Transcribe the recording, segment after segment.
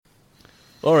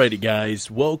Alrighty, guys,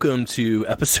 welcome to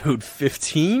episode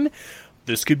 15.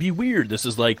 This could be weird. This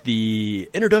is like the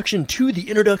introduction to the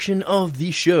introduction of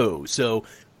the show. So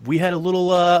we had a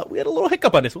little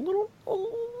hiccup on this, a little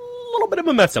bit of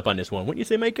a mess up on this one. Wouldn't you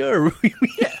say, Micah? Or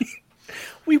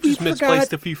we Just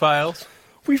misplaced a few files.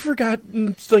 We forgot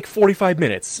like 45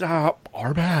 minutes. Our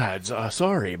bad.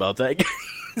 Sorry about that.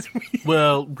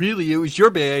 Well, really, it was your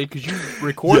bad because you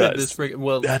recorded this.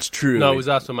 Well, that's true. No, it was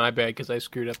also my bad because I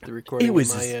screwed up the recording on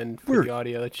my end for the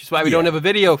audio. That's just why we Yeah. don't have a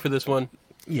video for this one.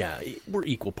 Yeah, we're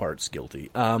equal parts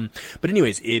guilty. But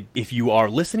anyways, if you are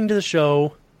listening to the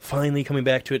show, finally coming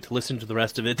back to it to listen to the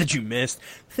rest of it that you missed,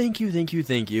 thank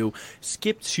you.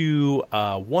 Skip to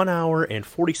 1 hour and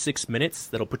 46 minutes.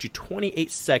 That'll put you 28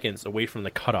 seconds away from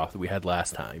the cutoff that we had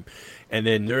last time. And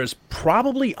then there's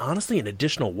probably, honestly, an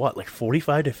additional, like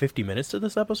 45 to 50 minutes to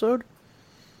this episode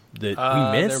that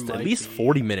we missed? At least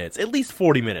 40 minutes. At least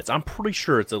 40 minutes. I'm pretty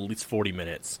sure it's at least 40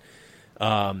 minutes.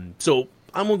 So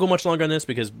I won't go much longer on this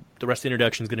because the rest of the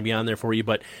introduction is going to be on there for you.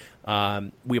 But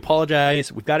we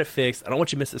apologize. We've got it fixed. I don't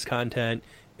want you to miss this content,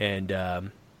 and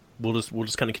we'll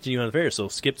just kind of continue on there. So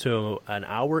skip to an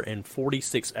hour and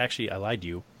 46. Actually, I lied to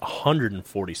you.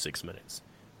 146 minutes.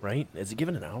 Right? Is it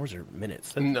given in hours or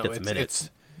minutes? No, that's it's minutes.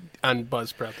 It's on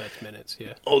Buzzsprout. That's minutes.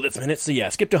 Yeah. Oh, that's minutes. So yeah,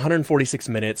 skip to 146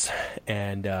 minutes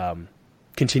and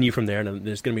continue from there. And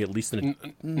there's going to be at least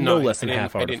no less than a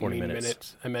half hour to 40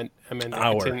 minutes. I meant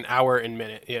hour. It's an hour and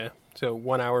minute. Yeah. So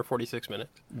 1 hour 46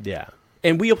 minutes. Yeah.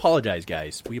 And we apologize,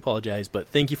 guys. We apologize, but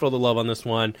thank you for all the love on this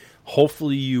one.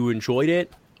 Hopefully you enjoyed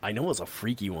it. I know it's a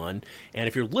freaky one. And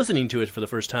if you're listening to it for the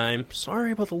first time,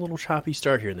 sorry about the little choppy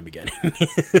start here in the beginning.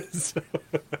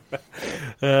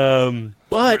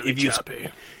 But really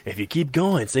if you keep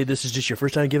going, say this is just your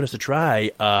first time giving us a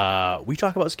try, we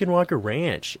talk about Skinwalker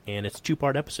Ranch, and it's a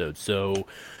 2-part episode. So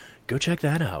go check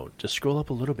that out. Just scroll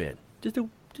up a little bit. Just a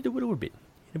little bit.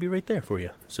 It'll be right there for you.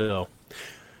 So,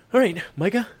 all right,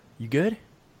 Micah, you good?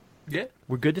 Yeah.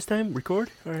 We're good this time?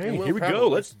 Record? All right, well, here we probably. go.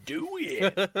 Let's do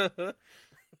it.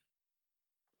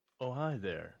 Oh, hi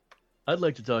there. I'd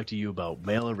like to talk to you about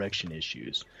male erection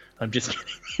issues. I'm just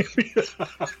kidding.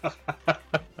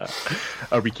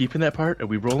 Are we keeping that part? Are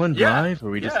we rolling live?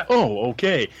 Are we just? Oh,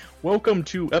 okay. Welcome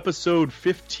to episode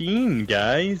 15,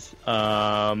 guys.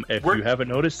 If you haven't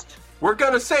noticed, We're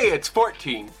going to say it's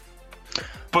 14,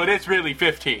 but it's really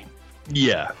 15.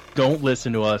 yeah, don't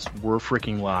listen to us. We're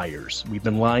freaking liars. We've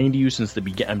been lying to you since the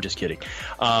beginning. I'm just kidding.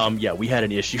 Yeah, we had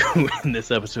an issue in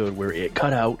this episode where it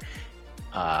cut out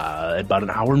about an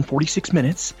hour and 46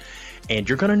 minutes, and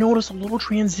you're going to notice a little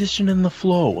transition in the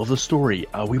flow of the story.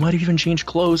 We might have even changed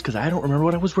clothes because I don't remember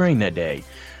what I was wearing that day.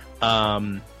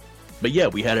 But yeah,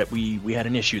 we had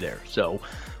an issue there, so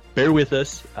bear with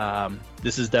us.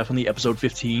 This is definitely episode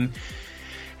 15,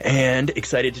 and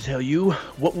excited to tell you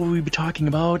what will we be talking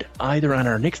about either on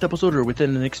our next episode or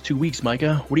within the next 2 weeks.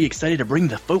 Micah, what are you excited to bring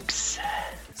the folks?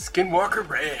 Skinwalker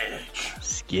Ranch.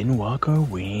 Skinwalker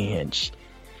Ranch.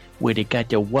 Where they got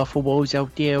the Wuffawos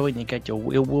out there and they got the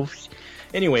werewolves.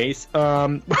 Anyways,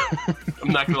 I'm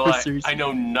not gonna lie, I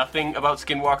know nothing about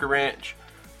Skinwalker Ranch,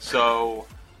 so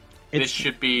this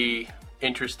should be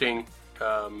interesting,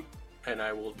 and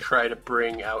I will try to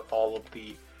bring out all of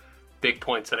the big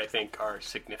points that I think are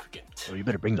significant. Oh, you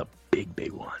better bring the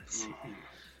big ones.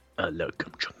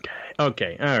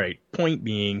 Okay, alright. Point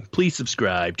being, please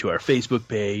subscribe to our Facebook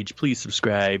page. Please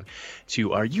subscribe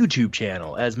to our YouTube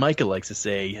channel. As Micah likes to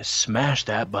say, smash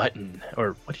that button.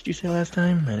 Or, what did you say last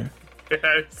time?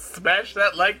 Smash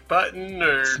that like button,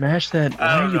 or... Smash that...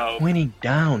 Why are you pointing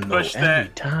down, though, every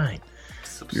time?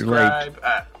 Subscribe.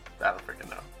 I don't freaking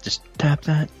know. Just tap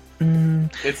that.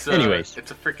 Anyways.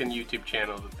 It's a freaking YouTube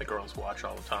channel that the girls watch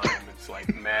all the time. It's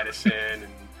like Madison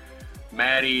and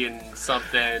Maddie and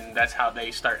something. That's how they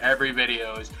start every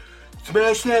video, is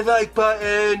smash that like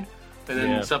button, and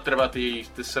then something about the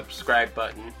subscribe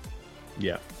button.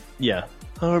 Yeah.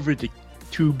 However the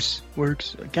tubes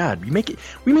works. God, we make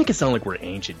it sound like we're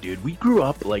ancient, dude. We grew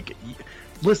up like,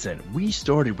 listen, we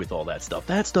started with all that stuff.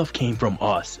 That stuff came from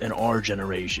us and our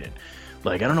generation.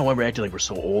 Like, I don't know why we're acting like we're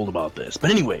so old about this. But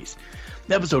anyways,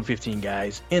 episode 15,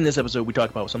 guys. In this episode, we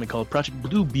talk about something called Project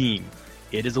Bluebeam.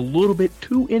 It is a little bit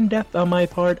too in-depth on my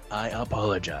part. I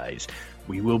apologize.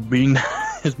 We will bring,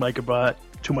 as Micah brought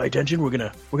to my attention, we're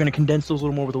gonna condense those a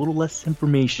little more with a little less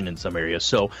information in some areas.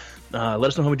 So let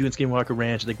us know how we do in Skinwalker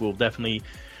Ranch. I think we'll definitely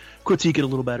critique it a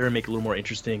little better and make it a little more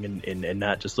interesting, and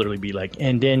not just literally be like,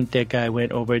 and then that guy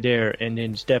went over there, and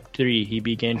then step 3, he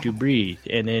began to breathe,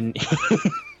 and then...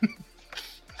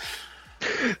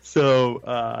 So,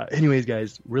 anyways,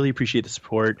 guys, really appreciate the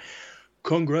support.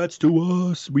 congrats to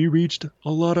us. We reached a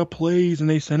lot of plays, and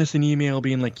they sent us an email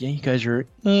being like, yeah, you guys are,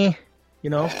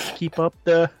 keep up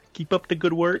the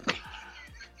good work.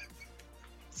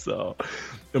 So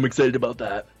I'm excited about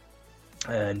that.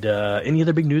 And any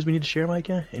other big news we need to share,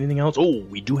 Micah? Anything else? Oh,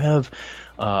 we do have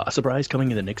a surprise coming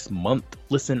in the next month.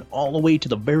 Listen all the way to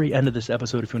the very end of this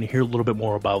episode if you want to hear a little bit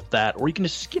more about that. Or you can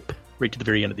just skip right to the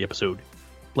very end of the episode.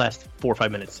 Last 4 or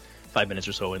 5 minutes. 5 minutes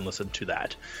or so, and listen to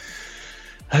that.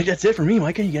 I think that's it for me,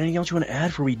 Micah. You got anything else you want to add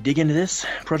before we dig into this?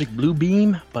 Project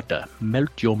Bluebeam, about to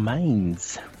melt your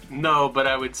minds. No, but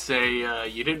I would say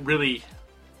you didn't really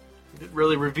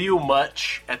review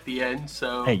much at the end,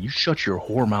 so... Hey, you shut your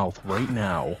whore mouth right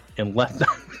now and let them...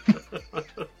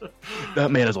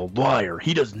 That man is a liar.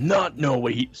 He does not know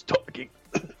what he's talking.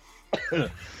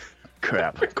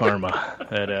 Crap, karma.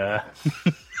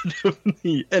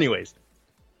 Anyways.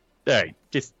 Alright,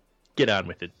 just get on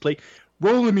with it.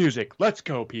 Roll the music. Let's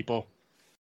go, people.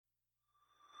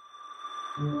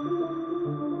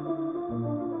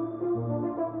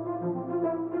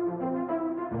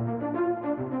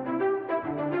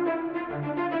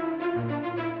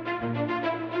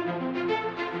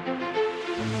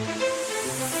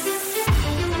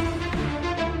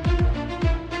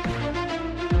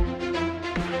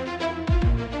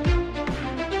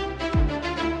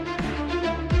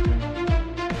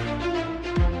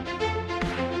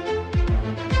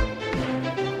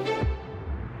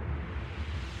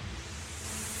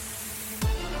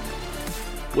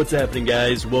 What's happening,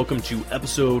 guys? Welcome to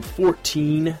episode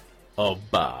 14 of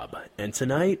Bob. And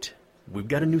tonight, we've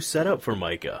got a new setup for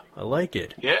Micah. I like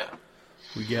it. Yeah.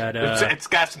 We got It's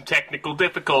got some technical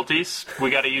difficulties. We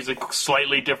got to use a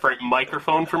slightly different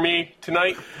microphone for me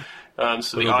tonight.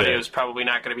 So the audio is probably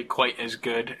not going to be quite as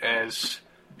good as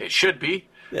it should be.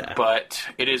 Yeah. But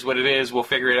it is what it is. We'll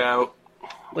figure it out.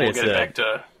 We'll get it back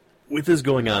to... With this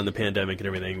going on, the pandemic and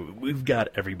everything, we've got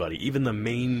everybody. Even the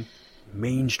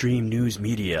mainstream news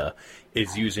media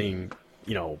is using,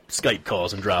 Skype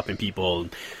calls and dropping people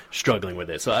and struggling with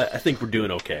it. So I think we're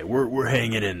doing okay. We're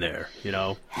hanging in there,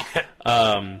 So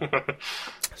I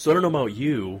don't know about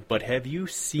you, but have you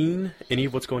seen any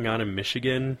of what's going on in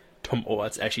Michigan?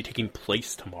 It's actually taking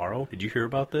place tomorrow. Did you hear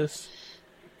about this?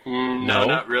 No,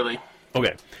 not really.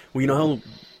 Okay. Well, you know how it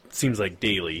seems like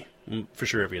daily, for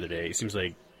sure every other day, it seems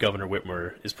like Governor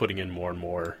Whitmer is putting in more and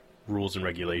more rules and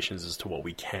regulations as to what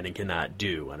we can and cannot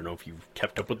do. I don't know if you've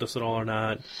kept up with this at all or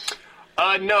not.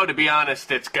 No, to be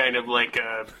honest, it's kind of like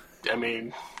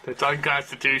it's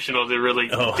unconstitutional to really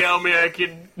tell me I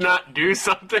can not do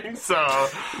something, so...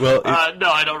 Well,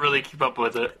 no, I don't really keep up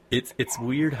with it. It's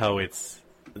weird how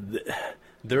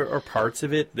there are parts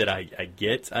of it that I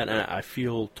get, and I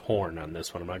feel torn on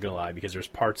this one, I'm not going to lie, because there's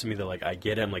parts of me that, I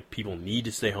get it, I'm like, people need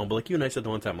to stay home, but like you and I said the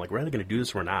one time, I'm like, we're either going to do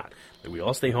this or we're not. Like, we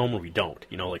all stay home or we don't,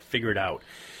 figure it out.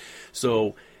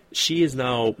 So, she has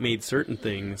now made certain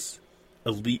things,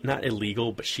 not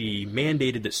illegal, but she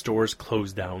mandated that stores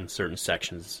close down certain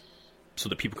sections so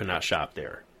that people could not shop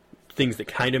there. Things that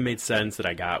kind of made sense that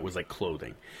I got was,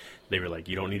 clothing. They were like,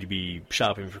 you don't need to be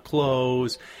shopping for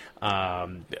clothes. I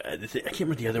can't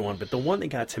remember the other one, but the one that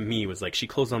got to me was she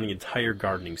closed down the entire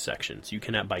gardening section. So you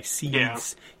cannot buy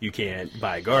seeds, you can't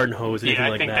buy a garden hose, anything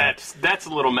like that. Yeah, I think that's a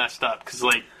little messed up because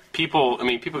people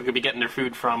could be getting their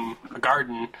food from a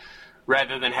garden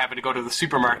rather than having to go to the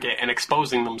supermarket and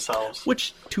exposing themselves.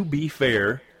 Which, to be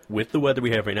fair, with the weather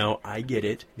we have right now, I get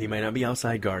it. They might not be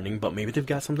outside gardening, but maybe they've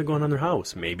got something going on in their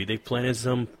house. Maybe they've planted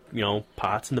some,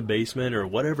 pots in the basement or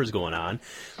whatever's going on.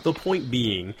 The point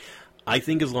being, I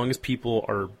think as long as people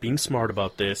are being smart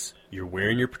about this, you're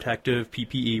wearing your protective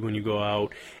PPE when you go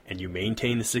out, and you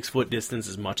maintain the 6-foot distance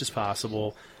as much as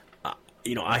possible.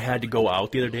 I had to go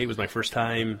out the other day. It was my first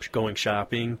time going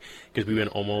shopping because we went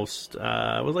almost, it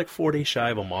was 4 days shy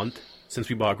of a month since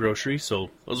we bought groceries, so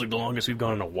it was the longest we've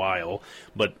gone in a while,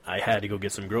 but I had to go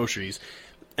get some groceries.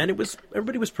 And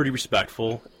everybody was pretty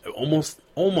respectful.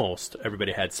 Almost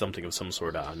everybody had something of some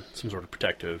sort on, some sort of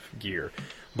protective gear.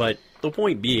 But the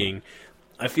point being,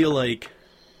 I feel like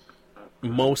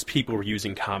most people were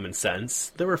using common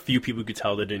sense. There were a few people who could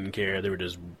tell they didn't care. They were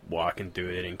just walking through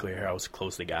it and clear how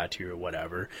close they got to or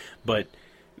whatever. But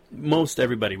most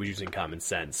everybody was using common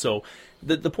sense. So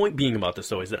the point being about this,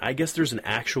 though, is that I guess there's an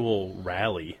actual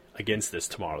rally against this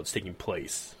tomorrow that's taking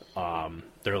place.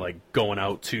 They're going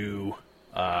out to...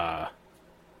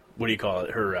 what do you call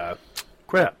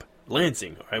it?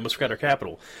 Lansing. I almost forgot our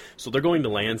capital. So they're going to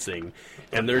Lansing,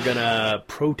 and they're going to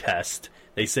protest.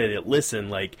 They say that,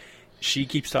 listen, she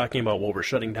keeps talking about what we're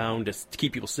shutting down to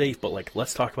keep people safe, but,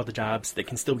 let's talk about the jobs that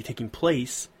can still be taking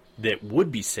place that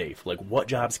would be safe. What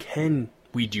jobs can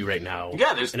we do right now.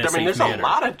 Yeah, there's a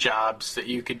lot of jobs that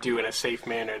you could do in a safe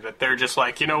manner that they're just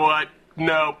like, you know what?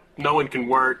 No one can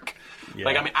work. Yeah.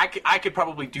 Like, I mean, I could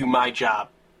probably do my job,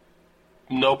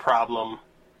 no problem,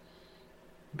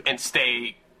 and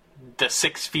stay the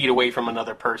 6 feet away from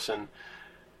another person.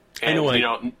 And,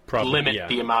 limit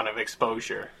the amount of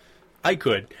exposure. I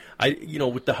could.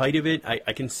 With the height of it,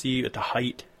 I can see at the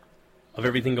height of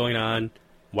everything going on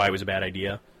why it was a bad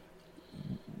idea.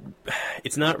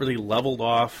 It's not really leveled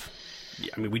off.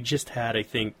 I mean, we just had, I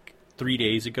think, 2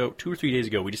 or 3 days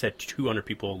ago, we just had 200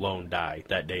 people alone die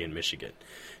that day in Michigan.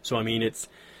 So, I mean,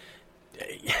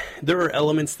 there are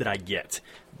elements that I get.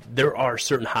 There are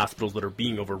certain hospitals that are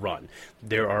being overrun.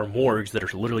 There are morgues that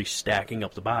are literally stacking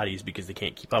up the bodies because they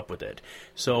can't keep up with it.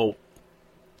 So,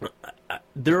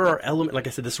 there are elements, like I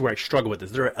said, this is where I struggle with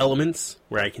this. There are elements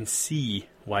where I can see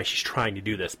why she's trying to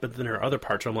do this, but then there are other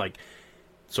parts where I'm like,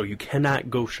 so you cannot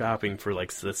go shopping for,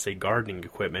 like, let's say, gardening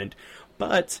equipment,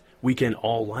 but we can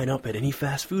all line up at any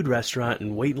fast food restaurant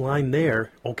and wait in line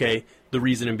there. Okay, the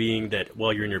reason being that,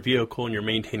 well, you're in your vehicle and you're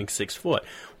maintaining 6 foot.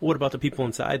 Well, what about the people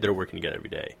inside that are working together every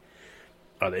day?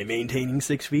 Are they maintaining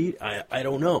 6 feet? I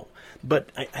don't know. But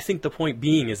I think the point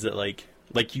being is that,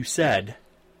 like you said,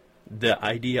 the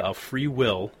idea of free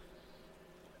will,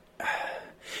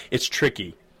 it's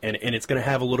tricky. And it's going to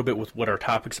have a little bit with what our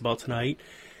topic's about tonight.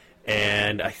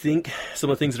 And I think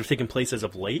some of the things that have taken place as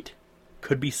of late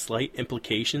could be slight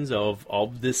implications of all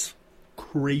of this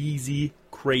crazy,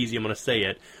 I'm going to say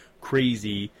it,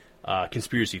 crazy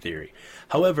conspiracy theory.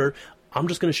 However, I'm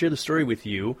just going to share the story with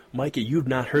you. Micah, you've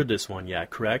not heard this one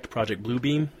yet, correct? Project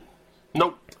Bluebeam?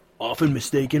 Nope. Often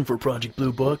mistaken for Project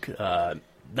Blue Book.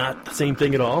 Not the same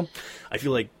thing at all. I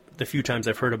feel like the few times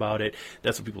I've heard about it,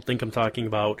 that's what people think I'm talking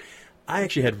about. I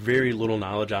actually had very little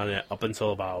knowledge on it up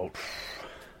until about...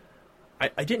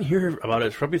 I didn't hear about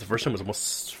it. Probably the first time was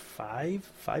almost five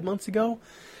months ago.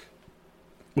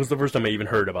 Was the first time I even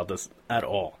heard about this at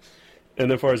all.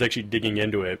 And as far as actually digging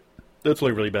into it, that's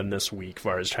only really been this week as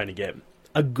far as trying to get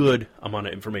a good amount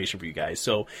of information for you guys.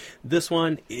 So this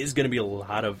one is going to be a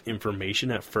lot of information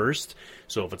at first.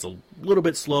 So if it's a little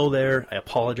bit slow there, I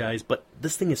apologize. But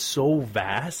this thing is so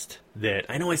vast that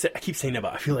I know I keep saying that,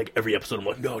 but I feel like every episode I'm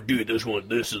like, no, dude, this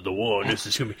is the one. This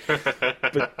is going to be...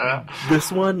 But this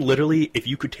one, literally, if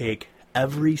you could take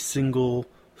every single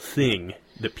thing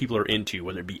that people are into,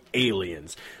 whether it be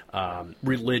aliens,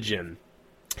 religion,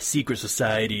 secret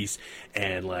societies,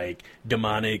 and like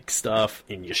demonic stuff,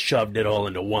 and you shoved it all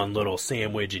into one little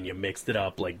sandwich and you mixed it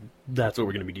up, like that's what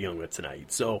we're going to be dealing with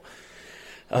tonight. So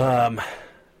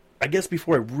I guess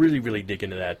before I really dig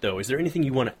into that, though, is there anything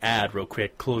you want to add real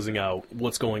quick, closing out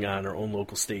what's going on in our own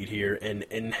local state here,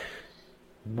 and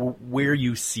where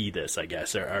you see this? I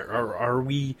guess are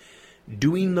we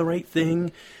doing the right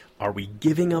thing? Are we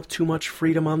giving up too much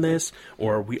freedom on this,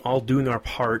 or are we all doing our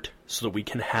part so that we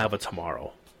can have a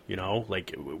tomorrow? You know,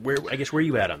 like, where are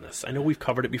you at on this? I know we've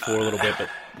covered it before a little bit, but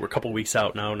we're a couple weeks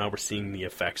out now. Now we're seeing the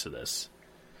effects of this.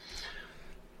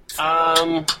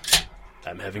 I'm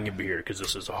having a beer because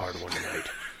this is a hard one tonight.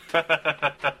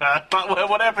 But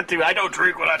what happened to? I don't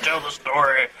drink when I tell the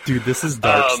story. Dude, this is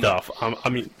dark stuff. I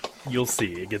mean, you'll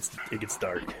see. It gets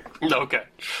dark. Okay.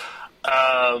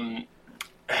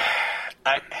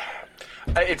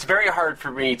 It's very hard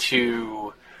for me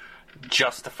to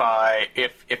justify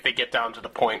if they get down to the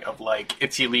point of, like,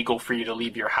 it's illegal for you to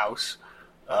leave your house.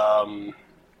 I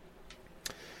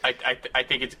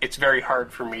think it's very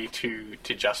hard for me to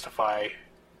justify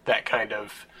that kind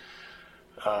of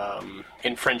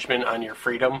infringement on your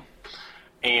freedom.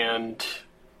 And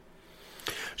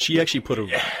she actually put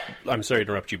I'm sorry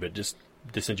to interrupt you, but just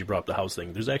since you brought up the house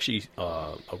thing, there's actually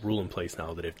a rule in place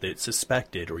now that if it's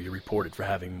suspected or you're reported for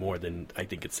having more than, I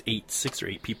think it's 6 or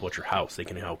 8 people at your house, they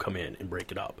can now come in and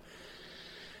break it up.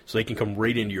 So they can come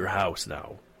right into your house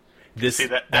now. This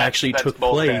actually took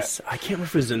place, I can't remember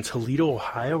if it was in Toledo,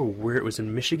 Ohio, or where it was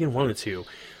in Michigan, one of the two.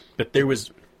 But there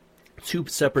was 2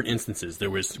 separate instances.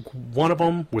 There was, one of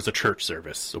them was a church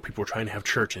service. So people were trying to have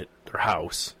church at their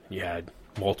house. You had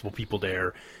multiple people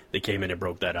there. They came in and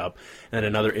broke that up. And then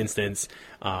another instance,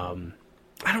 I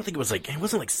don't think it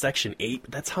wasn't like Section 8,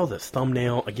 but that's how the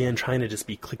thumbnail, again, trying to just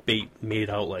be clickbait, made it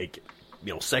out like,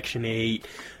 Section 8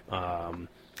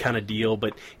 kind of deal.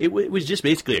 But it was just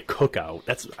basically a cookout.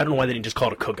 I don't know why they didn't just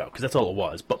call it a cookout, because that's all it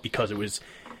was. But because it was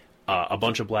a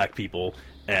bunch of black people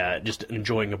just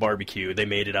enjoying a barbecue, they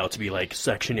made it out to be like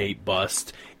Section 8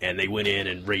 bust, and they went in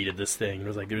and raided this thing. It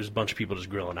was like there was a bunch of people just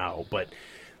grilling out. But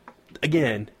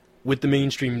again, with the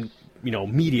mainstream,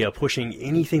 media pushing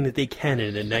anything that they can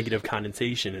in a negative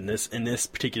connotation in this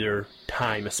particular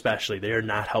time especially, they are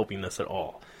not helping this at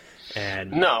all.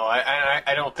 And no,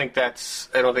 I don't think that's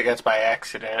by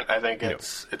accident. I think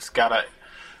it's gotta.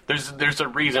 There's a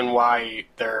reason why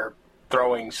they're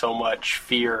throwing so much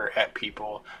fear at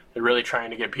people. They're really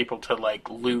trying to get people to like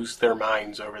lose their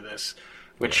minds over this,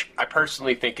 which I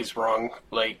personally think is wrong.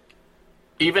 Like,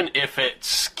 even if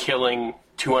it's killing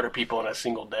 200 people in a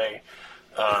single day,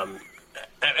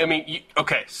 I mean,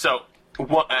 okay, so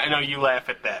I know you laugh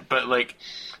at that, but like,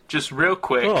 just real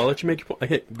quick. Oh, I'll let you make your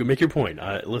point. Make your point.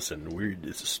 Listen,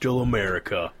 it's still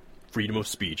America, freedom of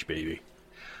speech, baby.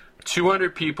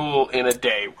 200 people in a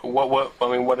day.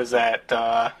 What is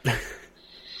that?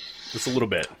 It's a little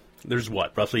bit. There's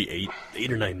roughly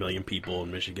 8 or 9 million people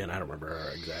in Michigan. I don't remember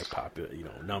our exact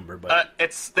number, but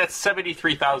that's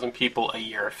 73,000 people a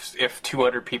year if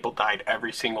 200 people died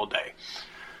every single day.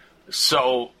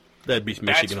 So that'd be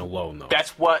Michigan alone, though.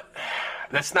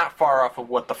 That's not far off of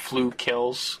what the flu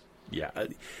kills. Yeah,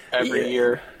 every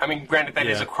year. I mean, granted, that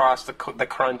is across the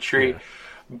country,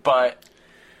 but.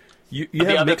 You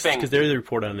have mixed, because the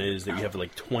report on it is that you have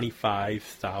like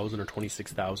 25,000 or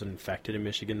 26,000 infected in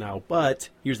Michigan now. But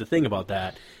here's the thing about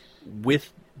that.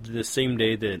 With the same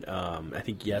day that, I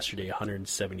think yesterday,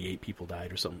 178 people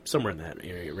died or somewhere in that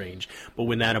area range. But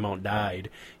when that amount died,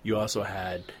 you also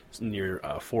had near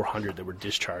 400 that were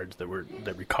discharged that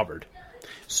recovered.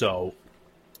 So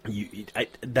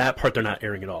that part they're not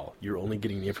airing at all. You're only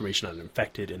getting the information on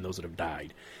infected and those that have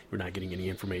died. You're not getting any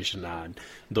information on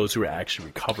those who are actually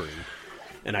recovering.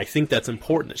 And I think that's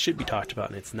important. It should be talked about,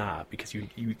 and it's not, because you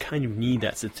kind of need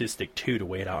that statistic, too, to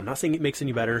weigh it out. I'm not saying it makes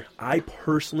any better. I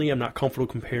personally am not comfortable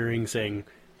comparing, saying,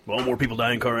 well, more people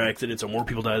die in car accidents or more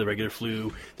people die of the regular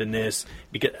flu than this.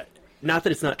 Because, not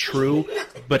that it's not true,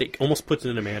 but it almost puts it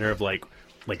in a manner of, like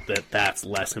that's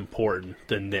less important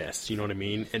than this. You know what I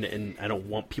mean? And I don't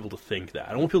want people to think that.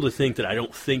 I don't want people to think that I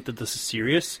don't think that this is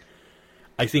serious.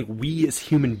 I think we as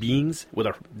human beings, with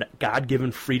our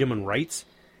God-given freedom and rights,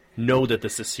 know that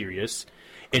this is serious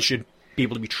and should be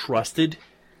able to be trusted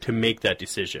to make that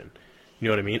decision. You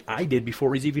know what I mean? I did before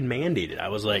it was even mandated. I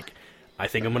was like, I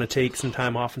think I'm going to take some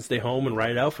time off and stay home and ride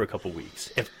it out for a couple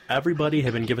weeks. If everybody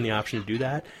had been given the option to do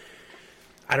that,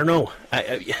 I don't know.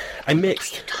 I'm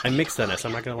mixed. I'm mixed on this.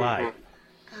 I'm not going to lie.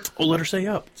 Well, let her say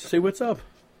up. Say what's up.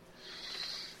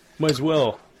 Might as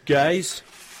well. Guys?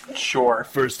 Sure.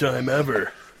 First time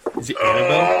ever. Is it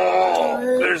Annabelle?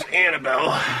 Oh, there's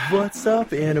Annabelle. What's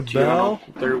up, Annabelle?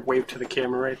 They're wave to the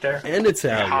camera right there. And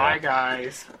Natalia. Hi,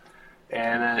 guys.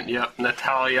 And then, yep,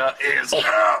 Natalia is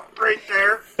right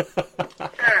there.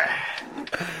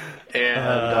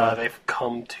 And they've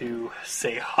come to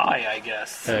say hi, I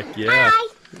guess. Heck yeah. Hi.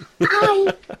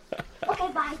 Okay,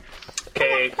 bye.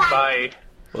 Okay, bye.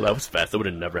 Well, that was fast. That would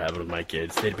have never happened with my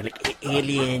kids. They'd have been like,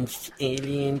 aliens.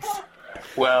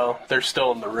 Well, they're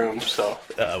still in the room, so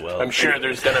I'm sure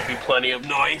there's going to be plenty of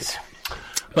noise.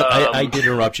 But I did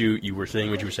interrupt you. You were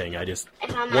saying what you were saying. I just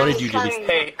wanted you to at least...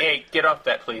 Hey, get off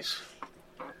that, please.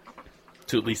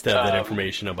 To at least have that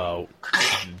information about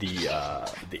the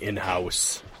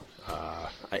in-house...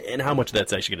 and how much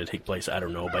that's actually going to take place, I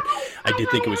don't know. But I did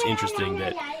think it was interesting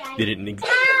that they didn't...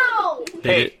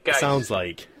 It sounds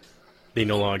like they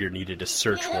no longer needed a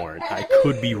search warrant. I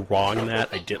could be wrong in that.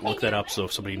 I didn't look that up, so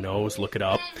if somebody knows, look it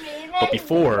up. But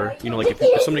before, like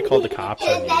if somebody called the cops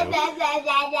on you,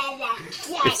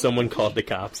 if someone called the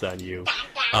cops on you,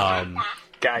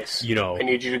 guys, I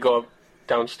need you to go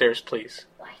downstairs, please.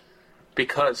 Why?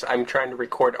 Because I'm trying to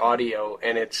record audio,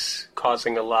 and it's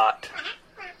causing a lot.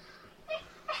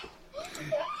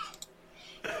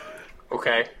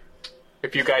 Okay?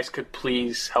 If you guys could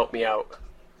please help me out.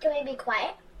 Can we be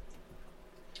quiet?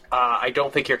 I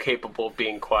don't think you're capable of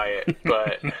being quiet,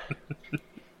 but...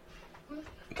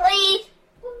 Please!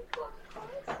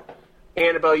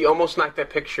 Annabelle, you almost knocked that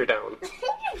picture down.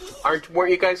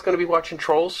 Weren't you guys going to be watching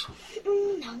Trolls?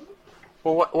 No.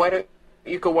 Well, why don't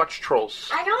you go watch Trolls?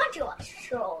 I don't want to watch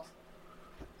Trolls.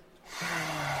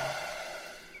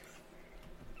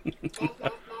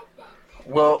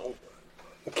 Well,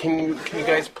 can you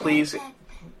guys please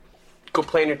go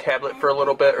play on your tablet for a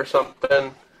little bit or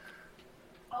something?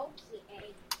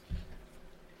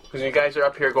 Because you guys are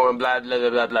up here going blah, blah,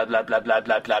 blah, blah, blah, blah, blah,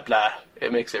 blah, blah, blah.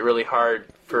 It makes it really hard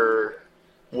for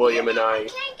William and I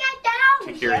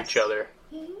to hear each other.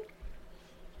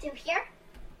 To hear?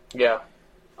 Yeah.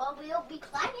 Well, we'll be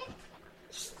quiet.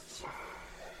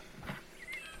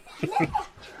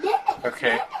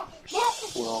 Okay.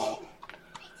 Well...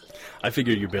 I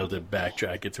figured you'd be able to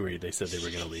backtrack it to where they said they were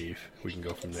going to leave. We can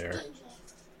go from there.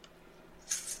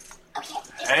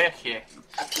 Okay.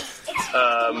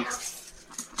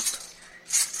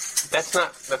 That's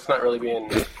not really being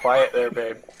quiet there,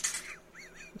 babe.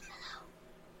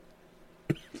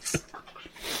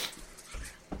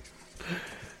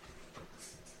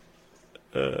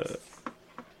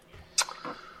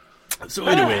 So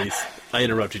anyways, I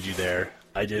interrupted you there.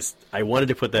 I wanted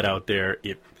to put that out there.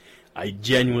 I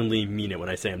genuinely mean it when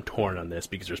I say I'm torn on this,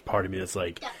 because there's part of me that's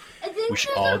like, we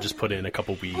should all just put in a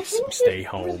couple weeks, stay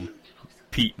home,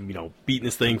 beating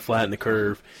this thing flat in the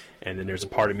curve. And then there's a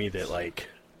part of me that, like,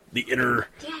 my inner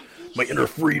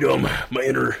freedom, my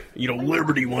inner,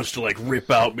 liberty wants to, like, rip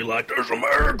out and be like, there's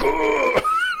America!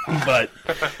 But,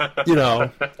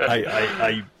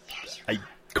 I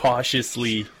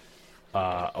cautiously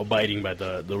abiding by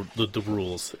the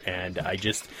rules, and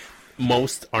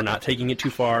most are not taking it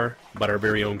too far, but our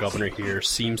very own governor here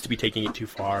seems to be taking it too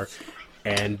far,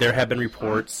 and there have been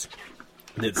reports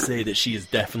that say that she is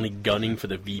definitely gunning for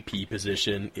the VP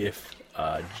position if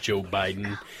Joe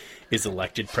Biden is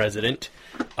elected president.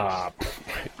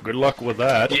 Good luck with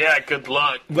that. Yeah, good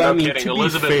luck. Well, no kidding.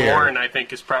 Elizabeth Warren, I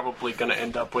think, is probably going to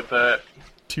end up with that.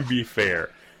 To be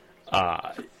fair,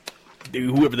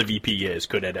 whoever the VP is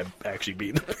could end up actually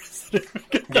being the president.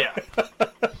 Yeah.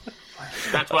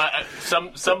 That's why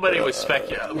somebody was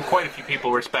speculating. Quite a few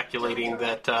people were speculating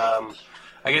that.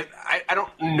 I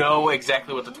don't know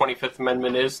exactly what the 25th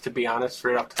Amendment is, to be honest,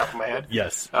 right off the top of my head.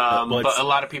 Yes. But a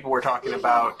lot of people were talking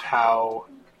about how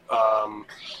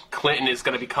Clinton is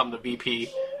going to become the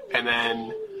VP, and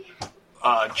then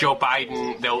Joe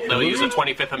Biden, they'll use the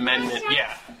 25th Amendment.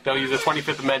 Yeah, they'll use the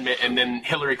 25th Amendment, and then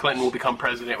Hillary Clinton will become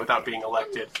president without being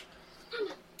elected.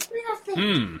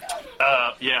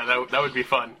 Yeah, that would be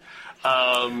fun.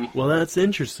 Well, that's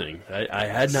interesting. I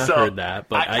had not heard that,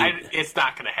 but it's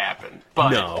not going to happen. But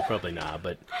no, probably not.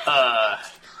 But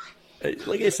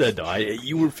like I said, though,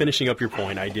 you were finishing up your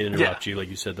point. I did interrupt you. Like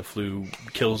you said, the flu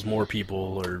kills more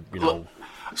people, or Look,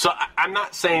 so I'm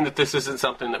not saying that this isn't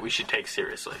something that we should take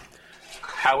seriously.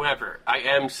 However, I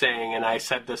am saying, and I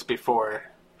said this before,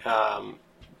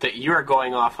 that you are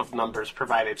going off of numbers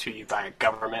provided to you by a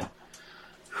government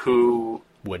who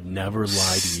would never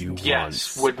lie to you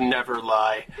once. Would never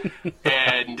lie,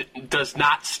 and does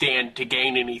not stand to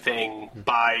gain anything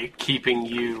by keeping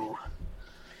you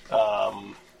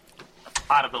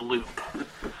out of the loop.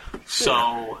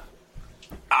 So,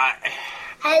 I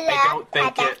don't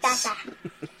think it's...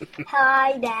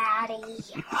 Hi, Daddy.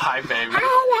 Hi, baby.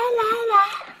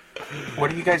 Hi,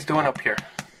 What are you guys doing up here?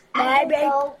 Hi,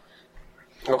 baby.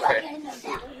 Okay.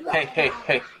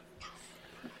 Hey.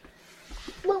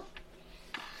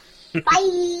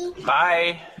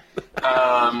 Bye.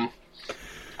 Bye.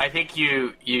 I think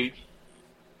you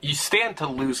stand to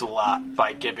lose a lot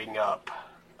by giving up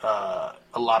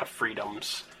a lot of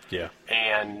freedoms. Yeah.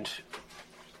 And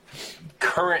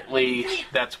currently,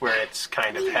 that's where it's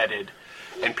kind of headed,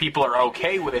 and people are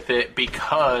okay with it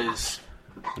because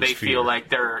they feel like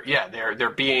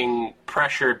they're being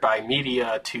pressured by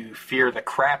media to fear the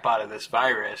crap out of this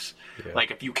virus. Yeah.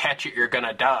 Like, if you catch it, you're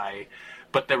gonna die.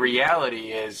 But the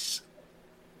reality is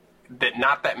that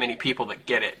not that many people that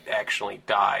get it actually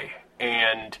die.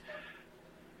 And,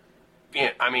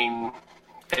 I mean,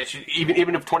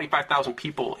 even if 25,000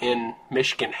 people in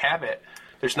Michigan have it,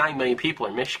 there's 9 million people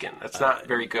in Michigan. That's not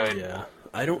very good. Yeah,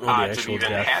 I don't know odds the actual of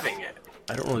even death. having it.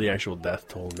 I don't know the actual death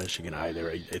toll in Michigan either.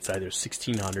 It's either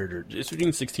 1,600 or it's between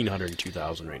 1,600 and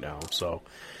 2,000 right now. So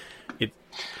you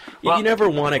never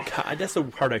want to. That's the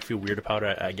part I feel weird about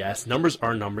it. I guess numbers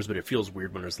are numbers, but it feels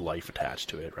weird when there's life attached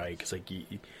to it, right? Because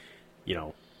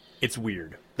it's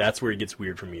weird. That's where it gets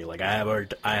weird for me. Like, I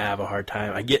have a hard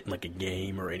time. I get in, like, a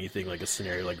game or anything, like a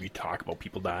scenario, like we talk about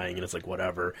people dying, and it's like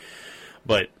whatever.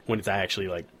 But when it's actually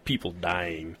like people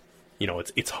dying,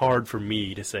 it's hard for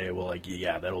me to say, well, like,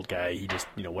 yeah, that old guy, he just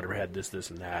whatever had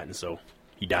this and that, and so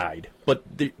he died. But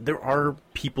there are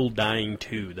people dying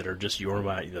too that are just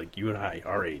like you and I,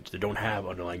 our age, that don't have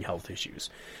underlying health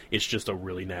issues. It's just a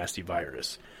really nasty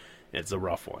virus. It's a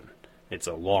rough one. It's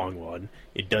a long one.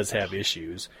 It does have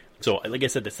issues. So, like I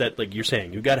said, like you're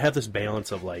saying, you got to have this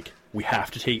balance of, like, we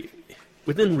have to take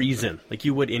within reason, like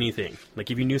you would anything. Like,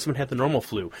 if you knew someone had the normal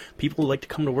flu, people who like to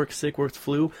come to work sick with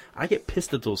flu, I get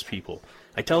pissed at those people.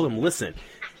 I tell them, listen,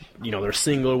 they're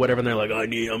single or whatever, and they're like,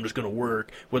 I'm just going to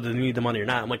work, whether they need the money or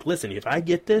not. I'm like, listen, if I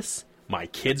get this, my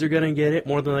kids are going to get it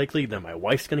more than likely, then my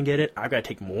wife's going to get it. I've got to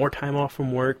take more time off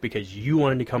from work because you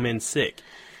wanted to come in sick.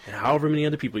 And however many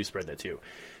other people you spread that to.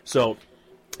 So,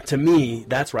 to me,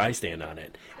 that's where I stand on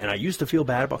it. And I used to feel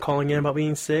bad about calling in about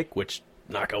being sick, which,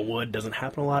 knock on wood, doesn't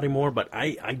happen a lot anymore, but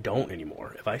I don't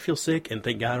anymore. If I feel sick, and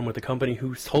thank God I'm with a company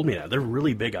who's told me that, they're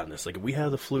really big on this. Like, if we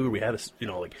have the flu, we have this,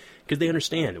 because they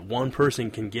understand one person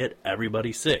can get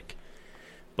everybody sick.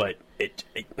 But I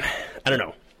don't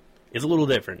know. It's a little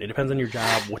different. It depends on your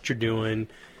job, what you're doing.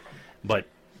 But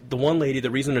the one lady,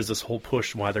 the reason there's this whole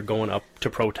push why they're going up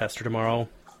to protest her tomorrow,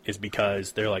 is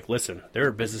because they're like, listen, there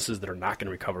are businesses that are not going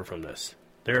to recover from this.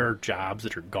 There are jobs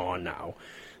that are gone now.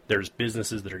 There's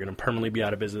businesses that are going to permanently be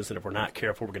out of business, and if we're not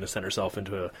careful, we're going to send ourselves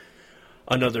into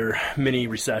another mini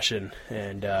recession.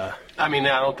 And I mean,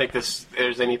 I don't think there's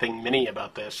anything mini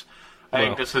about this. I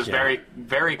think this is very,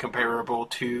 very comparable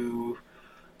to,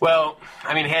 well,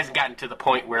 I mean, it hasn't gotten to the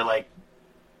point where, like,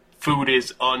 food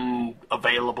is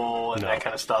unavailable and that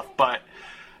kind of stuff, but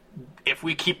if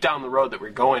we keep down the road that we're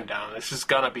going down, this is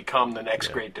going to become the next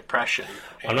Great Depression.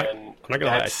 And I'm not going to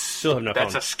lie, I still have enough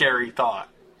that's a scary thought.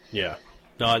 Yeah.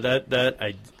 No, that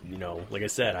I, like I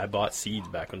said, I bought seeds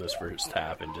back when this first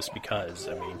happened, just because,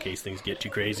 I mean, in case things get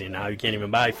too crazy, and now you can't even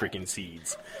buy freaking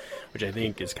seeds, which I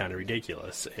think is kind of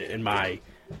ridiculous, in my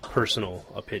personal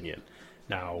opinion.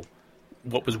 Now,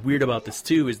 what was weird about this,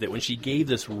 too, is that when she gave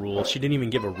this rule, she didn't even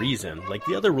give a reason. Like,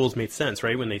 the other rules made sense,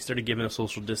 right? When they started giving us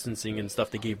social distancing and stuff,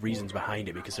 they gave reasons behind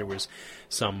it, because there was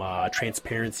some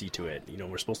transparency to it.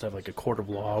 We're supposed to have, like, a court of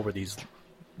law where these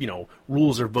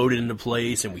rules are voted into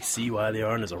place, and we see why they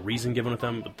are, and there's a reason given with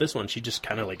them. But this one, she just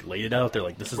kind of like laid it out there,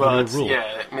 like, this is the new rule.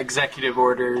 Yeah, executive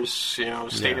orders,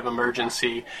 state of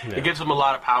emergency. Yeah. It gives them a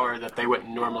lot of power that they wouldn't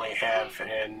normally have,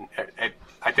 and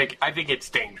I think it's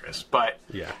dangerous. But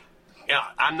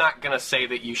I'm not gonna say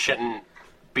that you shouldn't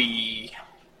be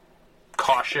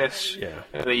cautious,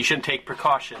 that you shouldn't take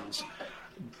precautions,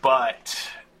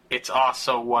 but it's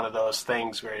also one of those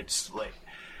things where it's like,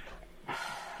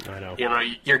 I know.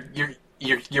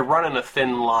 You're running a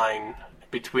thin line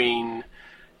between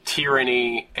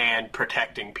tyranny and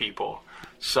protecting people.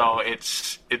 So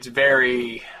it's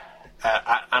very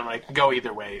I'm like, go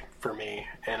either way for me,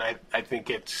 and I think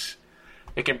it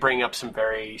can bring up some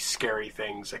very scary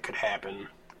things that could happen.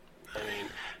 I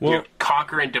mean,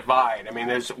 conquer and divide. I mean,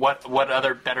 there's what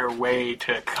other better way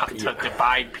to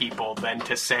divide people than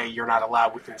to say you're not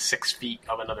allowed within 6 feet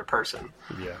of another person?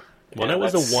 Yeah. Well, that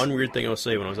was the one weird thing I would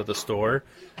say when I was at the store.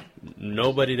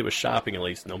 Nobody that was shopping, at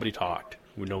least, nobody talked.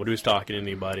 Nobody was talking to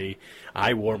anybody.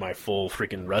 I wore my full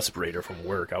freaking respirator from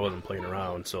work. I wasn't playing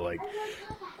around, so, like,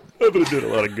 I would have did a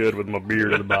lot of good with my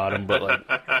beard at the bottom, but, like,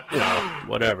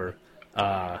 whatever.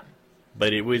 But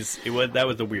that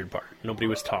was the weird part. Nobody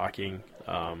was talking.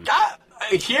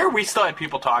 Here we still had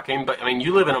people talking, but, I mean,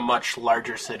 you live in a much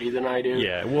larger city than I do.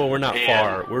 Yeah, well, we're not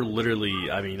far. We're literally,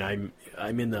 I mean,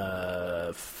 I'm in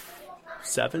the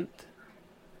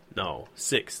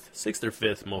sixth or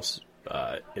fifth most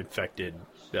infected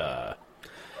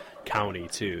county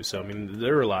too. So I mean,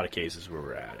 there are a lot of cases where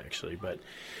we're at actually, but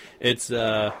it's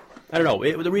I don't know.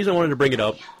 The reason I wanted to bring it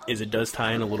up is it does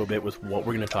tie in a little bit with what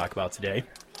we're going to talk about today.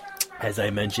 As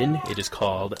I mentioned, it is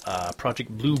called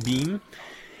Project Bluebeam,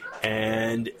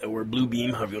 or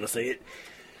Bluebeam, however you want to say it.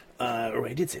 Or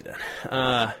I did say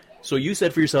that. So you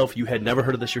said for yourself you had never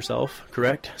heard of this yourself,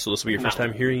 correct? So this will be your first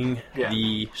time hearing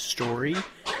the story.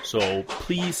 So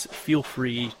please feel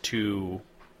free to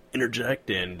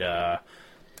interject and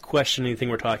question anything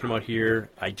we're talking about here.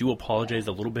 I do apologize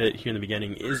a little bit here in the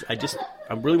beginning.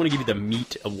 I really want to give you the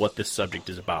meat of what this subject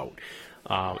is about.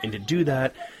 And to do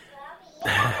that,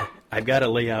 I've got to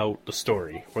lay out the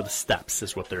story, or the steps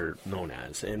is what they're known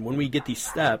as. And when we get these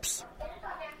steps,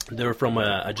 they're from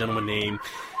a gentleman named...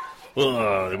 he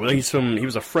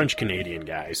was a French-Canadian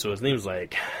guy, so his name was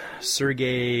like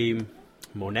Sergei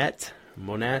Monast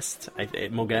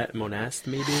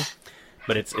maybe,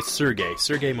 but it's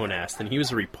Sergei Monast, and he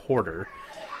was a reporter.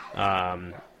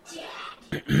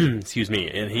 Excuse me,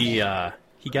 and he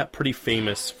got pretty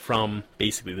famous from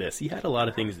basically this. He had a lot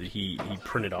of things that he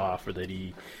printed off or that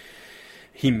he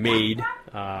made.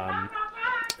 A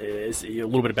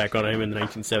little bit of background on him. In the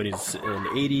 1970s and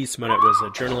 80s, Monette was a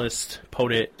journalist,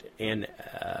 poet, and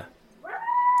I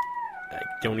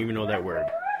don't even know that word.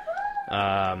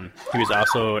 He was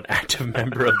also an active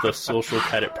member of the Social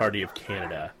Credit Party of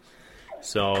Canada.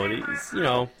 So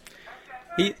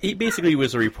he basically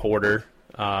was a reporter.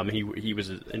 He was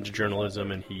into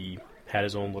journalism, and he had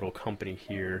his own little company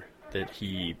here that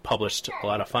he published a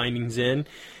lot of findings in.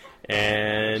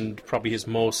 And probably his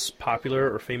most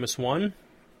popular or famous one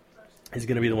is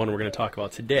going to be the one we're going to talk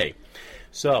about today.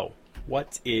 So,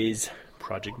 what is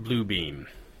Project Bluebeam?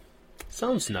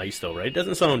 Sounds nice, though, right? It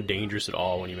doesn't sound dangerous at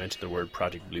all when you mention the word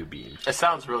Project Bluebeam. It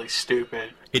sounds really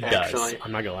stupid. It does.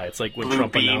 I'm not going to lie. It's like when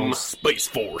Trump announced Space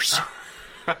Force.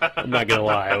 I'm not going to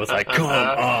lie. I was like, come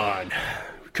on.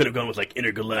 We could have gone with, like,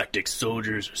 intergalactic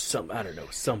soldiers or something. I don't know,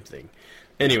 something.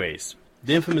 Anyways,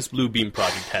 the infamous Bluebeam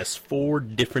Project has 4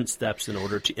 different steps in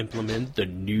order to implement the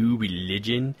new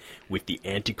religion with the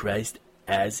Antichrist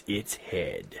as its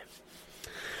head.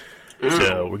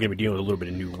 So we're going to be dealing with a little bit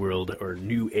of New World, or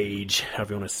New Age,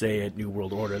 however you want to say it, New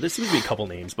World Order. There seems to be a couple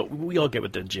names, but we all get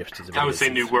what the gist is. I would say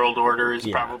New World Order is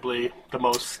probably the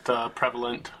most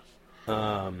prevalent.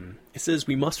 It says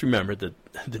we must remember that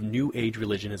the New Age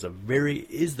religion is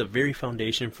the very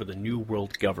foundation for the New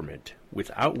World government,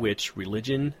 without which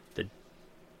religion, the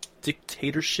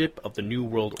dictatorship of the New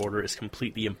World Order, is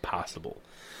completely impossible.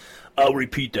 I'll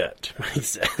repeat that. He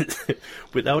says,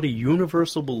 without a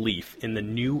universal belief in the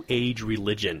New Age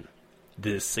religion,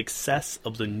 the success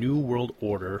of the New World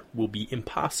Order will be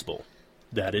impossible.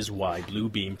 That is why Blue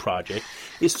Beam Project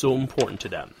is so important to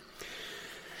them.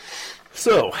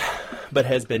 So, but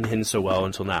has been hidden so well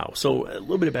until now. So, a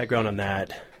little bit of background on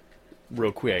that,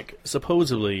 real quick.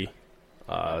 Supposedly,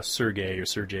 Sergey, however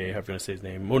you want to say his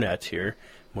name,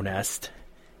 Monast,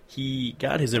 he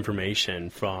got his information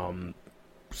from,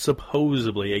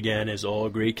 supposedly, again, as all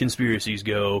great conspiracies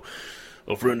go,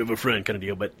 a friend of a friend kind of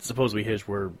deal, but supposedly his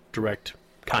were direct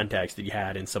contacts that he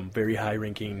had in some very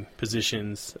high-ranking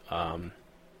positions,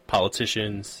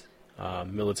 politicians,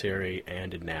 military,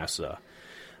 and in NASA,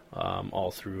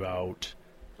 all throughout.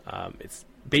 It's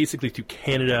basically through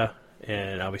Canada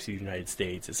and obviously the United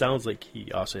States. It sounds like he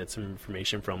also had some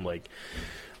information from like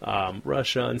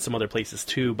Russia and some other places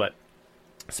too, but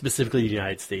specifically the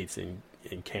United States and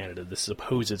in Canada, the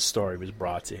supposed story was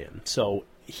brought to him. So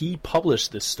he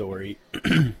published this story,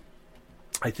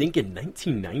 I think in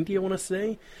 1990, I want to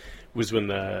say, was when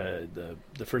the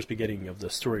first beginning of the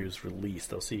story was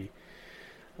released. I'll see.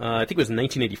 I think it was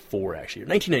 1984, actually, or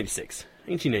 1996.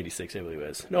 1996, I believe it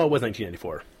was. No, it was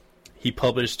 1994. He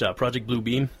published Project Blue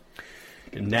Beam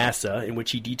in NASA, in which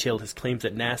he detailed his claims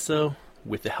that NASA,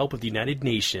 with the help of the United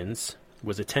Nations,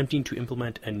 was attempting to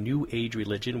implement a New Age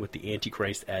religion with the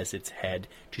Antichrist as its head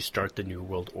to start the New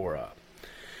World Order.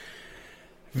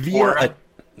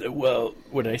 Well,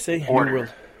 what did I say? Order. New World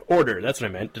Order, that's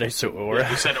what I meant. Did I say Aura? Yeah,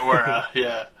 you said Aura,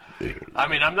 yeah. I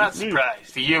mean, I'm not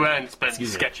surprised. The UN's been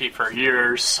sketchy for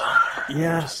years.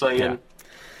 Yeah. Just saying.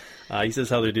 Yeah. He says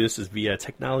how they do this is via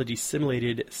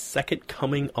technology-simulated second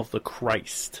coming of the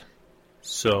Christ.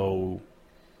 So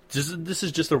this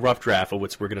is just a rough draft of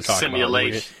what we're going to talk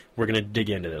about. We're going to dig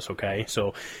into this, okay?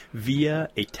 So, via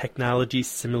a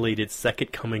technology-simulated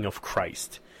second coming of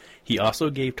Christ. He also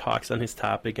gave talks on his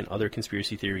topic, and other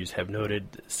conspiracy theories have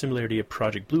noted the similarity of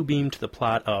Project Blue Beam to the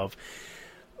plot of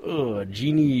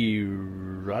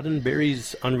Gene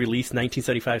Roddenberry's unreleased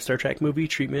 1975 Star Trek movie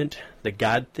Treatment, The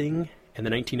God Thing, and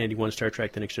the 1991 Star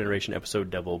Trek The Next Generation episode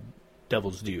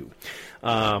Devil's Due.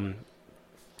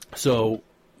 So,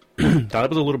 thought it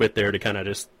was a little bit there to kind of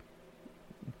just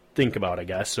think about, I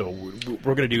guess. So what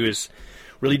we're going to do is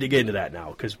really dig into that now.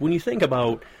 Because when you think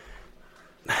about,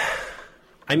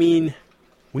 I mean,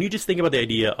 when you just think about the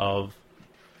idea of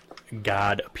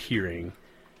God appearing,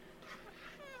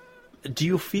 do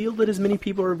you feel that as many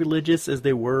people are religious as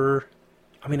they were?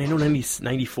 I mean, I know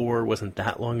 94 wasn't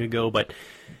that long ago, but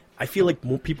I feel like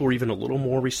more people were even a little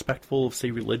more respectful of,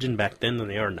 say, religion back then than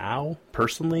they are now,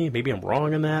 personally. Maybe I'm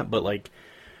wrong on that, but, like,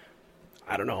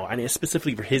 I don't know. I mean,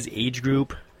 specifically for his age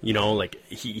group, you know, like,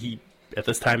 he at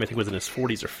this time, I think was in his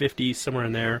 40s or 50s, somewhere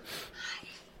in there.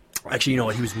 Actually, you know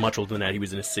what? He was much older than that. He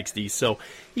was in his 60s. So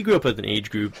he grew up with an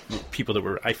age group, people that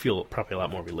were, I feel, probably a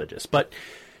lot more religious. But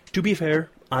to be fair,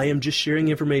 I am just sharing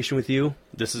information with you.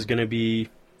 This is going to be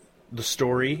the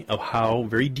story of how,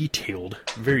 very detailed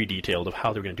of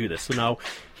how they're going to do this. So now,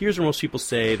 here's where most people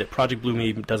say that Project Blue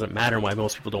Beam doesn't matter, why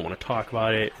most people don't want to talk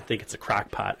about it. I think it's a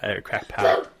crackpot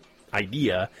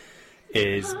idea,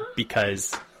 is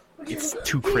because it's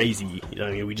too crazy.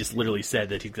 I mean, we just literally said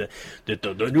that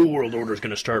the New World Order is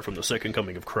going to start from the second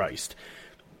coming of Christ.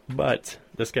 But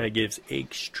this guy gives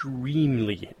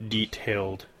extremely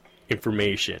detailed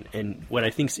information. And what I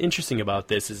think is interesting about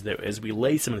this is that as we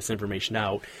lay some of this information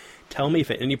out, tell me if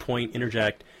at any point,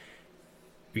 interject,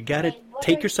 you got to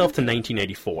take yourself to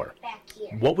 1984.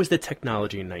 What was the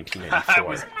technology in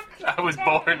 1994? I was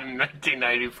born in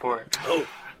 1994. Oh.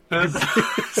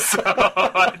 So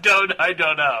I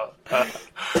don't know.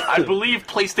 I believe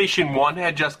PlayStation 1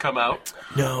 had just come out.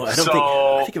 No, I don't think.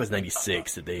 I think it was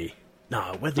 96 that they.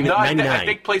 No, it wasn't 99. I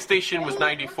think PlayStation was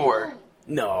 94.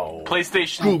 No.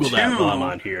 PlayStation Google 2. that while I'm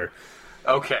on here.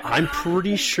 Okay. I'm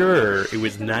pretty sure it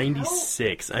was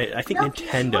 96. I think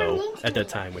Nintendo at that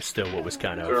time was still what was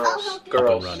kind of up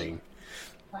and running.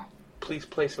 Please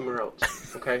play somewhere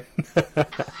else, okay?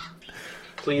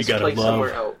 Please play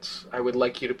somewhere else. I would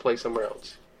like you to play somewhere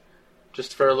else.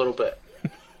 Just for a little bit.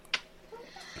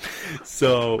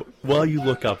 So, while you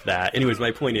look up that... Anyways, my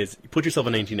point is, put yourself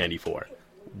in 1994.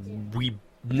 We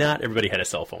not everybody had a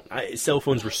cell phone. Cell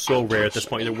phones were so rare at this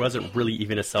point. There wasn't really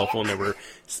even a cell phone.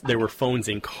 There were phones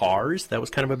in cars. That was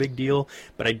kind of a big deal.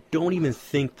 But I don't even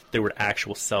think that there were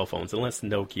actual cell phones, unless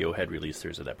Nokia had released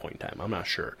theirs at that point in time. I'm not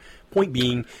sure. Point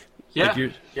being...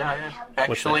 Yeah.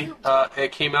 Actually,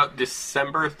 it came out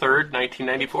December 3rd,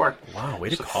 1994. Wow, way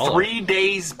to call it. 3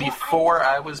 days before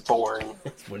I was born.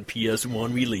 That's when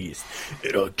PS1 released.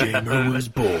 And a gamer was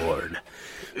born.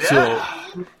 Yeah.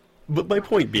 So... But my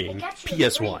point being,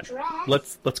 PS1.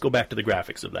 Let's go back to the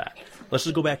graphics of that. Let's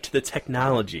just go back to the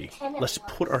technology. Let's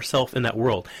put ourselves in that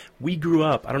world. We grew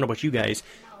up, I don't know about you guys,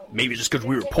 maybe just because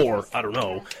we were poor, I don't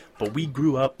know, but we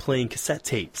grew up playing cassette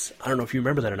tapes. I don't know if you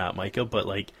remember that or not, Micah, but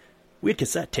like, we had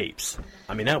cassette tapes.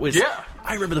 I mean, that was... Yeah.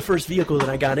 I remember the first vehicle that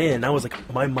I got in, I was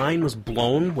like, my mind was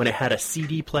blown when it had a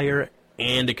CD player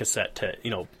and a cassette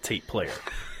tape player.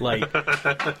 Like,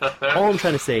 all I'm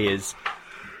trying to say is...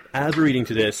 As we're reading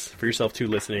to this, for yourself too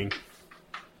listening,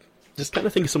 just kind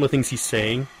of think of some of the things he's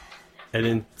saying, and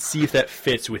then see if that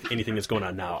fits with anything that's going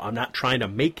on now. I'm not trying to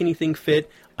make anything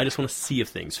fit, I just want to see if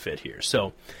things fit here.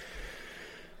 So,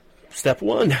 step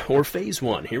 1, or phase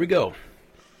 1, here we go.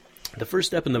 The first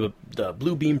step in the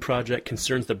Blue Beam Project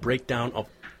concerns the breakdown of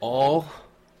all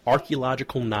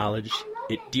archaeological knowledge.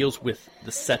 It deals with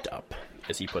the setup,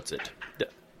 as he puts it.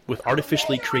 With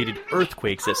artificially created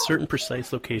earthquakes at certain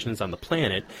precise locations on the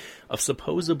planet, of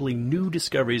supposedly new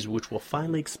discoveries which will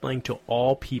finally explain to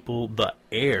all people the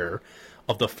error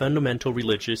of the fundamental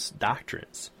religious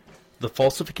doctrines. The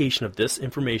falsification of this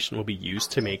information will be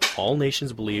used to make all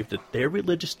nations believe that their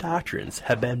religious doctrines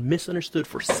have been misunderstood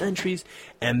for centuries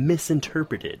and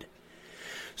misinterpreted.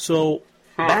 So,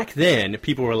 back then,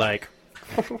 people were like,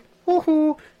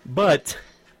 but,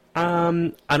 I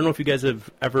don't know if you guys have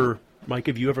ever... Mike,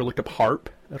 have you ever looked up HAARP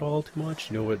at all too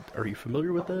much? Are you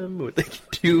familiar with them? What they can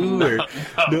do?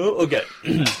 No? Okay.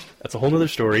 That's a whole other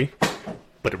story,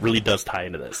 but it really does tie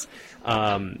into this.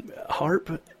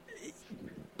 HAARP,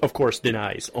 of course,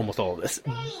 denies almost all of this.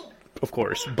 Of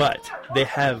course. But they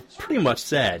have pretty much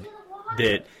said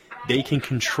that they can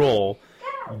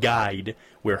guide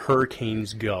where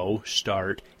hurricanes go,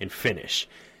 start, and finish.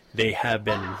 They have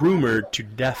been rumored to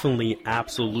definitely,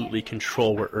 absolutely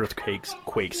control where earthquakes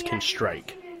can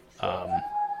strike. And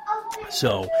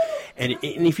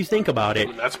if you think about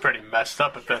it... That's pretty messed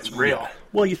up if that's real. Yeah.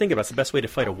 Well, you think about it, it's the best way to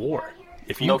fight a war.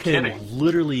 If you can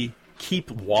literally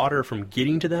keep water from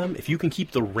getting to them, if you can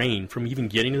keep the rain from even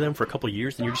getting to them for a couple of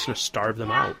years, then you're just going to starve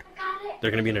them out.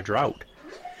 They're going to be in a drought.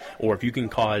 Or if you can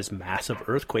cause massive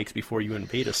earthquakes before you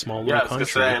invade a small little country... Yeah, I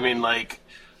was going to say,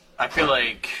 I feel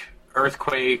like...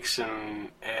 earthquakes and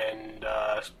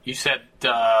you said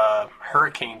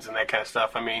hurricanes and that kind of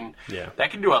stuff.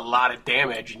 That can do a lot of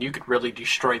damage, and you could really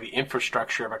destroy the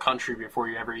infrastructure of a country before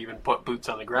you ever even put boots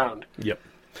on the ground. Yep.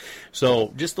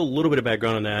 So just a little bit of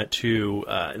background on that, too.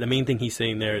 The main thing he's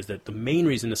saying there is that the main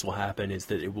reason this will happen is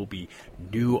that it will be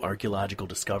new archaeological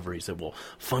discoveries that will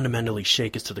fundamentally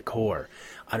shake us to the core.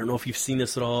 I don't know if you've seen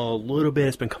this at all. A little bit.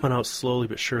 It's been coming out slowly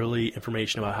but surely.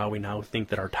 Information about how we now think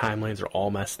that our timelines are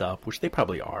all messed up, which they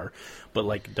probably are.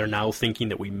 But, they're now thinking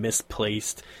that we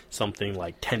misplaced something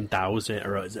like 10,000,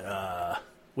 or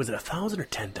was it 1,000 or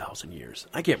 10,000 years?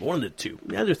 I can't, one of the two.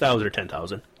 Either 1,000 or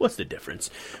 10,000. What's the difference?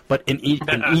 But in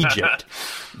Egypt,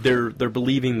 they're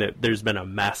believing that there's been a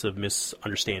massive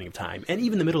misunderstanding of time. And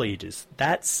even the Middle Ages,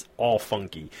 that's all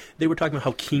funky. They were talking about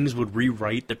how kings would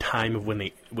rewrite the time of when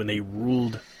they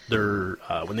ruled their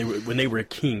when they were a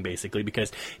king, basically,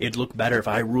 because it'd look better if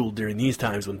I ruled during these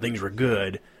times when things were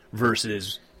good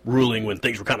versus ruling when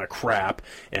things were kind of crap,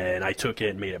 and I took it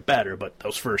and made it better, but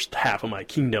those first half of my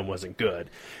kingdom wasn't good.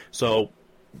 So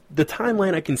the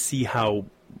timeline, I can see how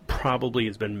probably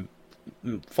has been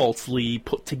falsely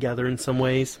put together in some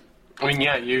ways.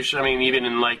 Usually, even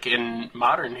in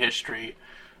modern history,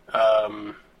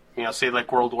 say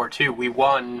World War II, we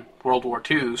won World War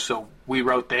II, so we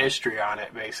wrote the history on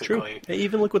it, basically. True. Hey,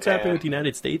 even look what's happening with the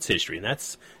United States history, and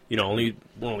that's, we're only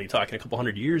talking a couple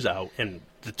hundred years out, and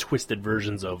the twisted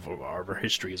versions of our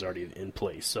history is already in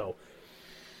place, so...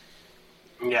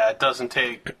 Yeah, it doesn't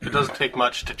take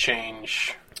much to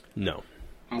change... No.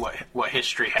 What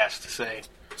history has to say.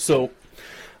 So,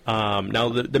 now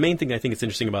the main thing I think is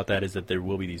interesting about that is that there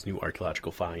will be these new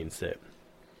archaeological finds that...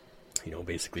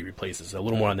 basically replaces. A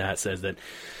little more on that says that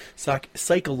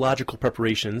psychological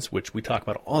preparations, which we talk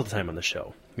about all the time on the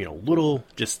show, little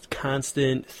just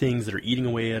constant things that are eating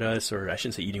away at us, or I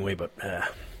shouldn't say eating away, but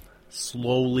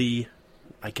slowly,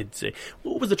 I could say,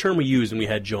 what was the term we used when we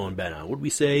had Joe and Ben on? Would we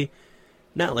say,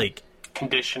 not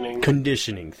Conditioning.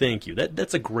 Conditioning, thank you.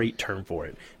 That's a great term for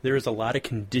it. There is a lot of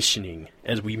conditioning,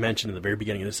 as we mentioned in the very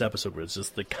beginning of this episode, where it's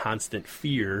just the constant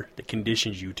fear that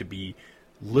conditions you to be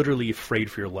literally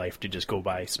afraid for your life to just go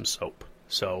buy some soap.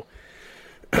 So,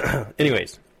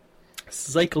 anyways,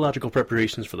 psychological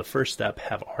preparations for the first step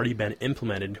have already been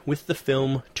implemented with the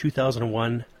film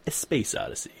 2001: A Space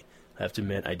Odyssey. I have to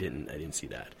admit, I didn't see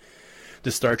that.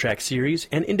 The Star Trek series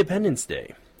and Independence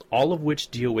Day, all of which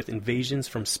deal with invasions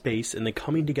from space and the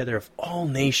coming together of all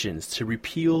nations to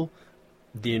repel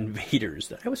the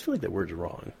invaders. I always feel like that word's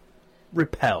wrong.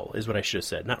 Repel is what I should have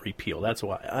said, not repeal. That's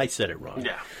why I said it wrong.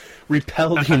 Yeah.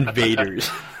 Repel the invaders.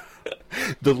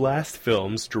 The last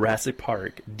film's Jurassic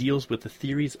Park deals with the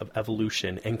theories of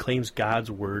evolution and claims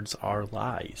God's words are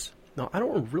lies. Now, I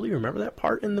don't really remember that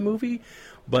part in the movie,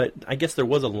 but I guess there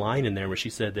was a line in there where she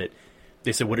said that,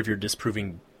 they said, what if you're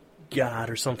disproving God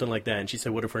or something like that? And she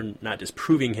said, what if we're not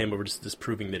disproving him, but we're just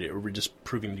disproving that we're just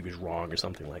proving that he was wrong or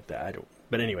something like that?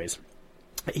 But anyways,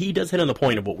 he does hit on the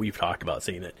point of what we've talked about,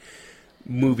 saying that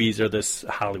movies, or this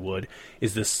Hollywood,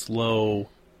 is this slow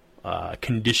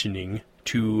conditioning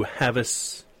to have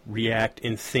us react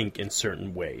and think in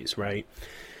certain ways, right?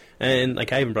 And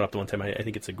like I even brought up the one time, I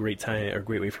think it's a great time or a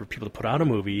great way for people to put out a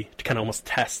movie to kind of almost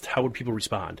test how would people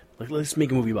respond. Like, let's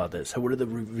make a movie about this. What are the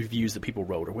reviews that people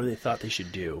wrote, or what they thought they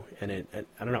should do? And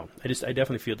I don't know. I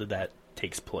definitely feel that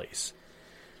takes place.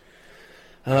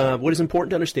 What is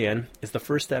important to understand is the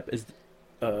first step is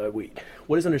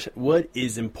what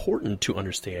is important to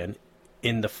understand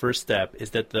in the first step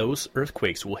is that those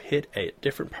earthquakes will hit at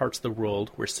different parts of the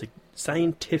world where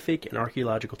scientific and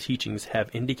archaeological teachings have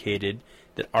indicated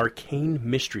that arcane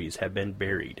mysteries have been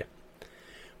buried.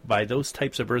 By those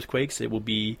types of earthquakes, it will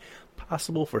be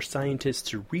possible for scientists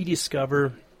to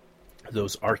rediscover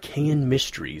those arcane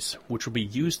mysteries, which will be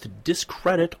used to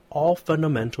discredit all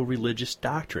fundamental religious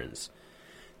doctrines.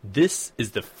 This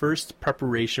is the first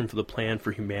preparation for the plan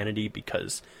for humanity,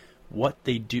 because what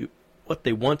they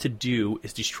want to do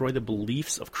is destroy the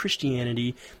beliefs of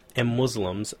Christianity and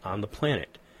Muslims on the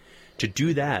planet. To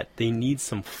do that, they need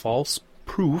some false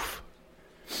proof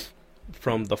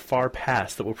from the far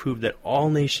past that will prove to all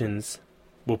nations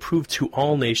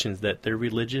that their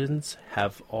religions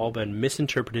have all been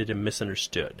misinterpreted and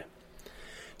misunderstood.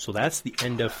 So that's the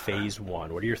end of phase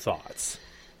 1. What are your thoughts?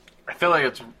 I feel like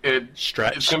it's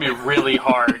going to be really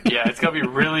hard. Yeah, it's going to be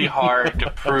really hard to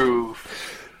prove.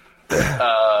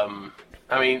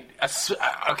 I mean,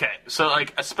 okay, so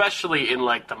like, especially in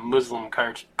like the Muslim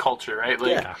culture, right?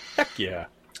 Like, yeah, heck yeah.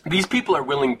 These people are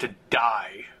willing to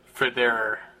die for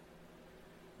their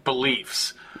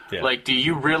beliefs. Yeah. Like, do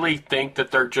you really think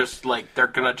that they're just like, they're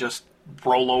gonna just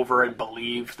roll over and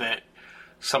believe that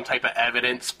some type of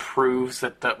evidence proves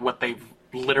that what they've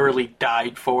literally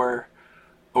died for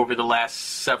over the last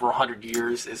several hundred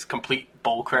years is complete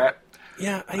bullcrap?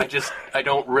 Yeah, I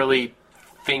don't really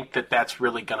think that that's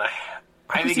really gonna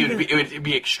I think it would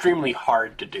be extremely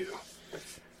hard to do.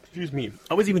 Excuse me.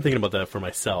 I was even thinking about that for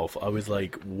myself. I was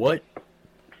like, what?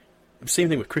 Same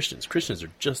thing with Christians. Christians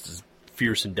are just as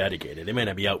fierce and dedicated. They might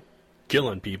not be out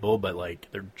killing people, but like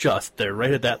they're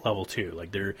right at that level too.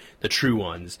 Like, they're the true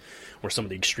ones, or some of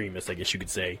the extremists, I guess you could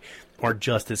say, are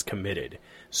just as committed.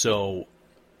 So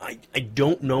I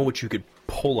don't know what you could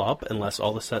pull up unless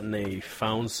all of a sudden they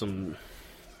found some,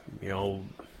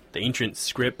 the ancient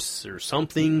scripts or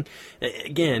something.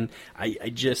 Again, I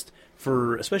just,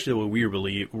 for especially the way we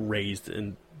were raised,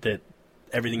 and that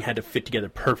everything had to fit together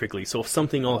perfectly. So if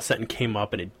something all of a sudden came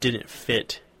up and it didn't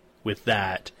fit with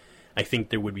that, I think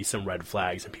there would be some red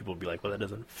flags, and people would be like, well, that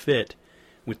doesn't fit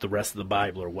with the rest of the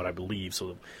Bible or what I believe,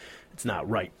 so it's not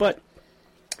right. But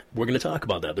we're going to talk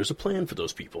about that. There's a plan for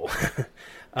those people.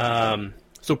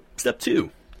 So step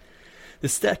 2. The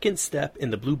second step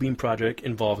in the Blue Beam Project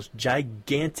involves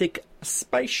gigantic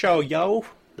space show, yo.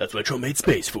 That's why Trump made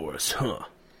space for us, huh?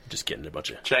 Just kidding, a bunch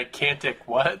of... Gigantic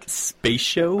what? Space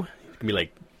show. It can be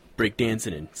like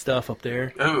breakdancing and stuff up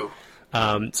there. Ooh.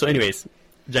 So anyways,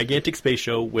 gigantic space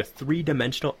show with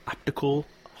 3-dimensional optical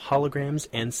holograms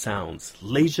and sounds.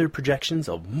 Laser projections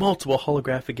of multiple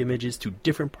holographic images to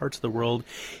different parts of the world,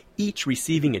 each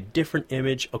receiving a different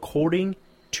image according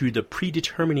to the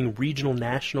predetermining regional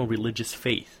national religious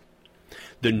faith.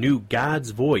 The new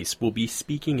God's voice will be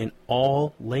speaking in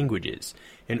all languages.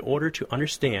 In order to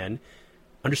understand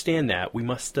that, we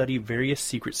must study various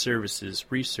secret services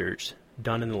research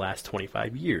done in the last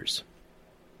 25 years.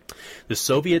 The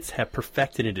Soviets have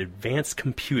perfected an advanced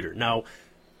computer. Now,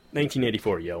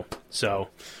 1984, yo. So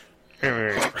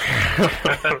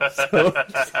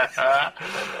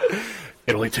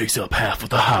It only takes up half of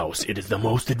the house. It is the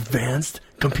most advanced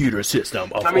computer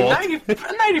system of all.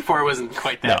 94 wasn't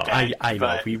quite that bad. I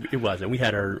know it wasn't. We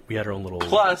had our own little.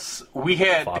 Plus, we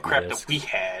had the crap discs. that we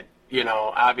had.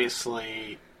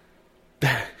 Obviously,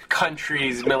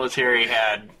 countries' military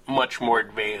had much more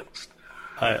advanced.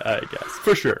 I guess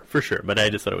for sure. But I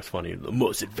just thought it was funny. The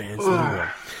most advanced in the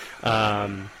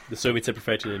world. The Soviets had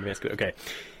perfected advanced. Okay,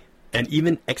 and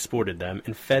even exported them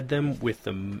and fed them with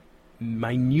the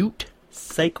minute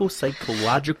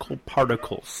psychological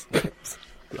particles. I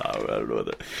don't know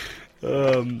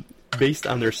that. Based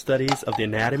on their studies of the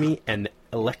anatomy and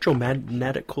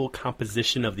electromagnetical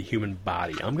composition of the human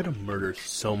body. I'm gonna murder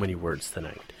so many words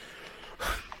tonight.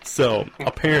 So,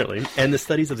 apparently, and the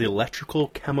studies of the electrical,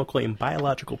 chemical, and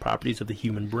biological properties of the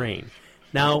human brain.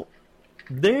 Now,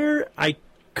 there I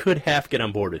could half get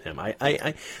on board with him.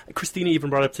 Christina even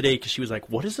brought up today because she was like,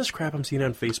 "What is this crap I'm seeing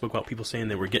on Facebook about people saying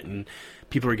that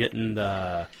people are getting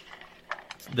the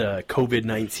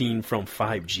COVID-19 from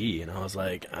 5G?" And I was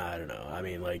like, I don't know. I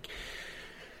mean, like,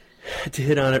 to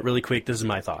hit on it really quick, this is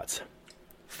my thoughts.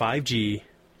 5G.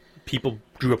 People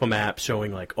drew up a map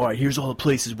showing, like, all right, here's all the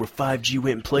places where 5G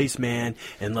went in place, man.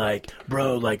 And, like,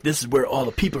 bro, like, this is where all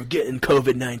the people are getting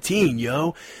COVID-19,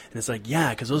 yo. And it's like,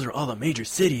 yeah, because those are all the major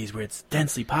cities where it's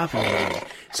densely populated.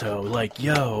 So, like,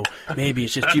 yo, maybe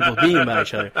it's just people being about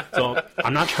each other. So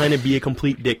I'm not trying to be a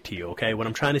complete dick to you, okay? What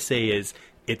I'm trying to say is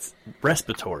it's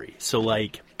respiratory. So,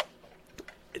 like,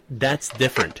 that's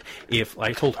different. If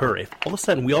I told her, if all of a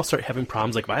sudden we all start having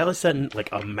problems, like if all of a sudden,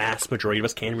 like a mass majority of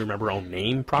us can't even remember our own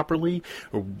name properly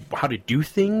or how to do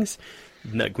things,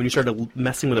 like when you started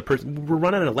messing with a person, we're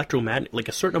running an electromagnet, like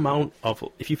a certain amount of,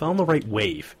 if you found the right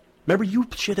wave. Remember, you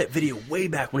shared that video way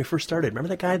back when we first started. Remember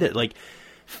that guy that, like,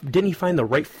 didn't he find the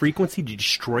right frequency to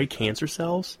destroy cancer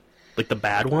cells? Like the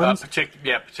bad ones?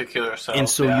 Particular cells. And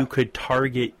so you could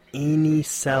target any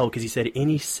cell, because he said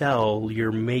any cell,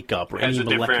 your makeup, or any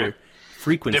molecular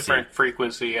frequency. Different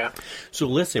frequency, yeah. So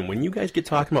listen, when you guys get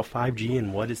talking about 5G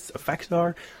and what its effects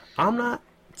are, I'm not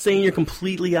saying you're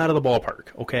completely out of the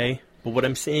ballpark, okay? But what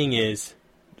I'm saying is,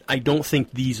 I don't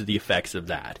think these are the effects of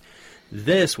that.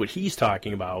 This, what he's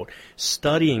talking about,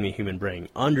 studying the human brain,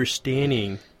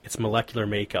 understanding its molecular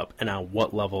makeup and on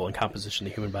what level and composition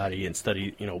of the human body, and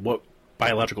study, what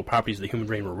biological properties of the human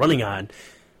brain we're running on,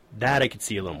 that I could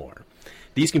see a little more.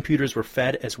 These computers were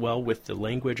fed as well with the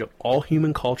language of all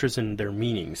human cultures and their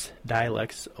meanings.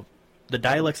 The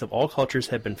dialects of all cultures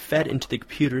had been fed into the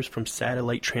computers from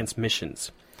satellite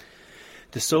transmissions.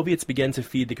 The Soviets began to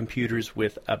feed the computers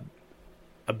with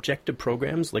objective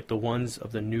programs like the ones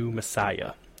of the new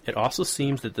Messiah. It also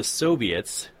seems that the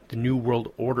Soviets, the New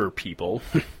World Order people,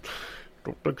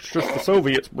 don't think it's just the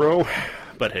Soviets, bro.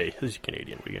 But hey, this is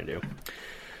Canadian. What are you going to do?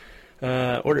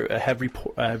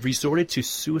 Have resorted to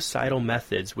suicidal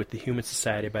methods with the human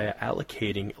society by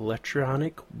allocating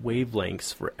electronic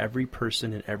wavelengths for every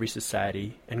person in every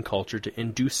society and culture to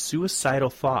induce suicidal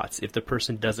thoughts if the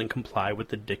person doesn't comply with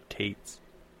the dictates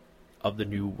of the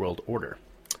New World Order.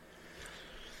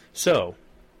 So,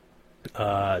 there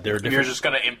are different... You're just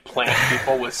going to implant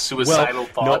people with suicidal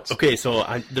thoughts? No, okay, so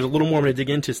there's a little more I'm going to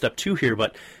dig into step 2 here,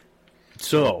 but...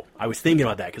 So, I was thinking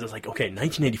about that, because I was like, okay,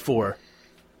 1984...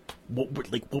 What were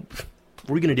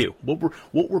we gonna do? What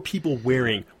were people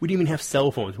wearing? We didn't even have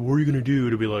cell phones. What were you gonna do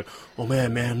to be like, oh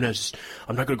man,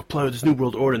 I'm not gonna comply with this new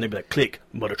world order? And they'd be like, click,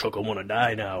 mother truck, I wanna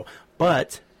die now.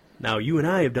 But now you and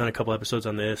I have done a couple episodes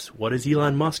on this. What is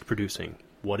Elon Musk producing?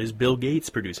 What is Bill Gates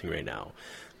producing right now?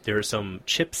 There are some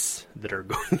chips that are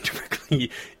going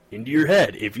directly into your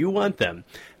head if you want them.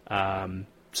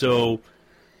 So.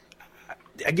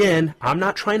 Again, I'm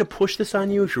not trying to push this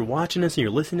on you. If you're watching this and you're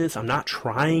listening to this, I'm not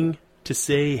trying to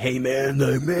say, hey, man,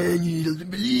 you don't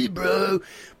believe, bro.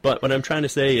 But what I'm trying to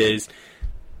say is,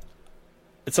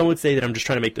 some would say that I'm just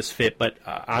trying to make this fit, but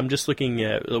I'm just looking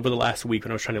at, over the last week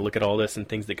when I was trying to look at all this and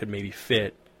things that could maybe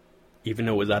fit, even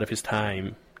though it was out of his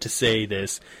time to say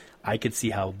this, I could see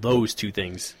how those two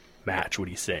things match what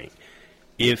he's saying.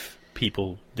 If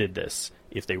people did this.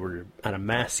 If they were on a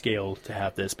mass scale to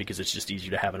have this, because it's just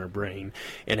easier to have in our brain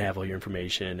and have all your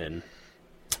information and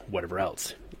whatever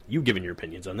else. You've given your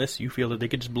opinions on this. You feel that they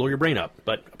could just blow your brain up.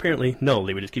 But apparently, no,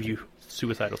 they would just give you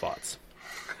suicidal thoughts.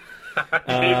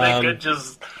 They could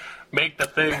just make the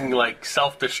thing like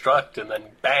self-destruct and then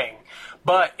bang.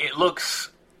 But it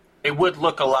would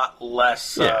look a lot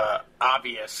less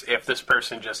obvious if this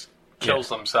person just kills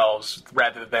themselves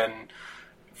rather than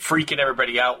freaking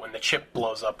everybody out when the chip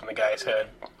blows up in the guy's head.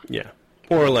 Yeah.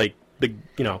 Or like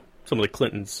some of the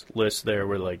Clintons list there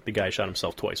where like the guy shot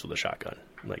himself twice with a shotgun.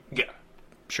 Like, yeah.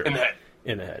 Sure. In the head.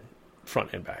 In the head.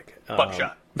 Front and back.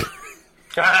 Buckshot.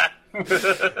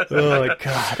 Oh,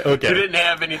 God. Okay. He didn't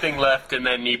have anything left, and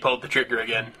then he pulled the trigger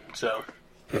again, so...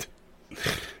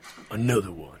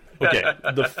 Another one. Okay,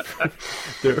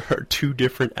 there are two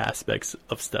different aspects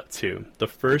of Step 2. The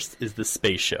first is the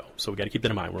space show. So we got to keep that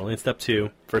in mind. We're only in Step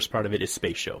 2. First part of it is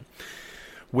space show.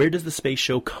 Where does the space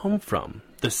show come from?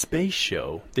 The space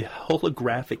show, the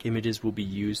holographic images will be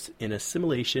used in a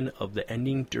simulation of the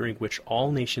ending during which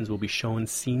all nations will be shown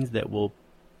scenes that will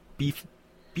be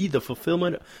the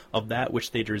fulfillment of that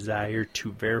which they desire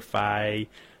to verify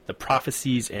the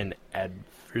prophecies and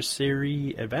adversary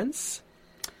events.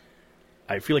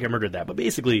 I feel like I murdered that, but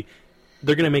basically,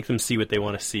 they're going to make them see what they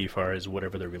want to see as far as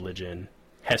whatever their religion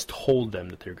has told them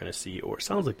that they're going to see, or it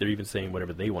sounds like they're even saying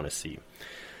whatever they want to see.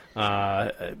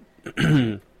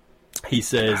 He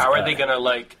says, how are they going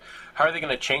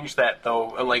to change that, though?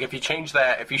 Like, if you change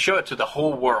that, if you show it to the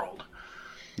whole world,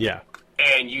 yeah,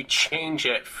 and you change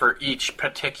it for each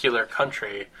particular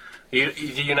country, do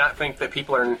you not think that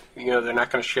people are, they're not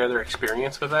going to share their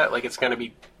experience with that? Like, it's going to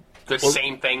be the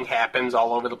same thing happens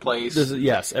all over the place.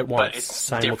 Yes, at once, but it's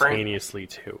simultaneously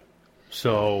too.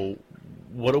 So,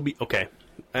 what'll be okay?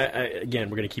 Again,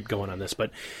 we're going to keep going on this,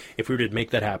 but if we were to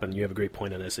make that happen, you have a great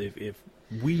point on this. If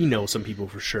we know some people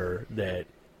for sure that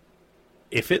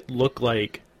if it looked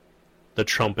like the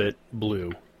trumpet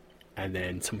blew, and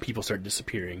then some people start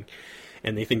disappearing,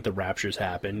 and they think the rapture's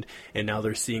happened, and now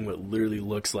they're seeing what literally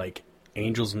looks like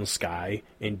angels in the sky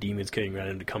and demons getting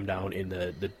ready to come down in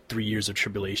the 3 years of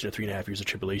tribulation, or 3.5 years of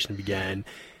tribulation began,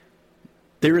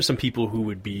 there are some people who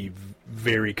would be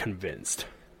very convinced.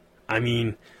 I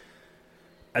mean,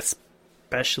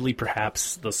 especially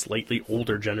perhaps the slightly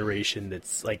older generation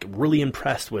that's like really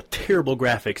impressed with terrible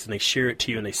graphics, and they share it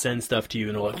to you and they send stuff to you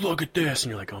and they're like, look at this, and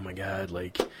you're like, oh my god,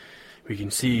 like, we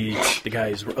can see the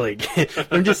guys, like,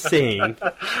 I'm just saying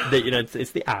that,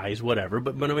 it's the eyes, whatever,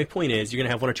 but my point is, you're going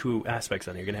to have one or two aspects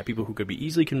on it. You're going to have people who could be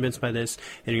easily convinced by this,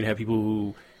 and you're going to have people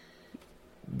who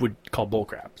would call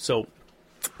bullcrap. So,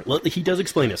 he does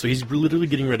explain this, so he's literally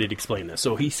getting ready to explain this.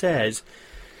 So he says,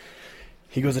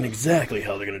 he goes in exactly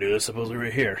how they're going to do this, supposedly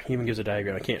right here. He even gives a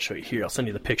diagram. I can't show you here. I'll send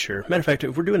you the picture. Matter of fact,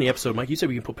 if we're doing the episode, Mike, you said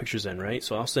we can put pictures in, right?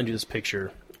 So I'll send you this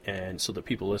picture, and so that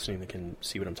people listening they can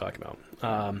see what I'm talking about.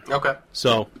 Okay.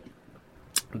 So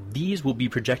these will be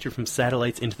projected from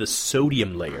satellites into the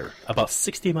sodium layer, about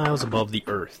 60 miles above the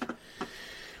Earth.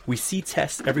 We see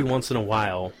tests every once in a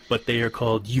while, but they are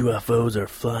called UFOs or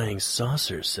flying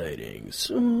saucer sightings.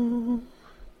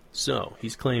 So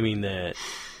he's claiming that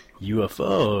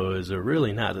UFOs are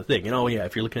really not the thing. And oh yeah,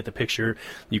 if you're looking at the picture,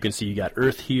 you can see you got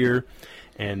Earth here,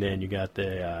 and then you got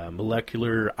the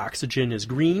molecular oxygen is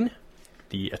green,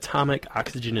 the atomic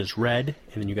oxygen is red,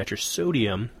 and then you got your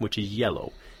sodium, which is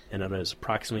yellow. And that is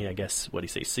approximately, I guess, what do you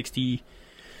say, 60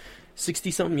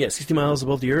 something? Yeah, 60 miles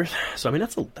above the Earth. So, I mean,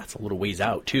 that's a little ways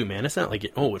out, too, man. It's not like,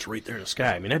 it's right there in the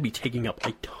sky. I mean, that'd be taking up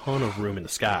a ton of room in the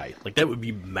sky. Like, that would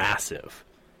be massive.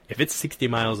 If it's 60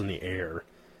 miles in the air,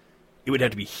 it would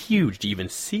have to be huge to even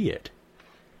see it,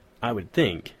 I would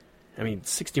think. I mean,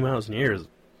 60 miles in the air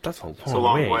that's a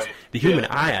long way. The human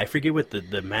eye, I forget what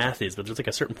the math is, but there's like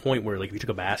a certain point where, like, if you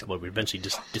took a basketball, it would eventually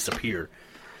just disappear.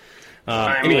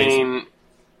 I mean,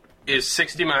 is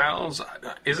 60 miles,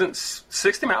 isn't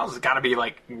 60 miles has got to be,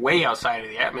 like, way outside of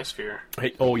the atmosphere.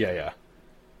 Oh, yeah.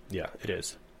 Yeah, it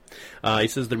is. He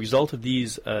says the result of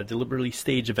these deliberately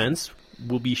staged events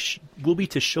will be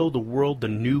to show the world the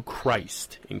new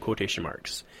Christ, in quotation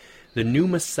marks. The new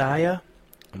Messiah,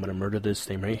 I'm going to murder this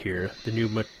name right here, the new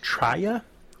Maitreya,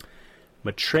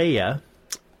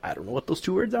 I don't know what those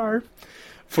two words are,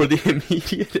 for the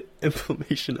immediate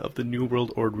implementation of the New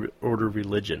World Order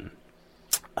religion.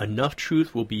 Enough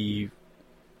truth will be...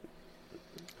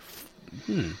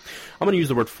 I'm going to use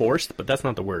the word forced, but that's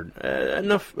not the word.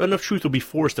 Enough truth will be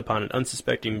forced upon an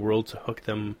unsuspecting world to hook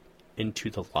them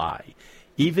into the lie.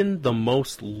 Even the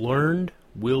most learned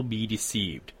will be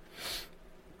deceived.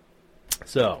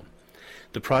 So,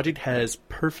 the project has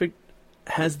perfected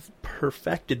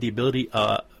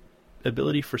the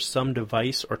ability for some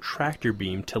device or tractor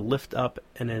beam to lift up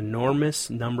an enormous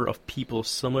number of people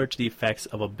similar to the effects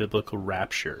of a biblical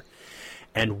rapture,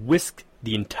 and whisk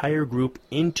the entire group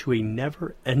into a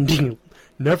never-ending,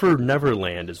 never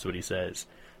land, is what he says.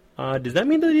 Does that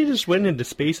mean that he just went into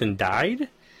space and died?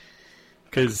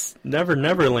 Because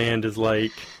Neverland is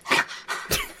like...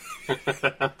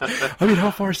 I mean,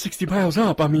 how far is 60 miles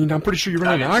up? I mean, I'm pretty sure you're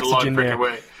running out of oxygen there.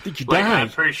 I think you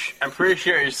died. I'm pretty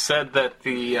sure it said that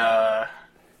the...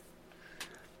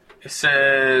 it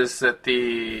says that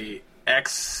the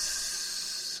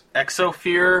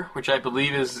exosphere, which I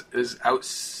believe is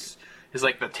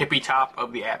like the tippy top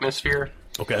of the atmosphere.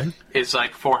 Okay. is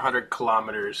like 400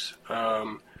 kilometers.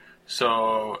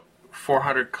 So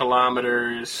 400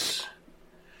 kilometers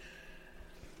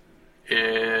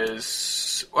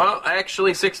is, well,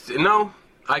 actually 60. No,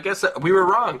 I guess we were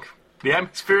wrong. The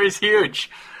atmosphere is huge.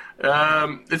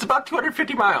 It's about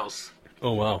 250 miles.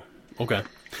 Oh, wow. Okay.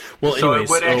 Well, so anyways,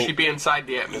 it would actually be inside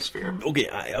the atmosphere. Okay,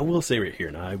 I will say right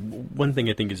here now, one thing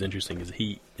I think is interesting is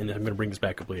and I'm going to bring this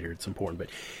back up later, it's important, but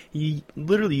he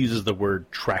literally uses the word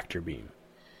tractor beam.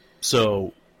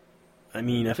 So, I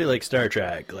mean, I feel like Star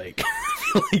Trek, like,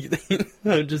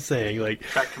 I'm just saying, like...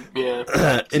 Yeah,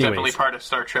 it's definitely part of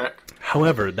Star Trek.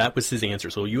 However, that was his answer.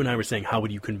 So you and I were saying, how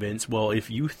would you convince? Well,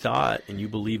 if you thought and you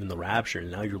believe in the rapture,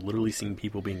 and now you're literally seeing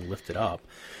people being lifted up,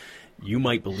 you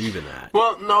might believe in that.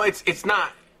 Well, no, it's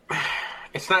not.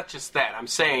 It's not just that. I'm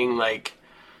saying, like,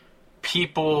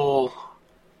 people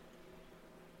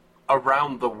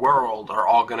around the world are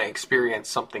all going to experience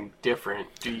something different.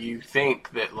 Do you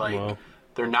think that, like,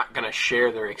 they're not going to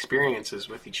share their experiences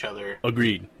with each other?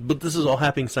 Agreed. But this is all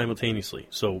happening simultaneously.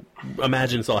 So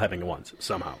imagine it's all happening at once,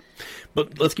 somehow.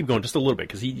 But let's keep going just a little bit,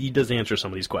 because he does answer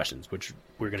some of these questions, which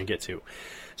we're going to get to.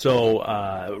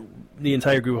 So the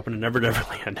entire group up in Never Never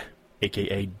Land,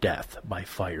 a.k.a. death by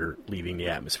fire leaving the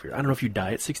atmosphere. I don't know if you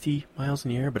die at 60 miles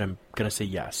in the air, but I'm going to say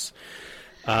yes.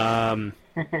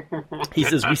 He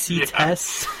says, we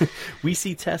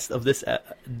see tests of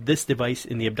this device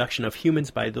in the abduction of humans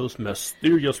by those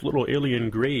mysterious little alien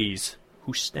greys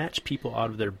who snatch people out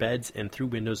of their beds and through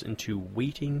windows into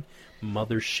waiting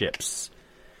motherships.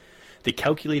 The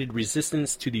calculated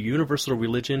resistance to the universal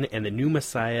religion and the new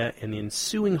Messiah and the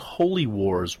ensuing holy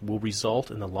wars will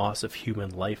result in the loss of human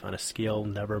life on a scale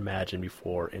never imagined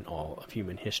before in all of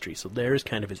human history. So there's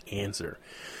kind of his answer.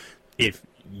 If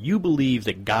you believe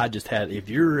that God just had, if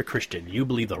you're a Christian, you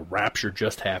believe the rapture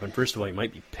just happened, first of all, you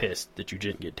might be pissed that you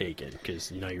didn't get taken,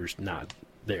 because you're not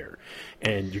there,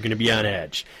 and you're going to be on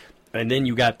edge. And then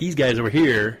you got these guys over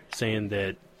here saying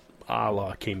that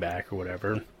Allah came back or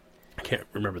whatever. I can't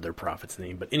remember their prophet's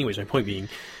name, but anyways, my point being,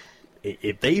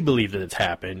 if they believe that it's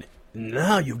happened,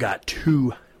 now you've got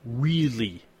two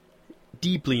really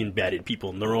deeply embedded people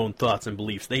in their own thoughts and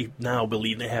beliefs. They now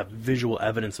believe they have visual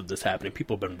evidence of this happening.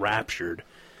 People have been raptured.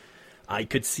 I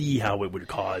could see how it would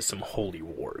cause some holy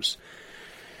wars.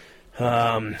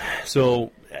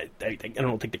 So I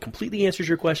don't think that completely answers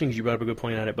your question, because you brought up a good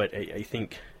point on it, but I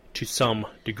think to some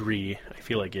degree I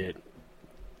feel like it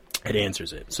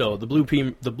answers it. So the Blue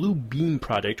Beam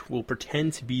Project will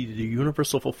pretend to be the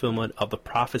universal fulfillment of the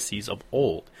prophecies of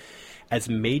old, as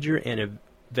major an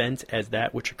event as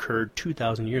that which occurred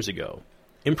 2,000 years ago.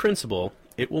 In principle,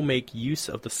 it will make use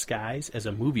of the skies as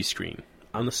a movie screen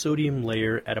on the sodium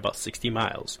layer at about 60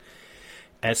 miles,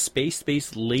 as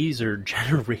space-based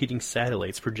laser-generating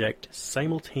satellites project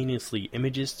simultaneously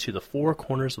images to the four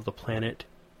corners of the planet.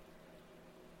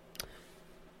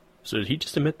 So did he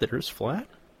just admit that Earth's flat?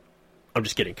 I'm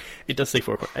just kidding. It does say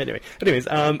four corners. Anyways,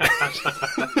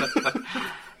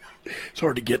 it's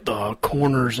hard to get the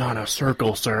corners on a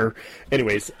circle, sir.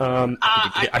 Anyways,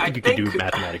 I think you can do it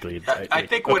mathematically. I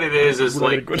think what it is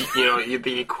like,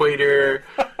 the equator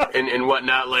and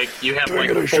whatnot, like, you have like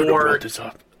four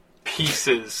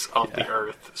pieces of the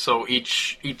Earth. So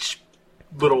each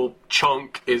little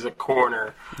chunk is a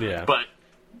corner. Yeah. But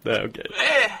okay.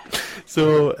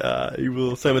 So you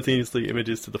will simultaneously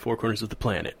images to the four corners of the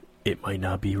planet. It might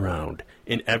not be round.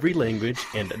 In every language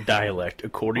and dialect,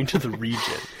 according to the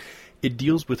region. It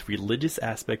deals with religious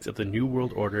aspects of the New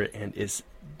World Order and is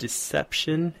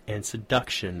deception and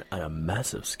seduction on a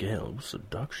massive scale.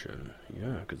 Seduction.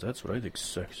 Yeah, because that's what I think's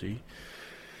sexy.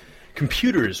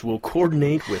 Computers will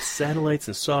coordinate with satellites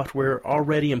and software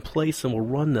already in place and will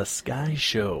run the Sky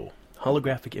Show.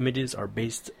 Holographic images are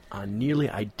based on nearly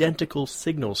identical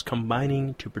signals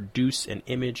combining to produce an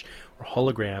image or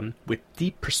hologram with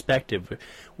deep perspective,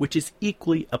 which is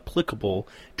equally applicable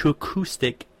to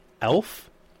acoustic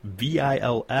ELF,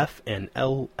 VILF, and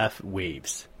LF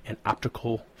waves, and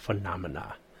optical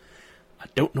phenomena. I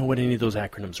don't know what any of those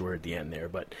acronyms were at the end there,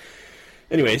 but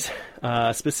anyways,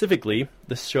 specifically,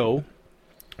 the show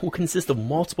will consist of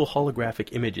multiple holographic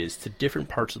images to different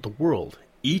parts of the world,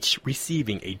 each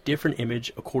receiving a different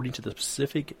image according to the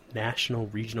specific national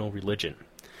regional religion.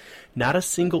 Not a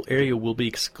single area will be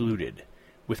excluded,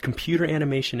 with computer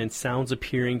animation and sounds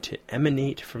appearing to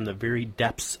emanate from the very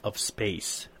depths of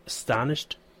space.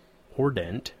 Astonished,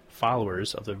 ardent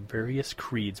followers of the various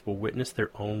creeds will witness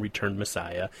their own returned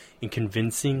Messiah in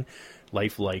convincing,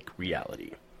 lifelike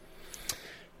reality.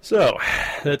 So,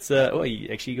 that's, he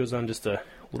actually goes on just a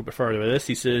little bit farther with this.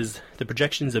 He says, the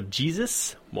projections of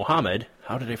Jesus, Muhammad,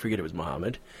 how did I forget it was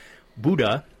Muhammad,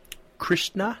 Buddha,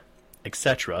 Krishna,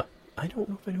 etc. I don't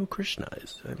know if I know who Krishna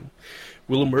is.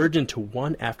 Will emerge into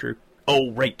one after...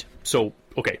 Oh, right. So,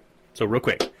 okay. So, real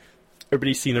quick.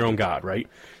 Everybody's seen their own god, right?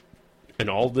 And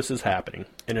all this is happening.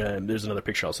 And there's another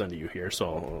picture I'll send to you here.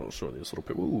 So, I'll show you this little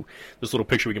picture. Ooh, this little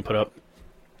picture we can put up.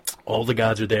 All the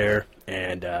gods are there.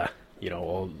 And,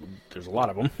 there's a lot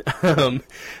of them.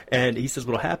 And he says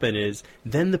what will happen is,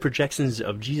 then the projections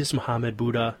of Jesus, Muhammad,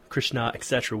 Buddha, Krishna,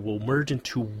 etc. will merge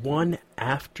into one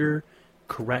after...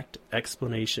 correct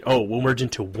explanation. Oh, we'll merge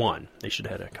into one. They should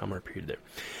have had a comma period there.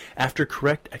 After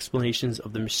correct explanations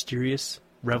of the mysterious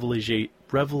revelations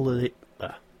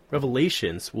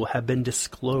will have been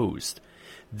disclosed,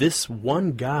 this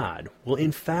one God will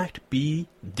in fact be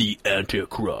the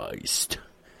Antichrist,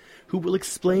 who will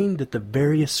explain that the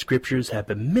various scriptures have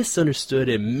been misunderstood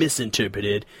and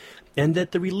misinterpreted, and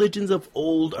that the religions of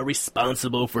old are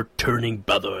responsible for turning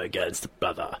brother against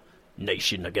brother,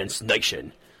 nation against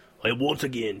nation. And once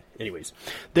again, anyways,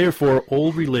 therefore,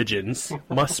 old religions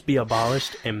must be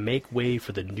abolished and make way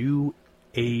for the new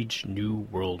age, new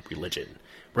world religion,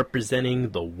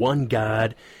 representing the one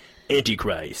God,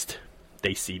 Antichrist,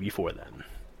 they see before them.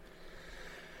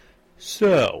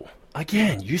 So,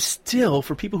 again, you still,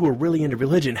 for people who are really into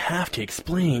religion, have to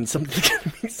explain something that's going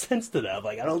to make sense to them.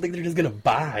 Like, I don't think they're just going to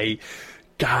buy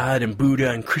God and Buddha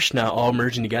and Krishna all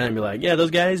merging together and be like, yeah, those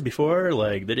guys before,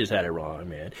 like, they just had it wrong,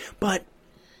 man. But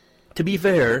to be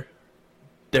fair,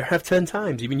 there have 10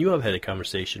 times, even you have had a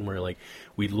conversation where, like,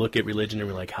 we look at religion and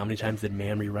we're like, how many times did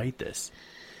man rewrite this?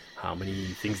 How many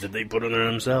things did they put on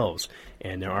themselves?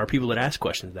 And there are people that ask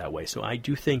questions that way. So I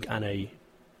do think on a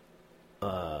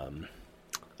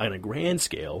grand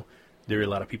scale, there are a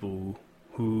lot of people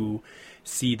who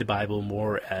see the Bible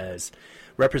more as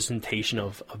representation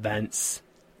of events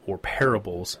or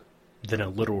parables than a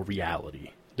literal reality.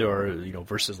 There are,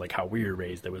 verses like how we were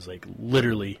raised. There was, like,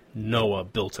 literally Noah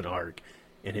built an ark,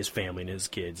 and his family and his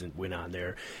kids and went on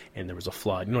there, and there was a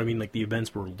flood. You know what I mean? Like, the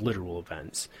events were literal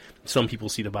events. Some people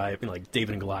see the Bible, like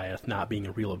David and Goliath, not being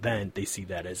a real event. They see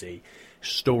that as a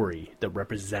story that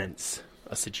represents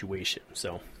a situation.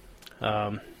 So,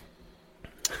 of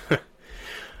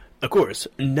course,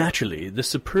 naturally, the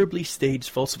superbly staged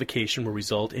falsification will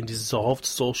result in dissolved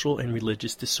social and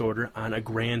religious disorder on a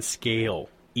grand scale.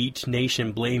 Each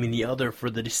nation blaming the other for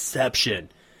the deception,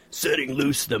 setting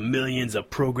loose the millions of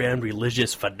programmed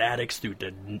religious fanatics through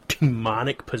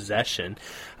demonic possession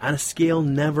on a scale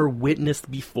never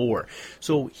witnessed before.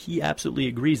 So he absolutely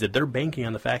agrees that they're banking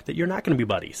on the fact that you're not going to be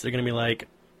buddies. They're going to be like,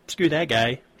 screw that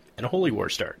guy, and a holy war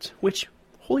starts. Which,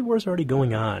 holy war is already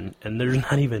going on, and there's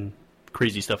not even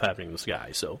crazy stuff happening in the sky,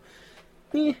 so,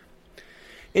 In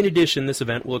addition, this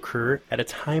event will occur at a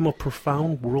time of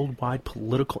profound worldwide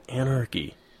political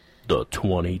anarchy. The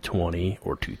 2020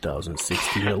 or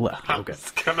 2016 election. I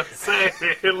was gonna say,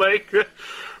 like,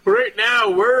 right now,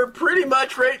 we're pretty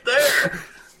much right there.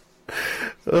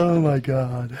 Oh my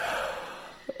God.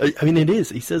 I mean, it is.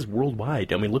 He says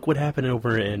worldwide. I mean, look what happened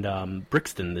over in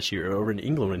Brixton this year, over in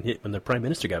England, when the Prime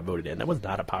Minister got voted in. That was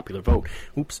not a popular vote.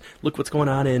 Oops. Look what's going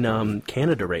on in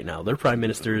Canada right now. Their Prime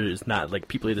Minister is not, like,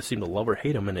 people either seem to love or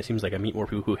hate him, and it seems like I meet more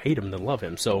people who hate him than love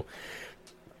him. So,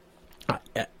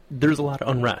 there's a lot of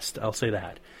unrest, I'll say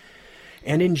that.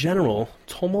 And in general,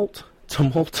 tumult,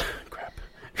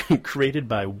 created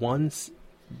by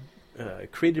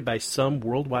some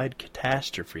worldwide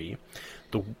catastrophe,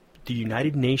 the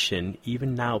United Nations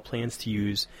even now plans to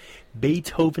use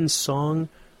Beethoven's Song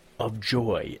of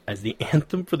Joy as the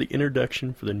anthem for the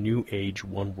introduction for the New Age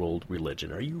One World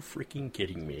religion. Are you freaking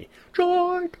kidding me?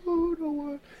 Joy to the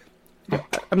world.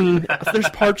 I mean, there's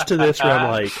parts to this where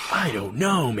I'm like, I don't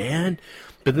know, man.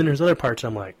 But then there's other parts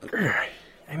I'm like, I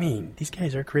mean, these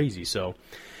guys are crazy. So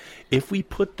if we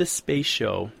put this space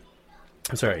show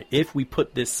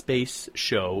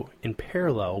in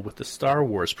parallel with the Star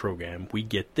Wars program, we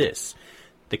get this.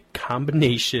 The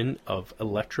combination of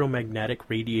electromagnetic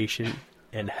radiation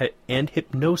and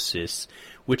hypnosis,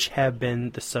 which have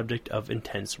been the subject of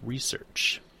intense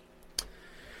research.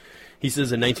 He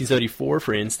says in 1974,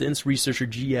 for instance, researcher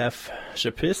G.F.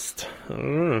 Chapist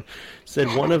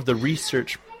said one of the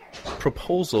research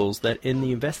proposals that in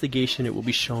the investigation it will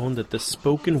be shown that the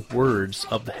spoken words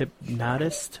of the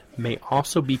hypnotist may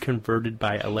also be converted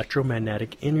by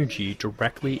electromagnetic energy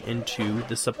directly into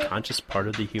the subconscious part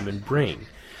of the human brain,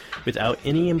 without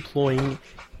employing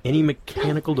any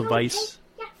mechanical device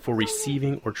for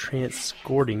receiving or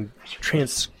transcoding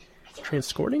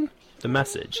the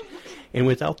message, and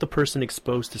without the person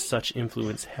exposed to such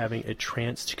influence having a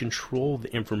trance to control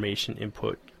the information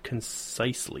input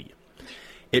concisely.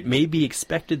 It may be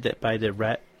expected that by the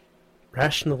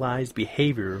rationalized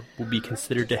behavior will be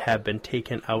considered to have been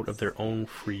taken out of their own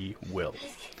free will.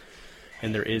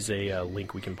 And there is a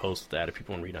link we can post that if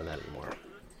people want to read on that anymore.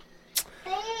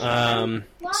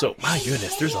 So, my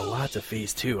goodness, there's a lot to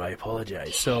Phase 2. I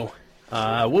apologize. So,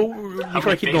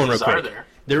 before I keep going real quick,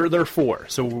 there are 4.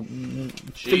 So,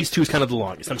 Phase 2 is kind of the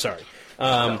longest. I'm sorry.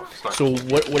 So,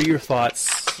 what are your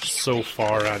thoughts so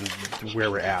far on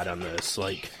where we're at on this?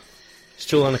 Like,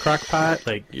 still on the crock pot?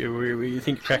 Like, you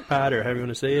think crack pot, or however you want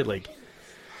to say it? Like,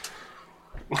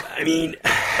 I mean,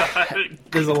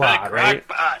 there's a lot, right?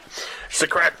 Pot. It's a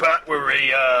crack pot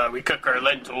where we cook our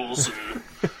lentils and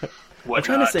whatnot. I'm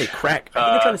trying to say crack. I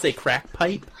think I'm trying to say crack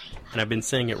pipe, and I've been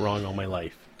saying it wrong all my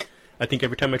life. I think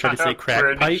every time I try to say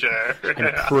crack pipe,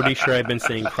 I'm pretty sure I've been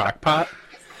saying crock pot.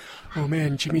 Oh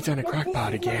man, Jimmy's on a crock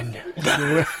pot again.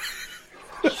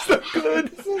 That's not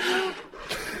good.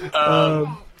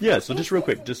 Yeah, so just real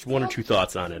quick, just 1 or 2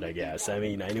 thoughts on it, I guess. I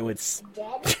mean, I know it's...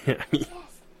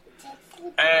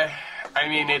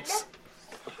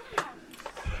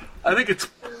 I think it's...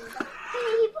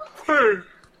 Pardon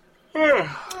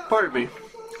me.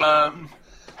 I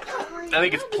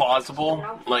think it's plausible.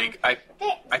 Like, I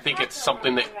think it's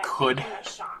something that could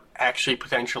actually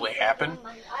potentially happen.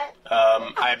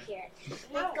 I'm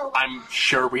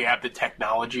sure we have the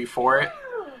technology for it.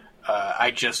 I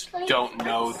just don't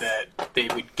know that they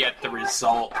would get the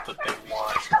result that they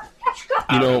want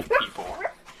out of people.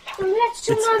 It's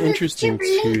interesting,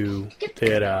 too,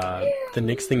 that the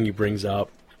next thing he brings up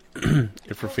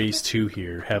for Phase 2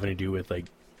 here, having to do with, like,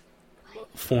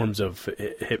 forms of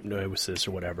hypnosis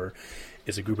or whatever,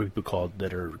 is a group of people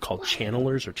that are called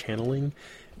channelers or channeling,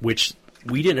 which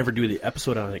we didn't ever do the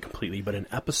episode on it completely, but in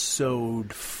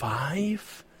episode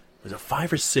 5... was it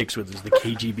 5 or 6, where there's the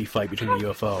KGB fight between the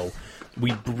UFO,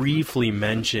 we briefly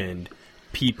mentioned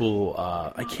people,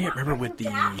 I can't remember what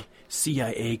the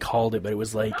CIA called it, but it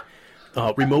was like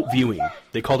remote viewing.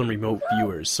 They called them remote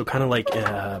viewers. So kind of like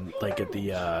at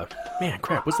the, man,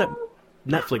 crap, what's that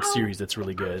Netflix series that's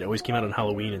really good? It always came out on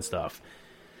Halloween and stuff.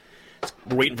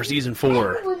 We're waiting for season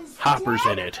 4. Hopper's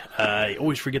in it. I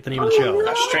always forget the name of the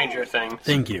show. Stranger Things.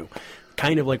 Thank you.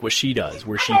 Kind of like what she does,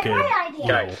 where she could,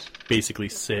 basically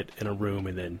sit in a room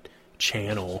and then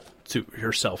channel to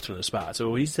herself to the spot. So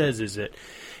what he says is that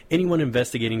anyone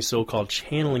investigating so-called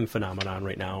channeling phenomenon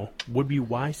right now would be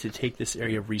wise to take this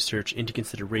area of research into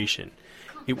consideration.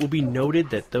 It will be noted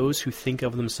that those who think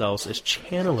of themselves as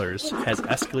channelers has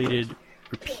escalated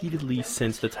repeatedly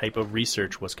since the type of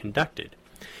research was conducted.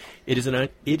 It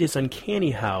is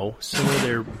uncanny how similar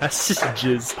their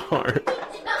messages are,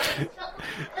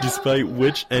 despite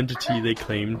which entity they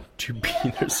claim to be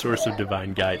their source of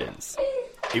divine guidance.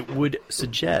 It would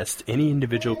suggest any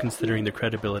individual considering the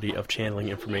credibility of channeling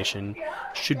information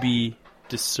should be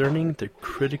discerning the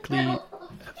critically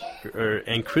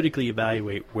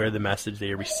evaluate where the message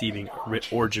they are receiving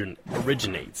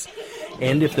originates,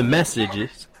 and if the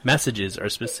messages are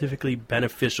specifically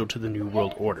beneficial to the New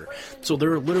World Order. So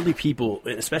there are literally people,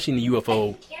 especially in the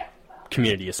UFO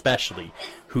community especially,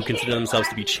 who consider themselves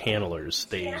to be channelers.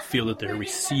 They feel that they're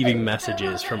receiving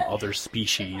messages from other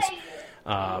species.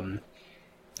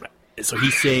 So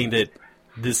he's saying that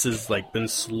this has been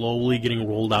slowly getting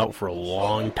rolled out for a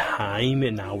long time,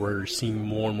 and now we're seeing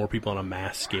more and more people on a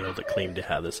mass scale that claim to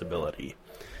have this ability.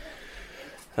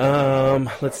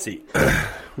 Let's see.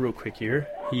 Real quick here.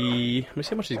 Let me see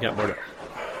how much he's got more to...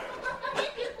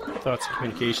 Thoughts and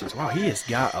communications. Wow, he has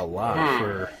got a lot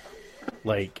for,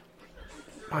 my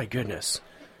goodness.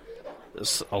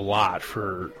 That's a lot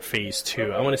for Phase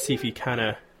 2. I want to see if he kind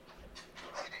of...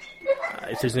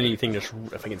 if there's anything, if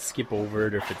I can skip over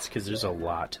it, or if it's... because there's a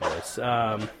lot to this.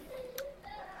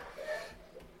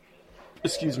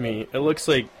 Excuse me. It looks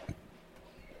like...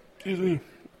 Excuse me.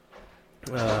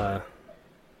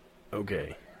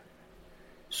 Okay.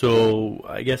 So,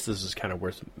 I guess this is kind of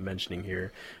worth mentioning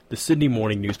here. The Sydney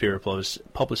Morning newspaper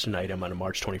published an item on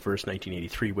March 21st,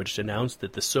 1983, which announced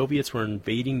that the Soviets were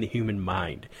invading the human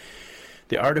mind.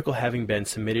 The article having been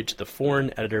submitted to the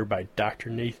foreign editor by Dr.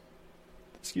 Nathan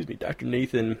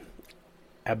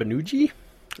Abanuji,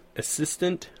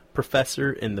 assistant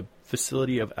professor in the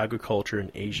Facility of Agriculture in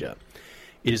Asia.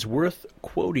 It is worth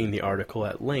quoting the article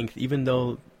at length, even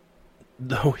though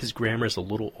his grammar is a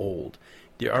little old.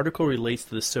 The article relates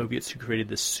to the Soviets who created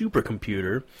the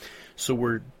supercomputer, so we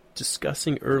were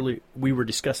discussing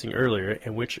earlier,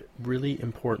 and which really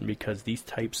important because these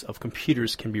types of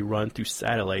computers can be run through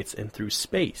satellites and through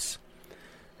space.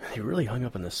 They really hung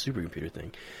up on the supercomputer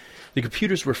thing. The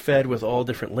computers were fed with all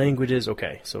different languages.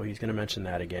 Okay, so he's going to mention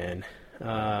that again.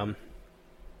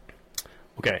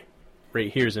 Okay,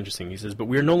 right here is interesting. He says, but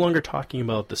we're no longer talking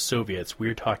about the Soviets.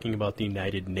 We're talking about the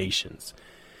United Nations.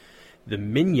 The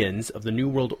minions of the New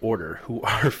World Order who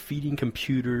are feeding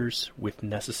computers with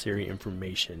necessary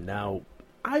information. Now,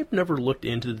 I've never looked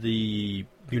into the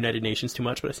United Nations too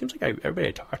much, but it seems like everybody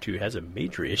I talk to has a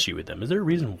major issue with them. Is there a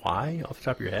reason why, off the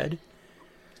top of your head?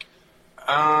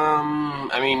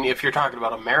 I mean, if you're talking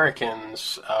about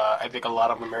Americans, I think a lot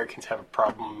of Americans have a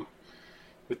problem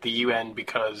with the UN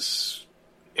because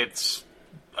it's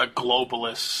a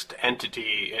globalist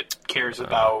entity. It cares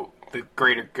about the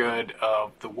greater good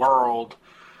of the world,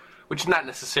 which is not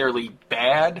necessarily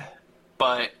bad,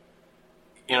 but,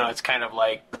 you know, it's kind of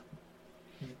like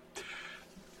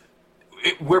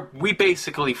we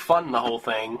basically fund the whole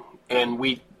thing, and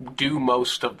we do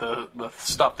most of the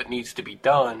stuff that needs to be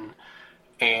done,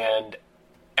 and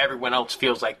everyone else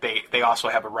feels like they also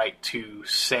have a right to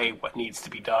say what needs to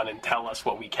be done and tell us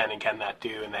what we can and cannot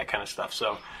do and that kind of stuff.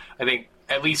 So I think,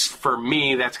 at least for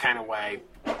me, that's kind of why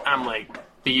I'm like,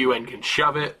 the UN can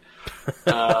shove it.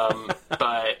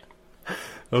 But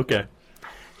okay.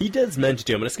 He does mention,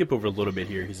 too, I'm going to skip over a little bit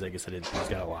here. He's like I said, he's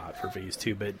got a lot for Phase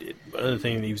 2. But another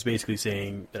thing that he was basically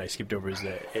saying that I skipped over is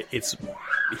that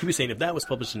he was saying if that was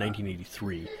published in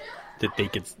 1983, that they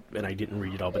could, and I didn't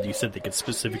read it all, but you said they could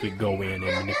specifically go in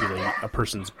and manipulate a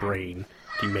person's brain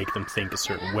to make them think a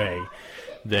certain way,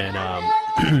 then,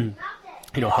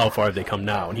 you know, how far have they come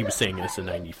now? And he was saying it's in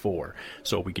 94,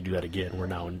 so we could do that again. We're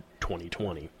now in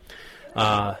 2020.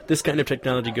 This kind of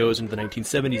technology goes into the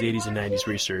 1970s, 80s, and 90s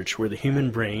research where the human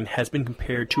brain has been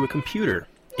compared to a computer.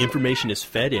 Information is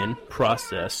fed in,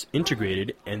 processed,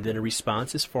 integrated, and then a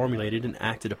response is formulated and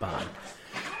acted upon.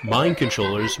 Mind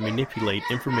controllers manipulate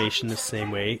information the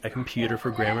same way a computer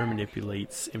programmer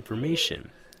manipulates information.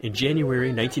 In January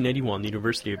 1991, the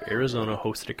University of Arizona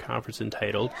hosted a conference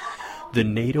entitled the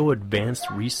NATO Advanced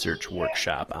Research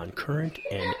Workshop on Current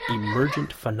and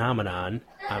Emergent Phenomenon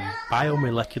on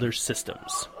Biomolecular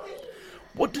Systems.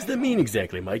 What does that mean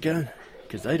exactly, Micah?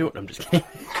 Because I'm just kidding.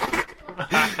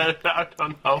 I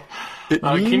don't know.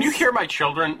 Can you hear my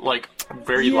children, like,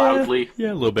 very loudly?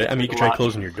 Yeah, a little bit. I mean, you could try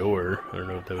closing your door. I don't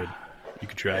know if that would... You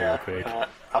could try real quick.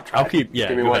 I'll try. Yeah,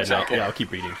 give me go 1 ahead. second. I'll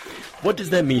keep reading. What does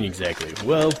that mean exactly?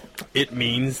 Well, it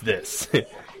means this.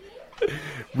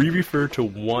 We refer to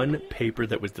one paper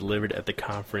that was delivered at the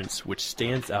conference which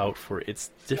stands out for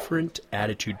its different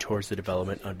attitude towards the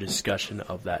development and discussion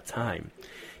of that time.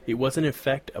 It was in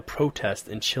effect a protest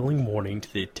and chilling warning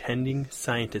to the attending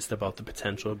scientists about the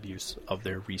potential abuse of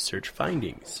their research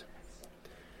findings.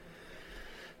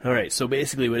 Alright, so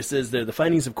basically what it says there, the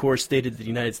findings of course stated that the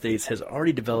United States has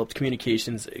already developed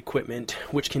communications equipment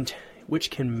which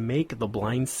can make the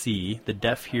blind see, the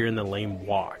deaf hear, and the lame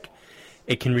walk.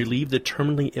 It can relieve the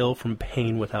terminally ill from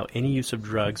pain without any use of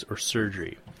drugs or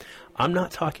surgery. I'm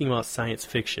not talking about science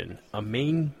fiction. A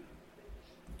man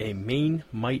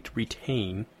might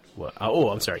retain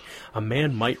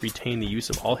the use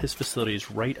of all his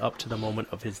facilities right up to the moment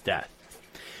of his death.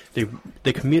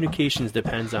 The communications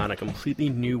depends on a completely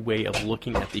new way of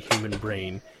looking at the human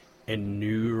brain and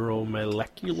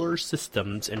neuromolecular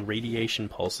systems and radiation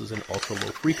pulses and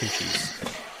ultra-low frequencies.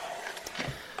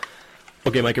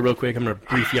 Okay, Micah, real quick, I'm going to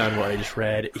brief you on what I just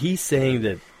read. He's saying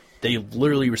that they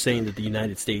literally were saying that the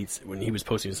United States, when he was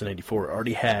posting this in 94,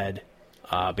 already had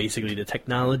basically the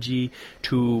technology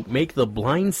to make the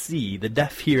blind see, the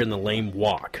deaf hear, and the lame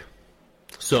walk.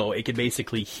 So it could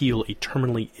basically heal a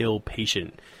terminally ill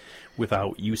patient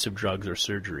without use of drugs or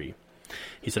surgery.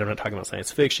 He said, I'm not talking about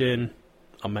science fiction.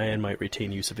 A man might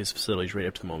retain use of his facilities right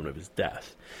up to the moment of his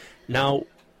death. Now,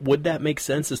 would that make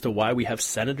sense as to why we have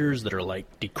senators that are,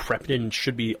 like, decrepit and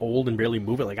should be old and barely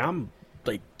moving? Like, I'm,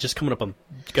 like, just coming up on,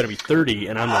 gotta be 30,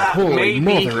 and I'm like, holy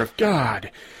mother of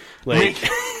God. Like,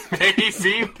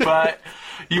 maybe, but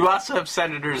you also have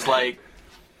senators like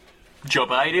Joe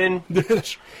Biden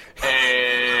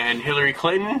and Hillary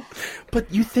Clinton.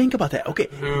 But you think about that. Okay,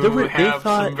 they have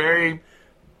some very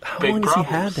big long problems. Has he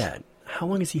had that? How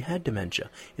long has he had dementia?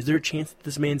 Is there a chance that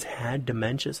this man's had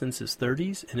dementia since his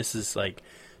 30s, and this is, like,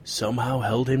 somehow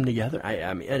held him together?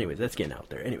 I mean, anyways, that's getting out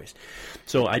there. Anyways,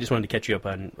 so I just wanted to catch you up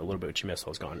on a little bit what you missed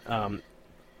while I was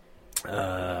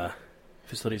gone.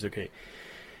 Facilities, okay.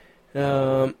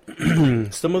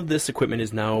 Some of this equipment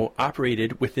is now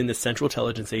operated within the Central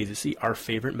Intelligence Agency, our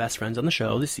favorite best friends on the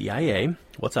show, the CIA.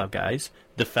 What's up, guys?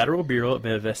 The Federal Bureau of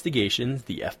Investigations,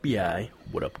 the FBI.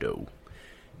 What up, doe?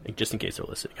 Like, just in case they're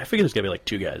listening. I figure there's gotta be like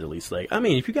two guys at least. Like, I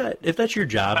mean, if that's your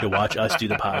job to watch us do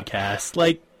the podcast,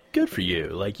 like, good for you.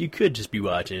 Like, you could just be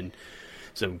watching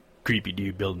some creepy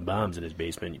dude building bombs in his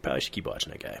basement. You probably should keep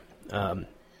watching that guy.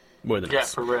 More than us. Yeah,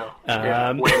 for real.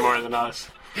 Way more than us.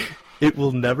 It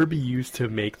will never be used to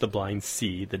make the blind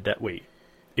see the wait.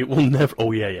 It will never...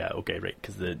 Oh, yeah, okay, right,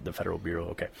 because the Federal Bureau...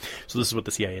 Okay, so this is what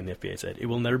the CIA and the FBI said. It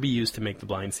will never be used to make the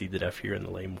blind see, the deaf hear, and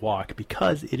the lame walk,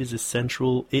 because it is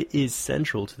central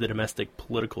to the domestic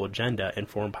political agenda and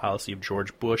foreign policy of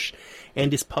George Bush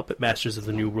and his puppet masters of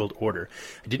the New World Order.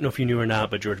 I didn't know if you knew or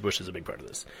not, but George Bush is a big part of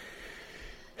this.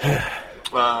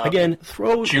 Again,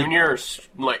 throw... Junior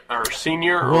or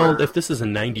senior? Well, if this is a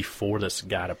 94, that's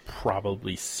gotta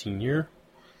probably senior,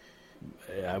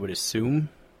 I would assume.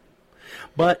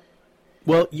 But,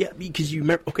 well, yeah, because you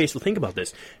remember... Okay, so think about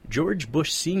this. George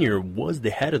Bush Sr. was the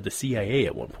head of the CIA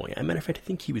at one point. As a matter of fact, I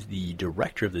think he was the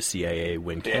director of the CIA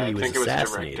when Kennedy was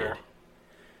assassinated.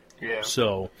 Yeah.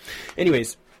 So,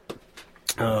 anyways,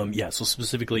 so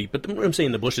specifically... But what I'm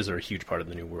saying, the Bushes are a huge part of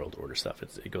the New World Order stuff.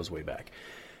 It goes way back.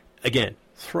 Again,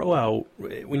 throw out...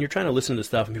 When you're trying to listen to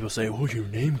stuff and people say, oh, you're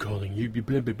name-calling, you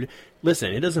blah, blah, blah.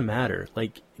 Listen, it doesn't matter.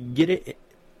 Like, get it...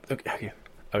 Okay.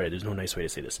 All right, there's no nice way to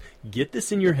say this. Get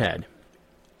this in your head.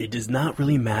 It does not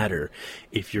really matter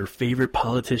if your favorite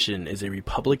politician is a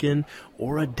Republican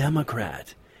or a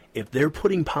Democrat. If they're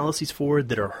putting policies forward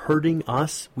that are hurting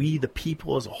us, we the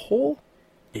people as a whole,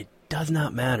 it does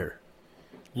not matter.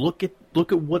 Look at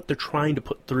what they're trying to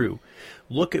put through.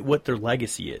 Look at what their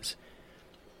legacy is.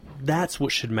 That's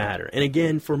what should matter. And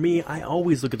again, for me, I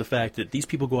always look at the fact that these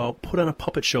people go out, put on a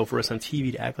puppet show for us on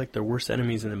TV to act like they're worst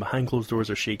enemies, and then behind closed doors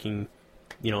are shaking...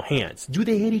 hands. Do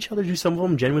they hate each other? Do some of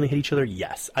them genuinely hate each other?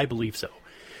 Yes, I believe so.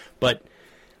 But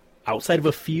outside of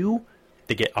a few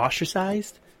that get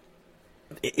ostracized,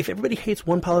 if everybody hates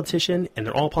one politician and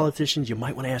they're all politicians, you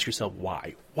might want to ask yourself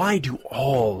why. Why do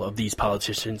all of these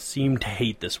politicians seem to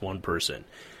hate this one person?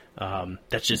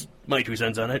 That's just my 2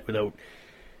 cents on it without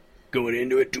going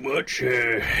into it too much.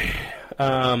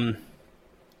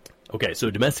 Okay,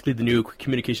 so domestically, the new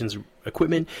communications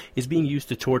equipment is being used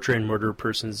to torture and murder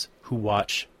persons who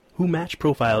match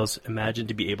profiles imagined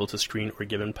to be able to screen or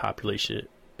given population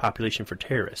for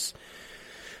terrorists.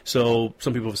 So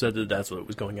some people have said that that's what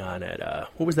was going on at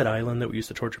what was that island that we used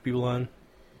to torture people on?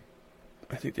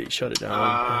 I think they shut it down.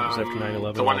 It was after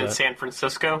 9/11. The one in San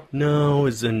Francisco? No, it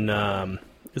was in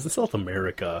South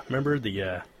America. Remember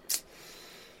the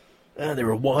they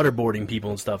were waterboarding people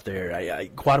and stuff there.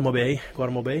 Guantanamo Bay.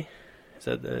 Is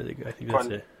that I think that's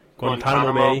it.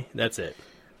 Guantanamo Bay. That's it.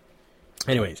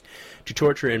 Anyways, to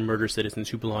torture and murder citizens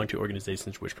who belong to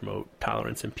organizations which promote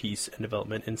tolerance and peace and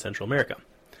development in Central America.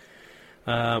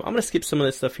 I'm going to skip some of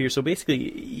this stuff here. So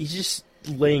basically, he's just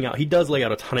he does lay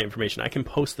out a ton of information. I can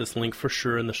post this link for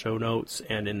sure in the show notes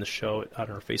and in the show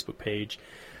on our Facebook page.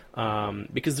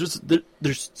 Because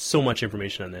there's so much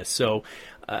information on this. So,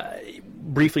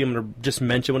 briefly, I'm going to just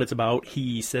mention what it's about.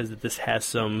 He says that this has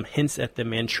some hints at the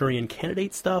Manchurian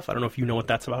Candidate stuff. I don't know if you know what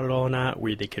that's about at all or not,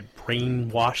 where they could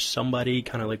brainwash somebody,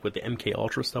 kind of like what the MK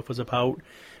Ultra stuff was about,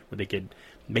 where they could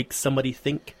make somebody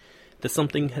think that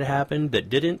something had happened that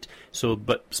didn't. So,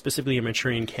 but specifically, a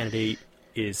Manchurian Candidate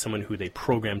is someone who they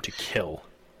program to kill,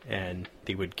 and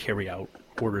they would carry out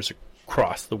orders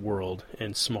across the world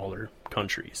in smaller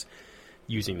countries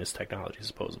using this technology,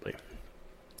 supposedly.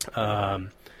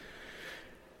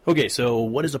 Okay, so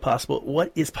what is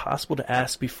possible to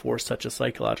ask before such a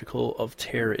psychological of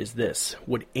terror is this?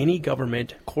 Would any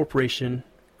government, corporation,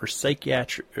 or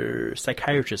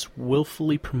psychiatrist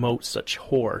willfully promote such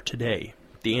horror today?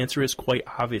 The answer is quite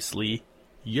obviously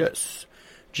yes.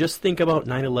 Just think about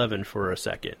 9/11 for a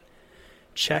second.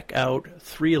 Check out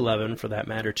 3/11 for that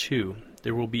matter too.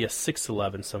 There will be a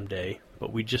 6/11 someday,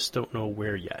 but we just don't know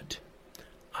where yet.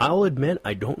 I'll admit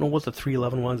I don't know what the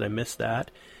 3/11 was. I missed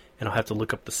that, and I'll have to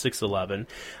look up the 6/11.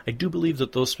 I do believe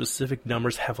that those specific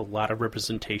numbers have a lot of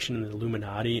representation in the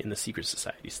Illuminati and the secret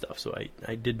society stuff, so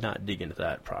I did not dig into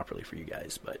that properly for you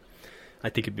guys, but I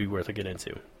think it'd be worth a get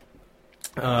into.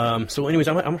 So anyways,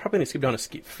 I'm probably going to skip down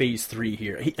to phase 3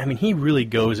 here. He really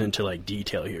goes into like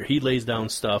detail here. He lays down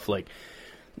stuff like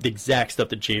the exact stuff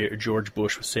that George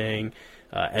Bush was saying.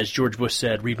 As George Bush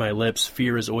said, read my lips,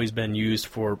 fear has always been used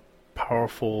by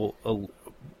powerful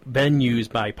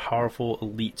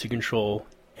elite to control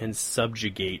and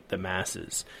subjugate the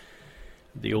masses.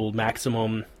 The old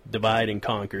maximum divide and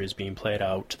conquer is being played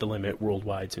out to the limit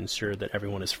worldwide to ensure that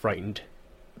everyone is frightened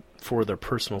for their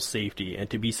personal safety and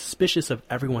to be suspicious of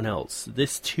everyone else.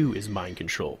 This too is mind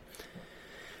control.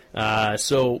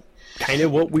 So kind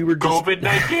of what we were just...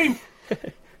 COVID-19!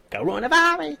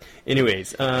 Coronavirus!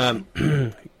 Anyways, kind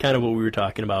of what we were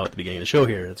talking about at the beginning of the show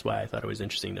here. That's why I thought it was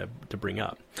interesting to bring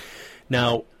up.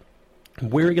 Now,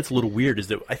 where it gets a little weird is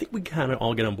that I think we kind of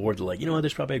all get on board to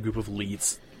there's probably a group of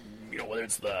elites, whether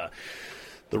it's the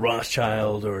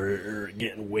Rothschild or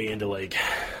getting way into like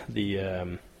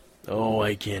the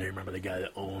I can't remember the guy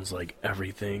that owns like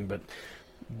everything, but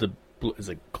is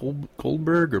it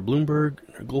Goldberg or Bloomberg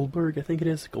or Goldberg? I think it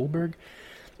is Goldberg.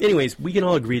 Anyways, we can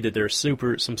all agree that there are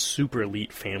some super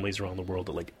elite families around the world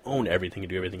that like own everything and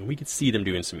do everything. We could see them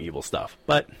doing some evil stuff.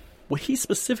 But what he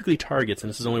specifically targets, and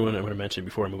this is the only one I'm going to mention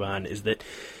before I move on, is that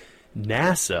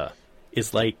NASA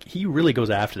is like, he really goes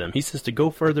after them. He says to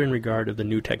go further in regard of the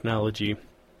new technology,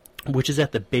 which is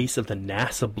at the base of the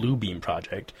NASA Blue Beam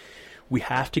project, we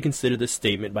have to consider this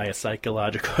statement by a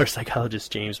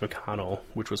psychologist James McConnell,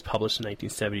 which was published in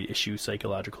 1970 issue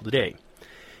Psychological Today.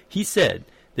 He said,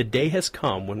 "The day has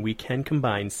come when we can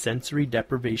combine sensory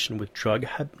deprivation with drug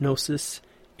hypnosis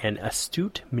and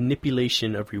astute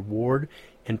manipulation of reward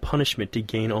and punishment to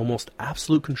gain almost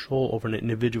absolute control over an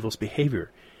individual's behavior.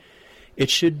 It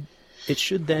should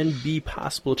then be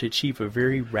possible to achieve a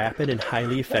very rapid and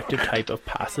highly effective type of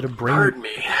positive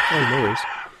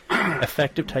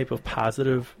effective type of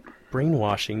positive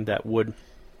brainwashing that would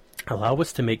allow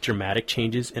us to make dramatic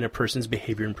changes in a person's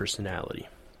behavior and personality."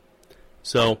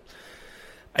 So,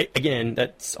 again,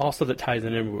 that's also that ties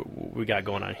in what we got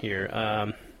going on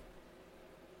here.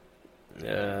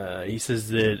 He says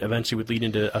that eventually would lead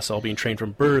into us all being trained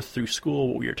from birth through school,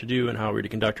 what we are to do and how we're to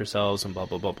conduct ourselves and blah,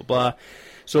 blah, blah, blah, blah.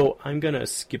 So I'm going to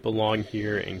skip along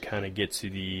here and kind of get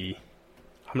to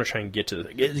I'm going to try and get to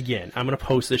again, I'm going to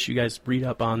post this. You guys read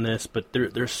up on this, but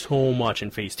there's so much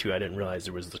in Phase 2. I didn't realize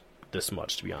there was this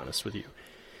much, to be honest with you.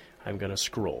 I'm going to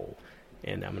scroll,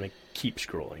 and I'm going to keep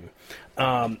scrolling.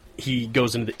 He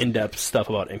goes into the in-depth stuff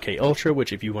about MKUltra,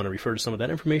 which if you want to refer to some of that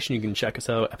information, you can check us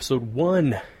out. Episode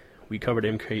 1, we covered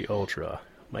MKUltra.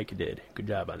 Mike did. Good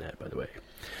job on that, by the way.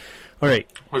 All right.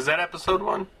 Was that episode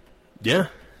 1? Yeah.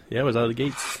 Yeah, it was out of the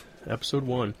gates. Episode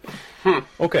 1.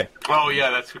 Okay. Oh, yeah,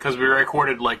 that's because we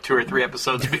recorded like 2 or 3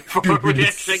 episodes before we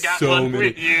actually got one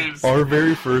we used. Our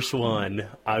very first one,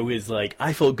 I was like,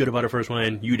 I felt good about our first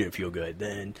one. You didn't feel good.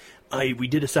 Then we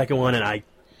did a second one, and I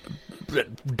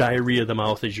diarrhea of the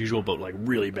mouth as usual, but like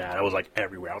really bad. I was like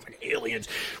everywhere. I was like, aliens,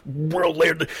 world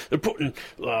layer, they're putting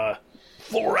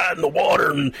fluoride in the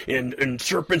water, and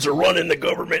serpents are running the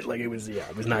government. Like, it was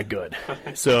not good.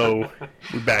 So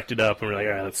we backed it up, and we're like,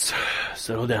 all right, let's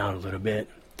settle down a little bit.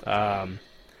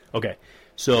 Okay,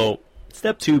 so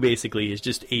step 2 basically is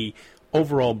just a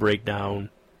overall breakdown,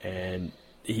 and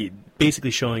he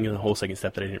basically showing in the whole second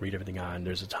step that I didn't read everything on.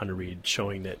 There's a ton to read,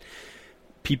 showing that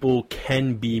people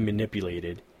can be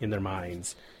manipulated in their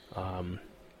minds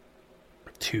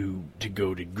to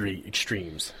go to great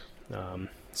extremes.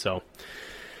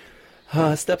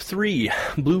 Step 3,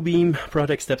 Blue Beam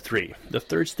Project Step 3. The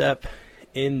third step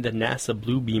in the NASA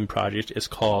Blue Beam Project is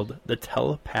called the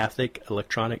telepathic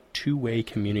electronic two-way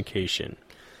communication.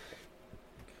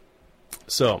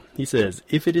 So, he says,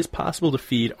 if it is possible to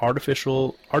feed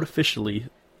artificial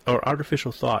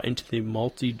thought into the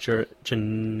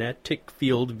multi-genetic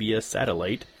field via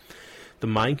satellite, the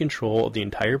mind control of the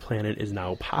entire planet is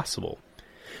now possible.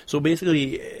 So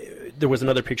basically, there was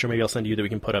another picture maybe I'll send you that we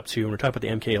can put up too. When we're talking about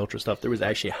the MKUltra stuff, there was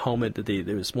actually a helmet that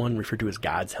there was one referred to as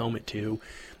God's helmet too.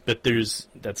 But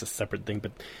that's a separate thing.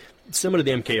 But similar to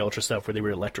the MKUltra stuff where they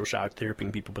were electroshock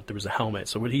therapying people, but there was a helmet.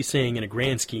 So what he's saying in a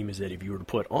grand scheme is that if you were to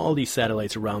put all these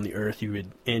satellites around the Earth, you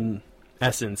would, in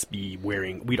essence,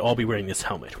 we'd all be wearing this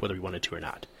helmet, whether we wanted to or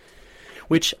not.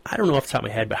 Which, I don't know off the top of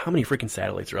my head, but how many freaking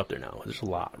satellites are up there now? There's a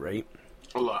lot, right?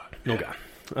 A lot. Okay.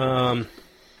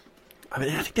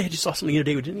 I think they just saw something the other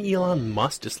day. Didn't Elon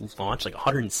Musk just launch like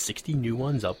 160 new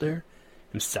ones out there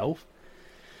himself?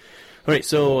 All right,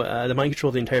 so the mind control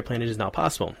of the entire planet is now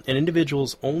possible. An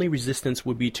individual's only resistance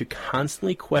would be to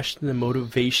constantly question the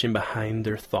motivation behind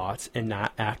their thoughts and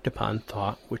not act upon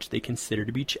thought which they consider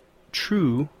to be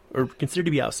true or consider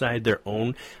to be outside their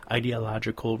own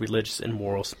ideological, religious, and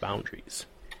moral boundaries.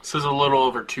 This is a little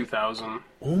over 2,000.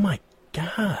 Oh my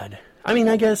God. I mean,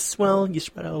 I guess, well, if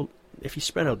you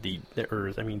spread out the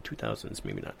Earth, I mean, 2,000 is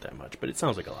maybe not that much, but it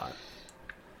sounds like a lot.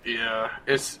 Yeah,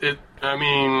 I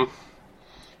mean,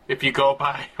 if you go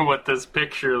by what this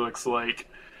picture looks like,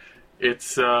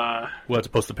 it's, We'll have to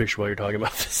post the picture while you're talking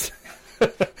about this.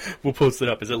 We'll post it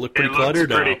up. Does it look pretty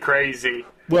cluttered? It looks pretty crazy.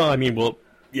 Well, I mean,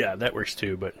 yeah, that works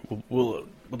too, but we'll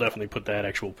definitely put that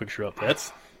actual picture up.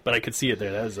 But I could see it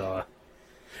there. That is, for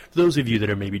those of you that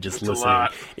are maybe just listening,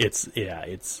 it's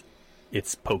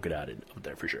polka dotted up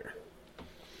there for sure.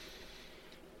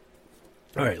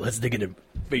 All right, let's dig into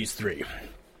Phase 3.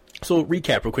 So,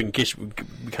 recap real quick in case we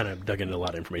kind of dug into a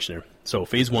lot of information there. So,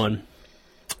 Phase 1,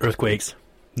 earthquakes,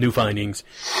 new findings,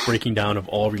 breaking down of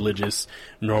all religious,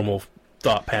 normal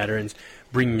thought patterns,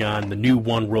 bringing on the new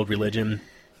one world religion,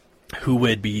 who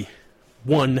would be,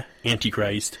 one,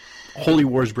 Antichrist, holy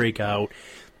wars break out,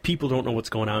 people don't know what's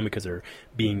going on because they're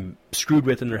being screwed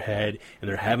with in their head, and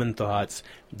they're having thoughts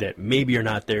that maybe are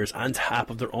not theirs, on top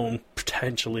of their own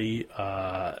potentially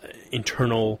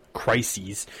internal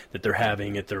crises that they're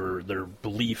having at their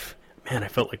belief. Man, I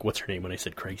felt like, what's her name when I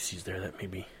said crises there? That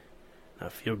made me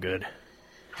not feel good.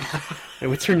 Hey,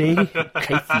 what's her name?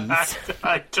 Crises.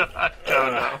 I don't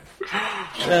know.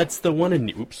 That's the one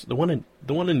in the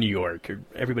one in New York,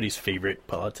 everybody's favorite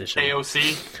politician.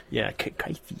 AOC. Yeah,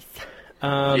 Crises.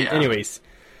 Yeah. Anyways,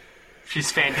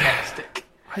 she's fantastic.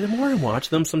 The more I watch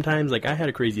them, sometimes, like, I had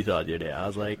a crazy thought the other day. I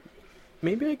was like,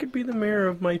 maybe I could be the mayor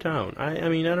of my town. I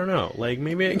mean, I don't know. Like,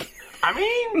 maybe I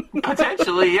mean,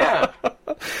 potentially, yeah.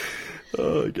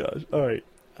 Oh, gosh. All right.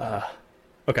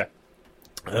 Okay.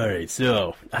 All right,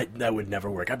 so that would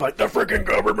never work. I'd be like, the freaking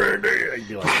government! I'd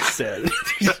be like, sad.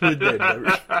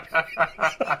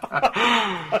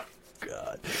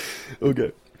 God.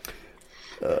 Okay.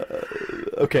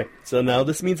 Okay, so now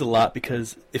this means a lot,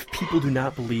 because if people do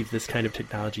not believe this kind of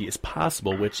technology is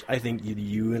possible, which I think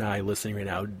you and I listening right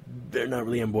now, they're not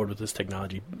really on board with this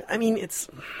technology. I mean, it's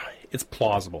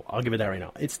plausible. I'll give it that right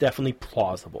now. It's definitely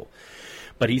plausible.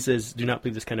 But he says, do not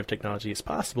believe this kind of technology is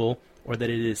possible, or that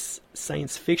it is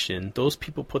science fiction. Those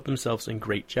people put themselves in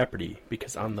great jeopardy,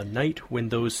 because on the night when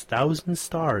those 1,000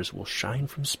 stars will shine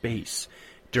from space,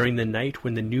 during the night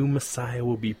when the new Messiah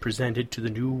will be presented to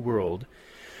the new world,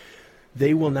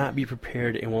 they will not be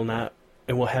prepared and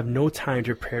will have no time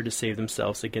to prepare to save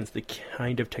themselves against the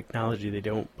kind of technology they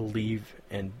don't believe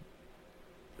in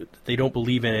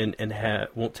and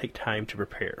won't take time to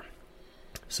prepare.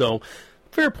 So,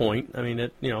 fair point. I mean,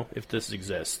 if this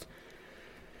exists.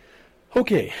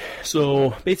 Okay,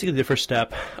 so basically the first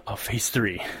step of Phase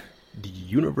 3, the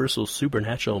universal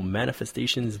supernatural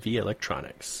manifestations via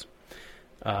electronics.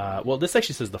 Well, this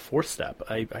actually says the fourth step.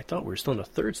 I thought we were still in the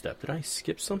third step. Did I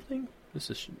skip something? This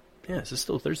is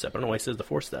still the third step. I don't know why it says the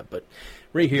fourth step, but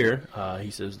right here, he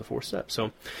says the fourth step.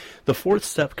 So the fourth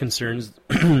step concerns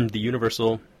the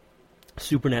universal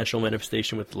supernatural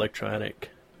manifestation with electronic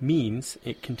means.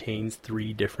 It contains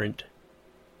 3 different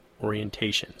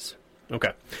orientations.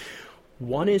 Okay.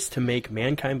 One is to make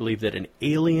mankind believe that an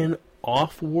alien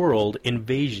off-world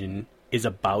invasion is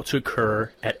about to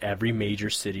occur at every major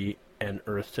city and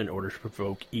Earth in order to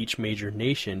provoke each major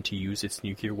nation to use its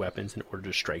nuclear weapons in order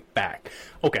to strike back.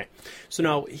 Okay, so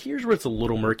now here's where it's a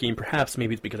little murky, and perhaps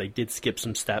maybe it's because I did skip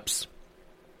some steps,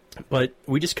 but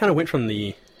we just kind of went from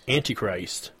the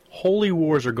Antichrist. Holy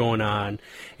wars are going on,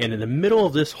 and in the middle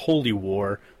of this holy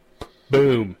war,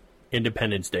 boom,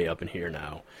 Independence Day up in here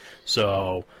now.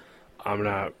 So I'm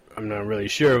not really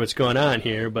sure what's going on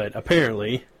here, but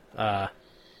apparently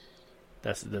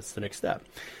that's the next step.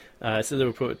 So they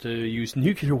were put to use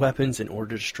nuclear weapons in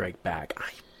order to strike back.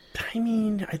 I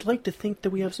mean, I'd like to think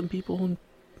that we have some people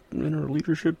in our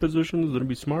leadership positions that would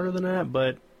be smarter than that,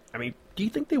 but, I mean, do you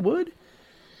think they would?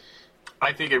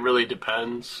 I think it really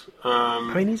depends.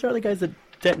 I mean, these are the guys that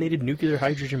detonated nuclear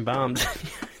hydrogen bombs.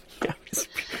 Yeah,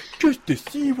 just to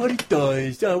see what it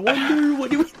does. I wonder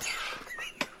what it would do.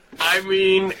 I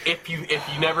mean, if you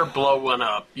never blow one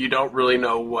up, you don't really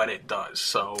know what it does.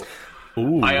 So,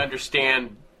 Ooh. I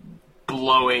understand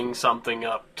blowing something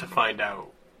up to find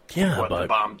out what the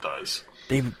bomb does.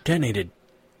 They detonated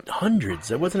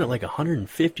hundreds. Wasn't it like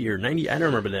 150 or 90? I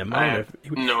don't remember the amount.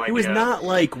 No idea. It was not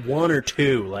like 1 or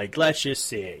 2. Like, let's just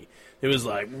say it was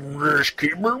like, let's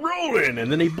keep it rolling,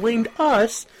 and then they blamed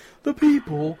us, the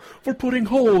people, for putting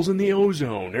holes in the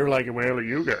ozone. They were like, well,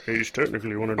 you guys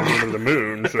technically wanted to go to the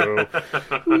moon, so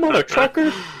mother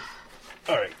trucker.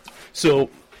 All right. So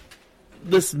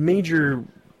this major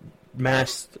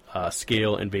mass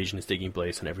scale invasion is taking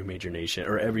place in every major nation,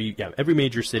 or every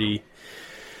major city.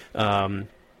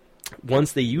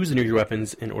 Once they use the nuclear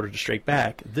weapons in order to strike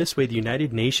back, this way the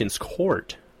United Nations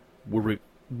Court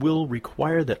will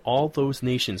require that all those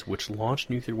nations which launch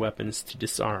nuclear weapons to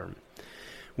disarm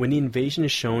when the invasion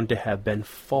is shown to have been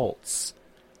false.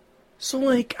 So,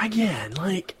 like, again,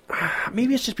 like,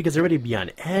 maybe it's just because they're ready to be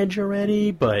on edge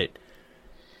already, but,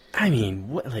 I mean,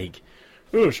 what, like,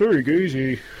 oh, sorry, guys,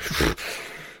 he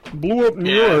blew up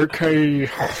New York.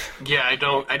 Yeah, I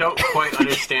don't quite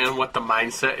understand what the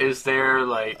mindset is there.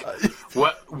 Like,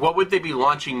 what would they be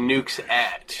launching nukes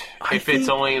at? It's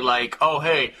only like, oh,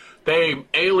 hey,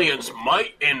 aliens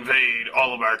might invade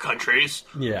all of our countries.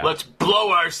 Yeah. Let's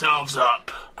blow ourselves up.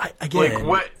 Again, like,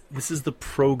 what? This is the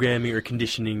programming or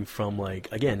conditioning from, like,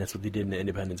 again, that's what they did in the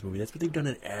Independence movie. That's what they've done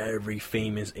in every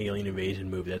famous alien invasion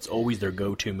movie. That's always their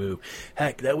go-to move.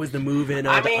 Heck, that was the move in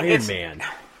Iron Man.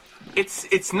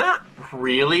 It's not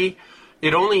really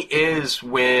It only is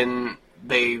when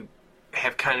they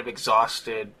have kind of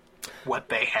exhausted what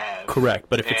they have. Correct,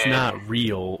 but if it's not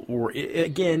real, or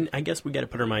again, I guess we got to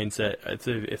put our mindset.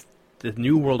 If the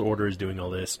New World Order is doing all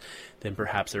this, then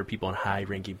perhaps there are people in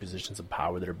high-ranking positions of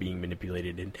power that are being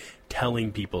manipulated and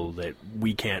telling people that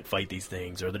we can't fight these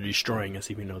things, or they're destroying us,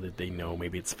 even though that they know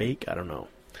maybe it's fake. I don't know.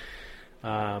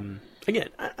 Again,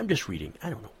 I'm just reading.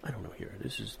 I don't know here.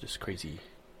 This is just crazy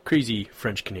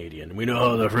French Canadian. We know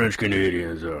how the French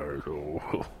Canadians are.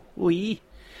 So, oui.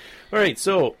 All right,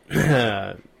 so.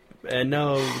 And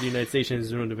now the United States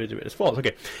is as follows.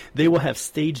 Okay, they will have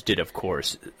staged it, of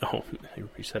course. Oh, I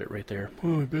reset it right there.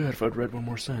 Oh, I bet if I'd read one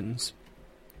more sentence.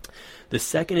 The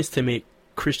second is to make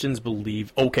Christians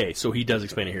believe... Okay, so he does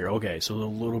explain it here. Okay, so a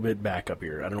little bit back up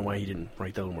here. I don't know why he didn't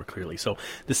write that a little more clearly. So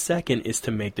the second is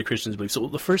to make the Christians believe... So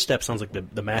the first step sounds like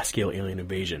the mass-scale alien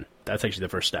invasion. That's actually the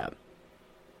first step.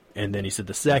 And then he said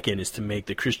the second is to make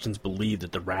the Christians believe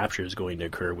that the rapture is going to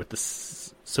occur with the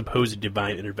supposed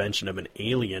divine intervention of an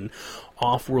alien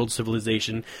off-world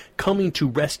civilization coming to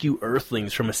rescue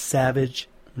Earthlings from a savage,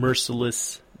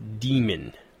 merciless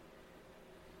demon.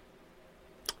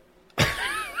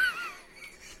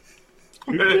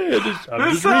 I'm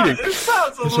just reading. It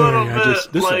sounds a little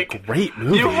bit this like... is a great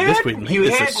movie. This would make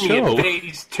this a show. You had me in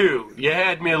Phase 2. You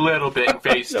had me a little bit in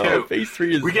Phase 2. No, Phase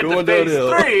 3 is we get going to Phase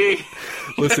downhill. 3.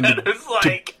 Listen, it's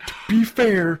like... To be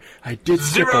fair, I did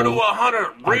skip 0 to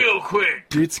 100 real quick.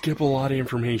 Did skip a lot of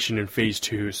information in Phase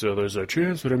 2, so there's a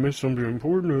chance that I missed something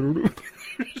important.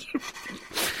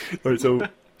 I don't know.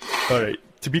 Alright,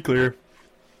 to be clear,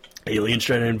 aliens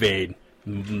trying to invade.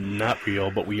 Not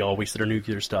real, but we all wasted our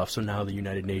nuclear stuff, so now the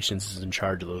United Nations is in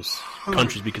charge of those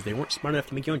countries because they weren't smart enough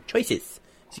to make their own choices.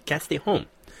 So you can't stay home.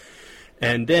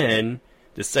 And then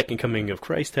the second coming of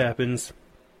Christ happens.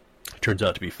 Turns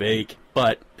out to be fake,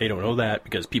 but they don't know that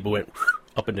because people went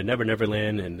up into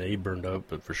Neverland and they burned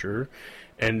up for sure.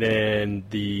 And then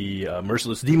the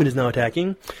merciless demon is now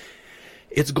attacking.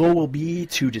 Its goal will be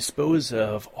to dispose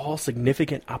of all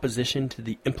significant opposition to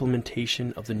the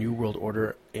implementation of the New World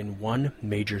Order in one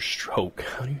major stroke.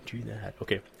 How do you do that?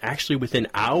 Okay, actually within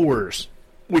hours,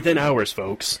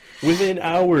 folks, within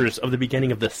hours of the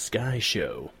beginning of the Sky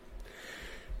Show.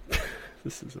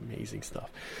 This is amazing stuff.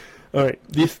 All right,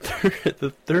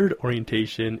 the third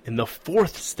orientation and the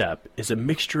fourth step is a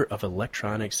mixture of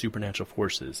electronic supernatural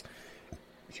forces.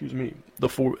 Excuse me.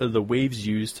 The waves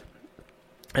used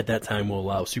at that time will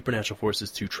allow supernatural forces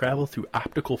to travel through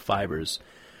optical fibers.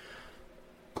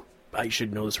 I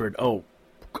should know this word. Oh,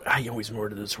 I always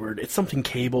murder this word. It's something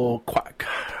cable.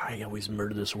 I always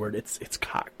murder this word. It's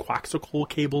coaxial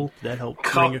cable. That help?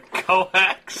 Coaxial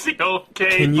cable.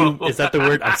 Can you? Is that the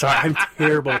word? I'm sorry. I'm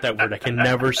terrible at that word. I can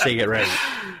never say it right.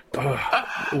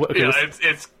 Okay, yeah,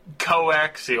 it's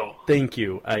coaxial. Thank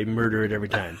you. I murder it every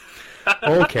time.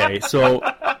 Okay, so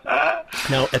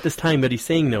now at this time, what he's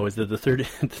saying though is that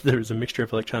there's a mixture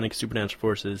of electronic supernatural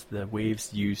forces. The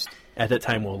waves used at that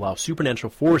time will allow supernatural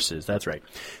forces, that's right,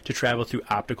 to travel through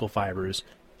optical fibers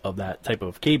of that type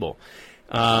of cable.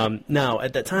 Now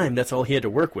at that time, that's all he had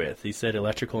to work with. He said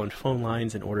electrical and phone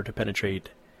lines in order to penetrate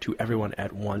to everyone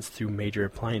at once through major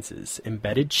appliances.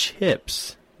 Embedded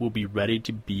chips will be ready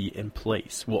to be in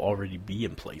place. Will already be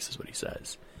in place, is what he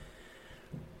says.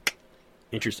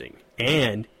 Interesting.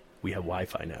 And we have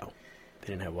Wi-Fi now. They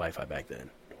didn't have Wi-Fi back then.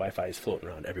 Wi-Fi is floating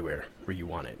around everywhere where you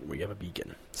want it, where you have a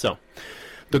beacon. So,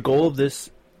 the goal of this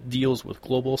deals with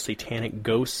global satanic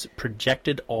ghosts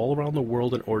projected all around the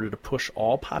world in order to push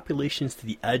all populations to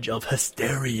the edge of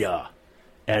hysteria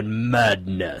and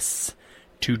madness,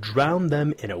 to drown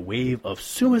them in a wave of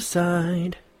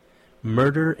suicide,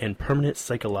 murder, and permanent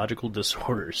psychological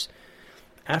disorders.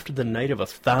 After the night of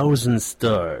 1,000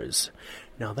 stars.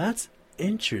 Now that's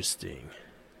interesting.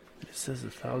 It says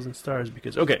 1,000 stars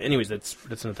because... Okay, anyways, that's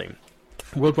another thing.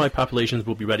 Worldwide populations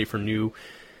will be ready for new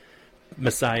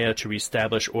Messiah to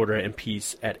reestablish order and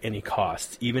peace at any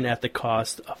cost, even at the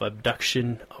cost of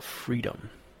abduction of freedom.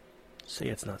 Say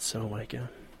it's not so, Micah.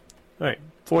 Alright,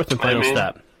 fourth and final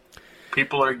step.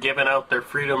 People are giving out their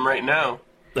freedom right now.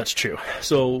 That's true.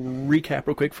 So, recap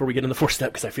real quick before we get in the fourth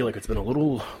step, because I feel like it's been a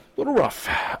little rough.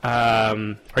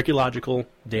 Archaeological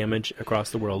damage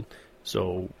across the world.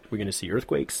 So, we're going to see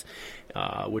earthquakes,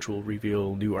 which will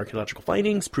reveal new archaeological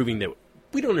findings, proving that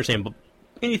we don't understand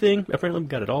anything. Apparently, we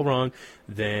got it all wrong.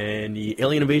 Then the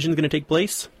alien invasion is going to take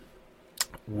place,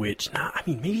 which,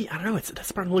 maybe, I don't know, that's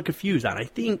the part I'm a little confused on. I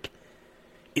think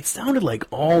it sounded like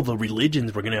all the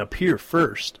religions were going to appear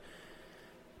first.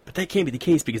 But that can't be the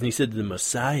case because he said the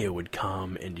Messiah would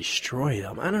come and destroy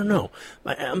them. I don't know.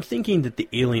 I'm thinking that the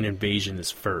alien invasion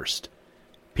is first.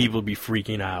 People will be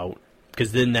freaking out.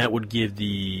 because then that would give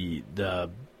the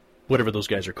whatever those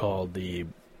guys are called,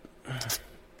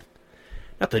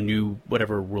 not the new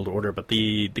whatever world order, but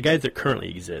the guys that currently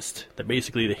exist, that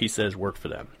basically that he says work for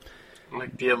them.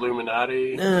 Like the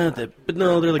Illuminati? But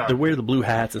no, they're like, they wear the blue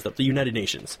hats and stuff, the United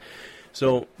Nations.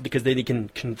 So, because they can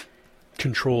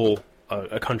control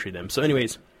a country then. So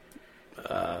anyways,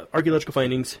 archaeological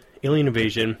findings, alien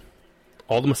invasion,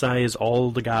 all the messiahs,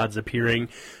 all the gods appearing,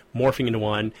 morphing into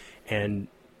one, and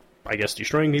I guess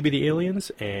destroying maybe the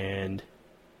aliens, and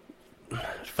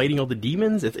fighting all the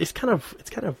demons. It's kind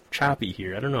of choppy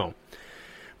here. I don't know.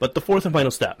 But the fourth and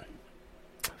final step,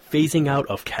 phasing out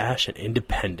of cash and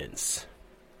independence.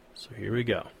 So here we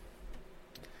go.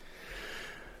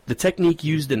 The technique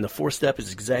used in the fourth step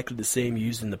is exactly the same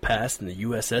used in the past in the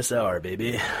USSR,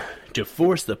 baby. To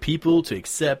force the people to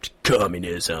accept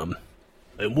communism.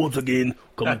 And once again,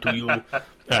 coming to you.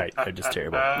 Alright, I'm just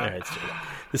terrible. Alright, it's terrible.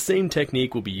 The same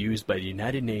technique will be used by the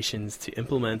United Nations to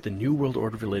implement the New World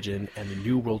Order religion and the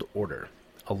New World Order.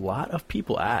 A lot of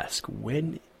people ask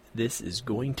when this is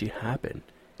going to happen,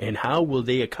 and how will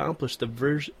they accomplish the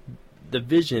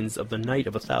visions of the night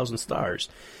of 1,000 stars,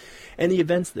 and the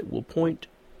events that will point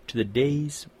to the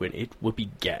days when it will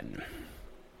begin.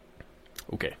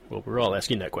 Okay, well, we're all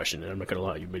asking that question, and I'm not going to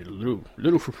lie, you made it a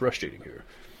little frustrating here.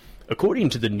 According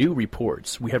to the new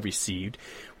reports we have received,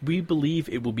 we believe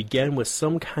it will begin with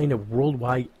some kind of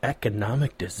worldwide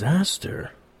economic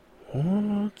disaster.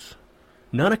 What?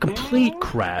 Not a complete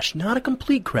crash,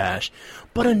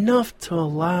 but enough to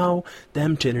allow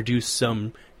them to introduce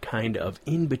some kind of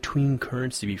in-between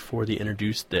currency before they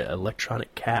introduce the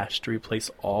electronic cash to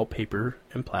replace all paper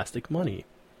and plastic money.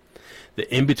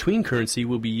 The in-between currency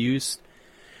will be used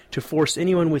to force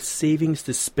anyone with savings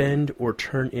to spend or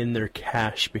turn in their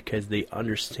cash, because they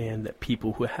understand that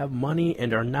people who have money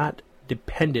and are not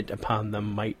dependent upon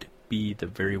them might be the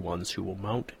very ones who will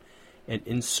mount an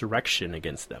insurrection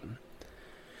against them.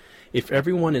 If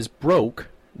everyone is broke,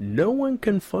 no one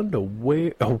can fund a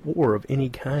war of any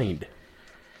kind.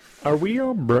 Are we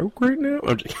all broke right now?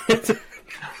 It's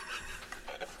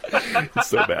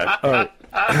so bad. All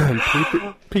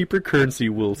right. Paper currency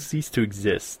will cease to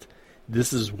exist.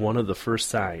 This is one of the first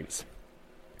signs.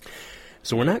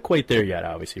 So we're not quite there yet,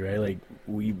 obviously, right?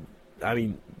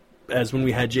 As when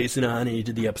we had Jason on and he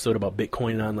did the episode about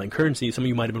Bitcoin and online currency, some of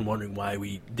you might have been wondering why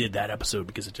we did that episode,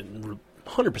 because it didn't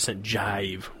 100%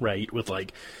 jive, right, with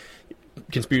like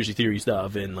conspiracy theory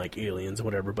stuff and like aliens and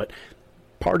whatever. But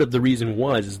part of the reason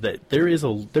is that there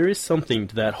is something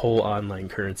to that whole online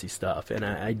currency stuff, and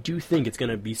I do think it's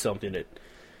going to be something that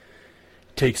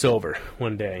takes over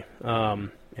one day,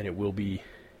 and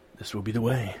this will be the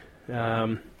way.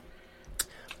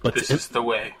 But this is the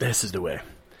way. This is the way.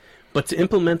 But to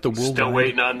implement the worldwide... Still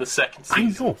waiting on the second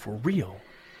season. I know, for real.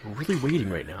 We're really waiting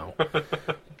right now.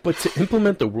 But to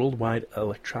implement the worldwide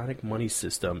electronic money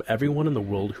system, everyone in the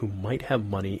world who might have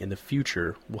money in the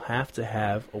future will have to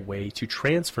have a way to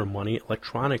transfer money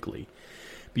electronically.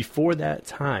 Before that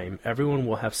time, everyone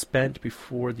will have spent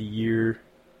before the year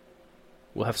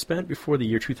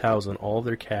 2000 all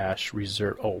their cash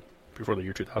reserve. Oh, before the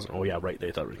year 2000. Oh yeah, right.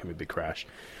 They thought it was going to be a big crash.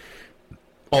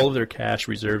 All of their cash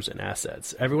reserves and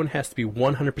assets. Everyone has to be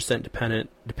 100%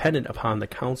 dependent upon the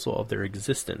counsel of their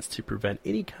existence to prevent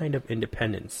any kind of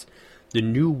independence. The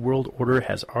New World Order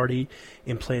has already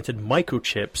implanted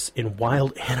microchips in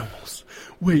wild animals.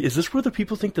 Wait, is this where the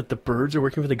people think that the birds are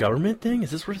working for the government thing?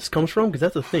 Is this where this comes from? Because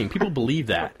that's a thing. People believe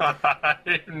that.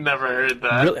 I've never heard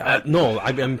that. Really? No,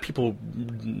 I mean, people,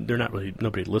 they're not really,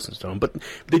 nobody listens to them, but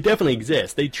they definitely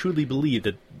exist. They truly believe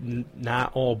that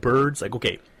not all birds, like,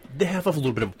 okay, they have a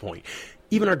little bit of a point.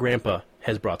 Even our grandpa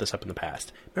has brought this up in the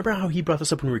past. Remember how he brought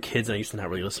this up when we were kids, and I used to not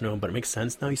really listen to him, but it makes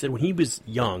sense now? He said when he was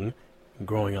young,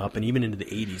 growing up, and even into the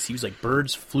 80s, he was like,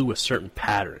 birds flew a certain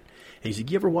pattern. And he's like,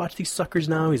 you ever watch these suckers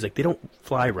now? He's like, they don't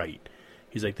fly right.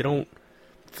 He's like, they don't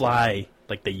fly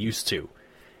like they used to.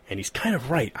 And he's kind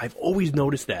of right. I've always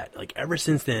noticed that. Like, ever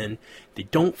since then, they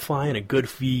don't fly in a good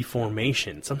V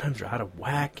formation. Sometimes they're out of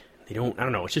whack. I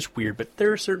don't know, it's just weird, but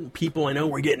there are certain people, I know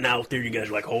we're getting out there, you guys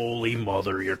are like, holy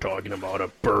mother, you're talking about a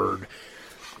bird.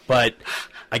 But,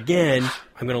 again,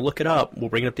 I'm going to look it up, we'll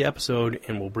bring up the episode,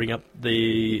 and we'll bring up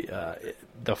the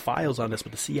files on this,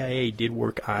 but the CIA did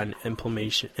work on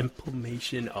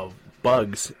implementation of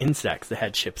bugs, insects that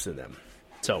had chips in them.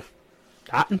 So,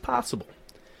 not impossible.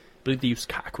 I believe they use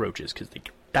cockroaches, because they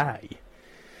can die.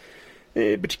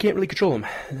 But you can't really control them.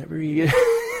 Not very...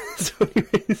 So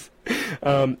anyways,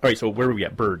 alright, so where are we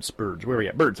at? Birds. Where are we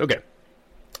at? Birds, okay.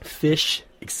 Fish,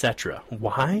 etc.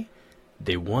 Why?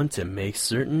 They want to make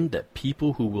certain that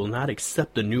people who will not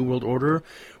accept the New World Order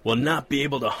will not be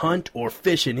able to hunt or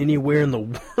fish in anywhere in the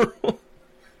world.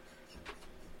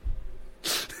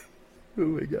 Oh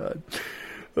my god.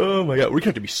 Oh my god. We're going to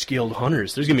have to be skilled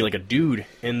hunters. There's going to be like a dude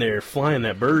in there flying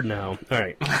that bird now.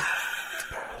 Alright.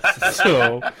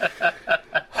 So...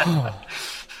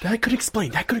 That could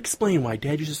explain why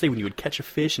Dad used to say when you would catch a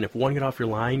fish and if one got off your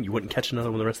line, you wouldn't catch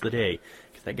another one the rest of the day.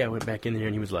 Because that guy went back in there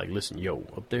and he was like, listen, yo,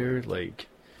 up there, like,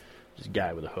 this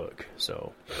guy with a hook.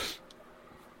 So,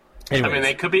 anyways. I mean,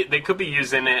 they could be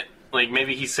using it, like,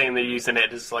 maybe he's saying they're using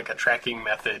it as, like, a tracking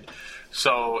method.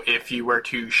 So, if you were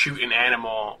to shoot an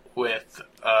animal with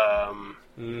a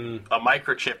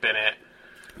microchip in it,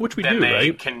 which we then do,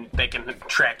 right? They can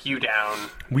track you down.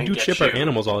 We do chip our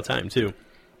animals all the time, too.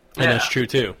 And yeah. That's true,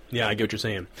 too. Yeah, I get what you're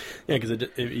saying. Yeah, because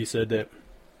he said that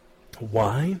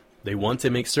why? They want to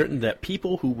make certain that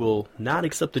people who will not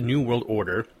accept the New World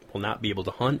Order will not be able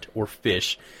to hunt or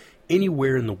fish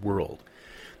anywhere in the world.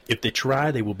 If they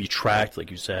try, they will be tracked, like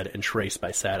you said, and traced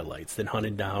by satellites, then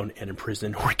hunted down and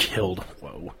imprisoned or killed.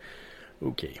 Whoa.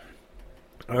 Okay.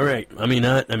 All right.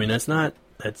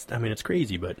 It's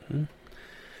crazy, but...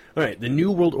 All right, the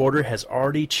New World Order is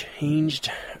already changing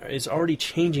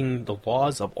the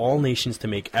laws of all nations to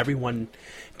make everyone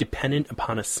dependent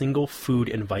upon a single food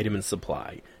and vitamin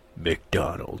supply.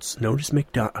 McDonald's. Notice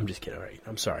McDonald's. I'm just kidding. All right,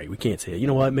 I'm sorry. We can't say it. You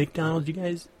know what? McDonald's, you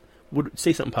guys would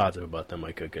say something positive about them,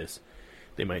 Mike, because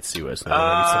they might sue us.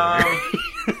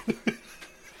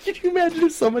 Can you imagine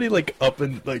if somebody up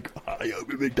and hi,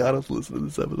 I'm at McDonald's listening to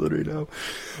this episode right now?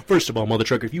 First of all, mother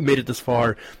trucker, if you made it this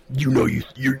far, you know you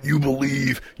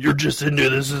believe you're just into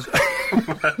this.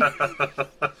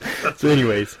 So,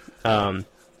 anyways,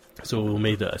 so we'll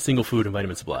make a single food and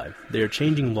vitamin supply. They are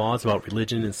changing laws about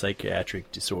religion and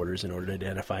psychiatric disorders in order to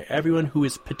identify everyone who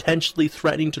is potentially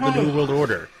threatening to the New World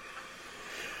Order.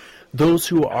 Those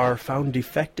who are found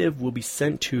defective will be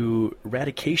sent to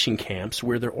eradication camps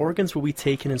where their organs will be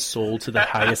taken and sold to the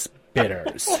highest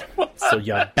bidders. So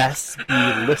you best be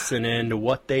listening to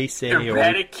what they say.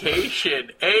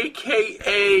 Eradication,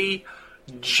 a.k.a.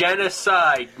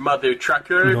 genocide, mother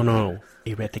trucker. No.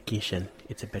 Eradication.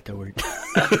 It's a better word.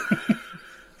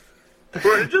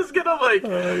 We're just gonna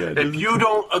if you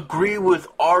don't agree with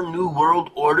our New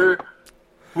World Order...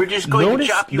 We're just going to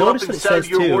chop you up inside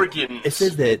your organs. It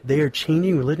says that they are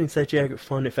changing religion, psychiatric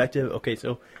fund, effective. Okay,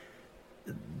 so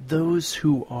those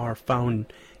who are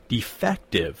found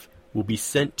defective will be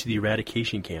sent to the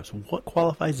eradication camps. What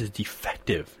qualifies as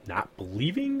defective? Not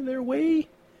believing their way?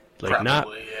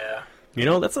 Probably,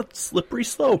 yeah. That's a slippery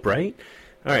slope, right?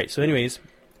 All right, so anyways,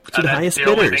 to the highest the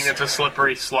bidders. Only thing that's a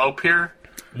slippery slope here?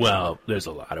 Well, there's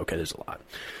a lot. Okay, there's a lot.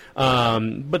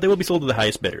 But they will be sold to the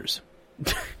highest bidders.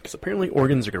 Because apparently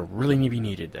organs are going to really be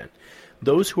needed then.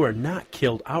 Those who are not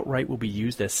killed outright will be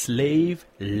used as slave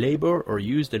labor or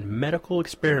used in medical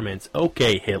experiments.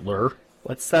 Okay, Hitler,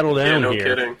 let's settle down here. Yeah,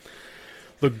 no kidding.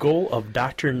 The goal of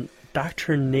doctrination...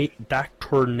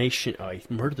 Oh, I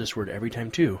murder this word every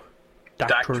time, too.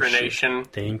 Doctrination.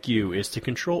 Thank you. Is to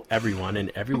control everyone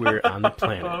and everywhere on the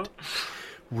planet.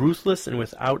 Ruthless and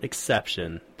without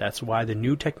exception. That's why the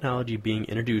new technology being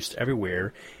introduced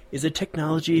everywhere is a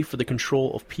technology for the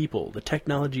control of people. The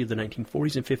technology of the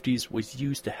 1940s and 50s was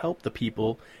used to help the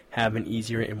people have an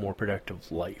easier and more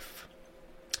productive life.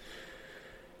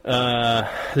 The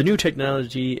new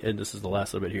technology, and this is the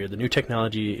last little bit here, the new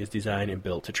technology is designed and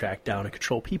built to track down and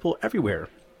control people everywhere.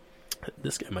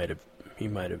 This guy might have,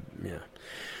 yeah.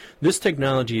 This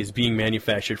technology is being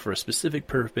manufactured for a specific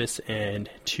purpose and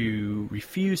to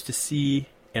refuse to see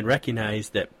and recognize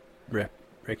that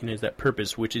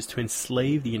purpose, which is to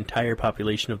enslave the entire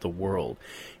population of the world,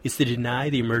 is to deny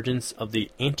the emergence of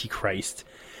the Antichrist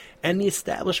and the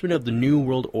establishment of the New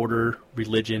World Order,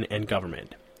 religion, and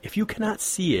government. If you cannot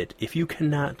see it, if you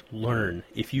cannot learn,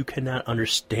 if you cannot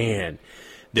understand,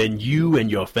 then you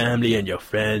and your family and your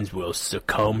friends will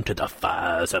succumb to the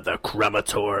fires of the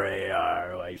crematoria.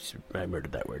 I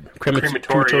murdered that word.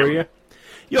 Crematoria?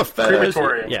 Your fires.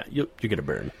 Crematorium. Yeah, you're going to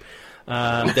burn.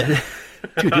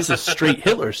 Dude, this is straight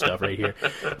Hitler stuff right here.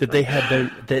 That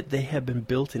they have been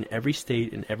built in every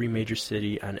state and every major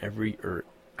city on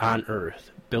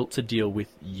Earth, built to deal with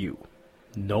you.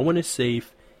 No one is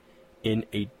safe in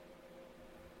a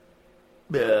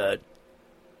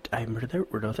I murdered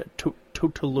that word.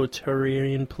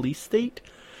 Totalitarian police state,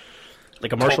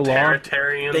 like a martial law.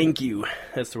 Thank you.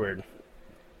 That's the word.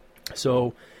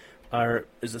 So, that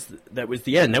was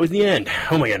the end. That was the end.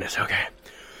 Oh my goodness. Okay.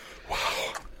 Wow.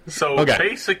 So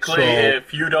basically,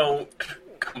 if you don't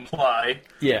comply,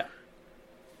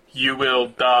 you will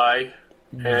die,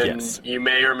 and you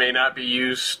may or may not be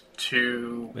used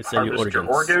to send you harvest your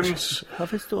organs.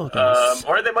 Harvest organs.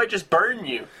 Or they might just burn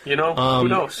you, you know? Who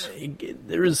knows?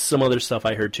 There is some other stuff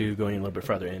I heard, too, going a little bit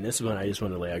further. And this is one I just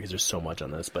wanted to lay out because there's so much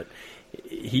on this. But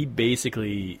he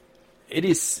basically... It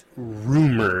is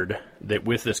rumored that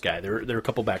with this guy, there are a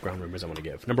couple background rumors I want to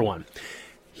give. Number one,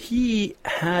 he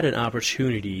had an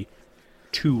opportunity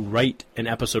to write an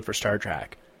episode for Star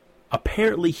Trek.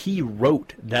 Apparently, he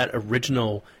wrote that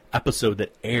original episode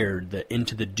that aired, the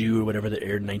Into the Dew or whatever that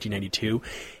aired in 1992.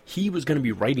 He was going to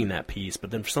be writing that piece,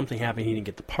 but then something happened, he didn't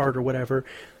get the part or whatever.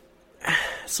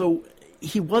 So,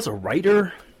 he was a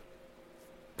writer.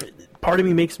 Part of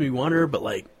me makes me wonder, but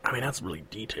that's really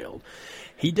detailed.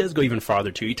 He does go even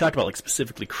farther, too. He talked about,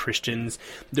 specifically Christians.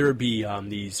 There would be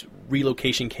these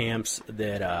relocation camps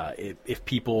that if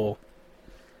people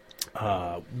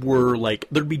were,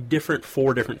 there'd be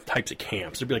 4 different types of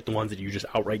camps. There'd be, the ones that you just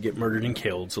outright get murdered and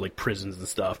killed, so, prisons and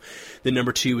stuff. Then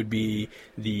number 2 would be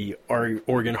the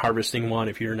organ harvesting one,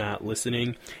 if you're not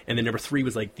listening. And then number 3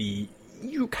 was,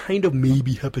 you kind of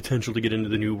maybe have potential to get into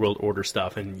the New World Order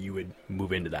stuff, and you would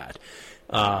move into that.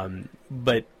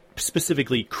 But...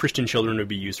 specifically, Christian children would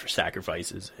be used for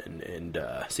sacrifices and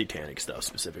satanic stuff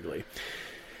specifically.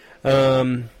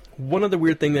 One other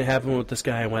weird thing that happened with this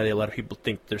guy and why a lot of people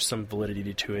think there's some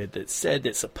validity to it, that said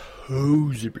that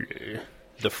supposedly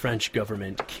the French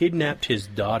government kidnapped his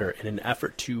daughter in an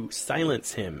effort to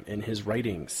silence him in his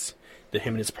writings that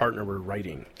him and his partner were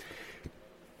writing.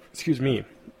 Excuse me.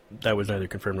 That was neither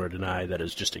confirmed nor denied. That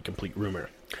is just a complete rumor.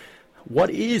 What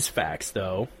is facts,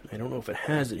 though? I don't know if it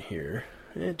has it here.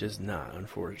 It does not,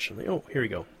 unfortunately. Oh, here we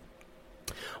go.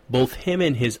 Both him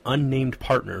and his unnamed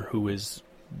partner, who is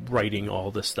writing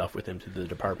all this stuff with him to the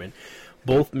department,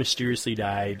 both mysteriously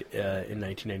died in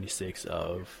 1996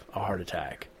 of a heart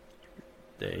attack.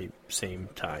 The same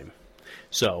time.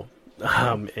 So,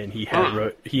 and he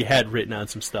had written on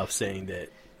some stuff saying that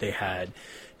they had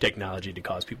technology to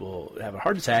cause people to have a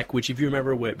heart attack, which if you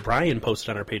remember what Brian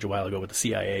posted on our page a while ago with the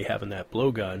CIA having that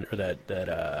blowgun, or that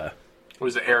it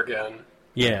was an air gun.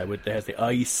 Yeah, that has the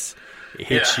ice, it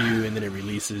hits you, and then it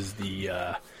releases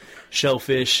the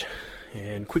shellfish,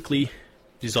 and quickly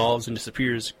dissolves and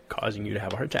disappears, causing you to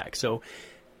have a heart attack. So,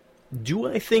 do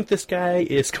I think this guy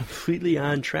is completely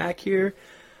on track here?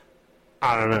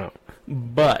 I don't know.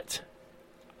 But,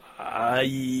 I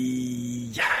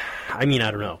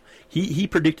don't know. He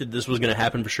predicted this was going to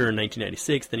happen for sure in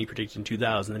 1996, then he predicted in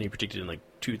 2000, then he predicted in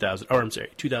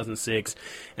 2006,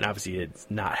 and obviously it's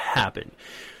not happened.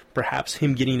 Perhaps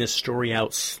him getting this story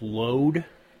out slowed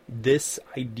this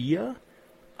idea.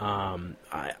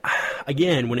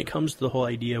 Again, when it comes to the whole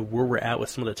idea of where we're at with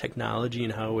some of the technology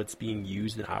and how it's being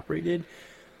used and operated,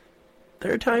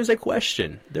 there are times I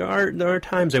question. There are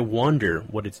times I wonder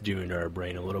what it's doing to our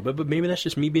brain a little bit, but maybe that's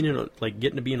just me being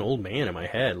getting to be an old man in my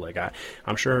head.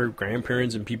 I'm sure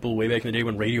grandparents and people way back in the day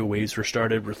when radio waves first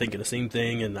started were thinking the same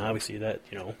thing, and obviously that,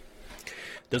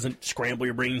 doesn't scramble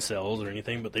your brain cells or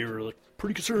anything, but they were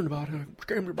pretty concerned about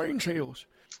scrambling your brain cells.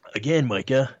 Again,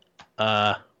 Micah,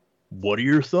 what are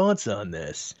your thoughts on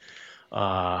this?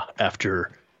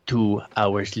 After 2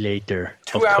 hours later,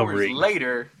 2 hours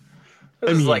later.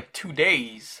 This is 2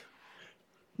 days.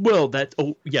 Well,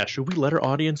 should we let our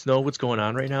audience know what's going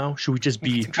on right now? Should we just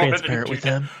be transparent with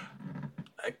them?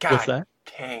 God, what's that?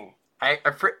 Dang. I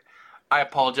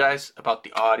apologize about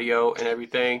the audio and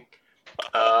everything.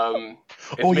 They'll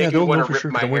know for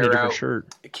sure. I'm wearing a different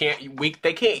shirt. They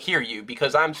can't hear you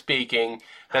because I'm speaking.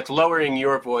 That's lowering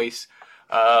your voice,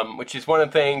 which is one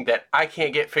thing that I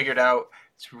can't get figured out.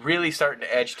 It's really starting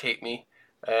to agitate me,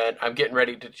 and I'm getting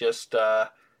ready to just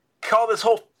call this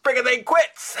whole friggin' thing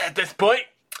quits at this point.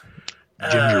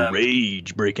 Ginger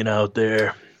rage breaking out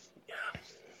there.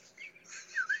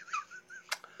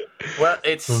 Well,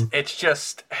 it's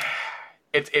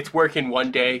working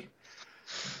one day,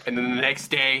 and then the next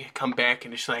day come back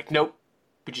and it's like, nope,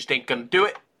 we just ain't gonna do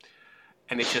it,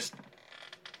 and it's just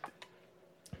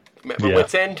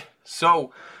what's end.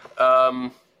 So,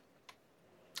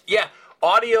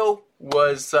 audio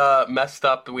was messed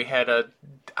up. We had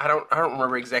I don't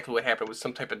remember exactly what happened. It was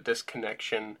some type of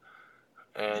disconnection,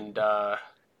 and I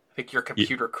think your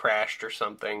computer crashed or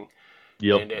something.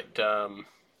 Yep. And it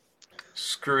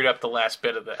screwed up the last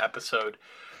bit of the episode.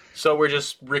 So we're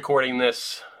just recording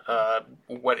this.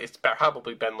 It's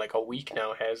probably been like a week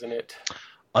now, hasn't it?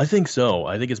 I think so.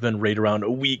 I think it's been right around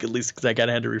a week, at least, because I kind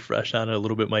of had to refresh on it a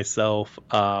little bit myself.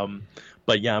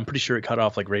 But yeah, I'm pretty sure it cut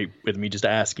off right with me just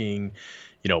asking,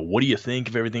 what do you think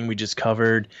of everything we just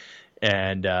covered?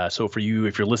 And so for you,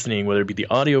 if you're listening, whether it be the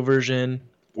audio version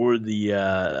or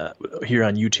the here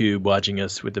on YouTube watching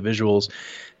us with the visuals,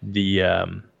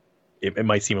 the it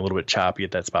might seem a little bit choppy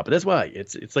at that spot, but that's why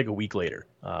it's like a week later.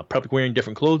 Probably wearing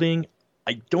different clothing.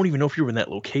 I don't even know if you were in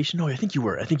that location. No, I think you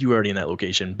were. I think you were already in that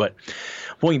location. But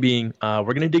point being, we're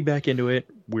going to dig back into it.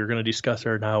 We're going to discuss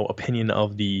our now opinion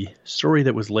of the story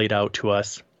that was laid out to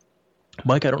us.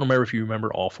 Mike, I don't remember if you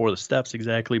remember all 4 of the steps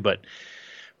exactly, but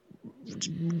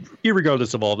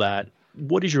irregardless of all that,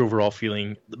 what is your overall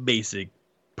feeling, the basic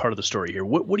part of the story here?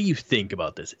 What do you think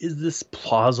about this? Is this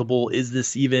plausible? Is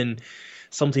this even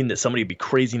something that somebody would be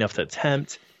crazy enough to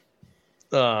attempt?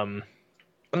 I don't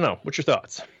know. What's your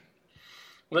thoughts?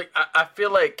 Like, I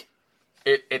feel like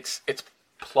it's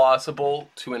plausible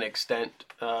to an extent,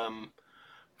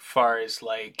 far as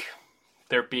like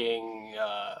there being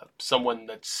someone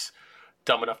that's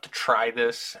dumb enough to try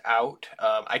this out.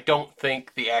 I don't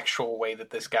think the actual way that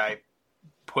this guy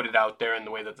put it out there and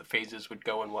the way that the phases would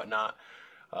go and whatnot,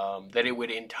 that it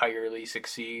would entirely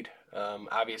succeed.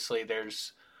 Obviously,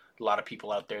 there's a lot of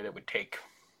people out there that would take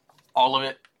all of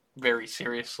it very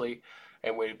seriously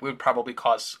and would probably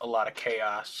cause a lot of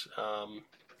chaos,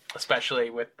 especially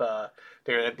with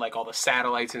there had like all the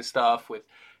satellites and stuff with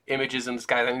images in the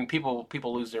skies. I mean, people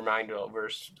lose their mind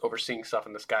over seeing stuff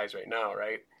in the skies right now,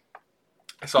 right?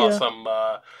 I saw some,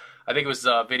 I think it was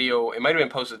a video, it might have been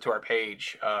posted to our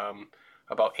page,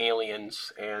 about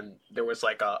aliens, and there was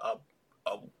like a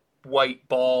white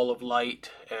ball of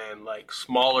light, and like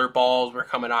smaller balls were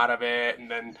coming out of it, and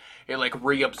then it like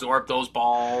reabsorbed those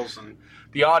balls, and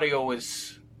the audio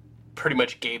was pretty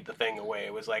much gave the thing away.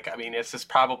 It was like, I mean, this is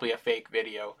probably a fake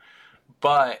video,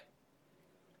 but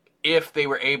if they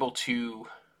were able to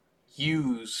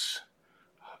use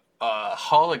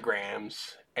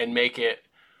holograms and make it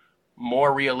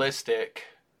more realistic,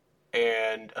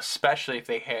 and especially if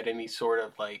they had any sort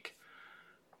of like,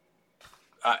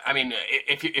 I mean,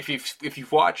 if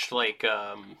you've watched like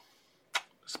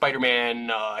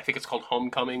Spider-Man, I think it's called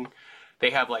Homecoming, they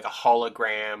have like a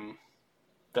hologram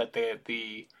that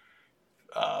the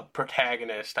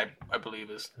protagonist, I believe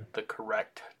is the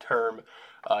correct term,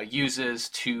 uses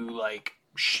to like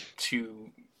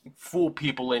to fool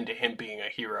people into him being a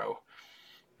hero.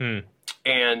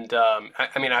 And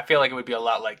I mean, I feel like it would be a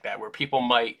lot like that, where people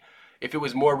might, if it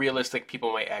was more realistic,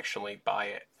 people might actually buy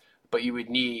it. But you would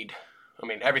need, I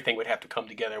mean, everything would have to come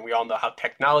together, and we all know how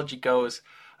technology goes.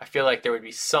 I feel like there would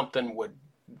be something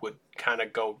would kind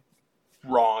of go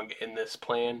wrong in this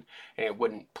plan, and it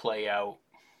wouldn't play out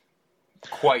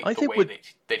quite the way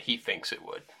that he thinks it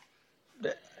would.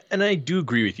 And I do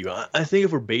agree with you. I think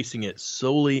if we're basing it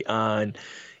solely on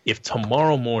if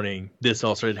tomorrow morning this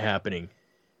all started happening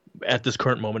at this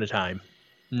current moment of time,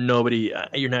 nobody,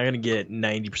 you're not going to get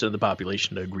 90% of the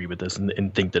population to agree with this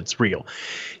and think that's real.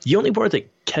 The only part that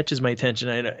catches my attention,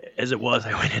 as it was,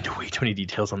 I went into way too many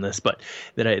details on this, but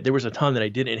there was a ton that I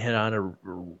didn't hit on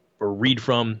or read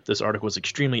from. This article was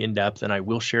extremely in-depth, and I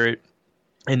will share it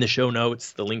in the show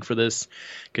notes, the link for this,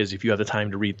 because if you have the time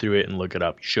to read through it and look it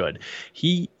up, you should.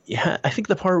 I think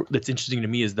the part that's interesting to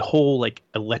me is the whole like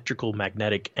electrical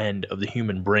magnetic end of the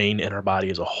human brain and our body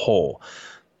as a whole.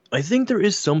 I think there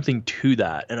is something to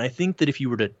that, and I think that if you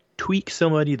were to tweak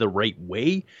somebody the right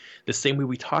way, the same way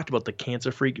we talked about the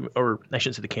cancer or I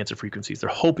shouldn't say the cancer frequencies, they're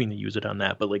hoping to use it on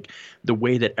that, but like the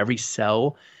way that every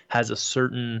cell has a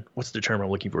certain, what's the term I'm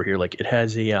looking for here? Like it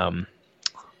has a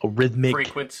rhythmic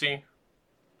frequency.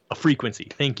 A frequency,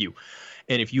 thank you.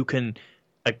 And if you can,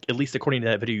 at least according to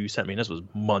that video you sent me, and this was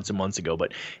months and months ago,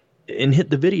 but hit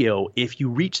the video, if you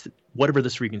reach whatever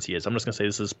this frequency is, I'm just going to say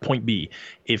this is point B.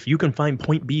 If you can find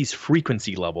point B's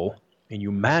frequency level and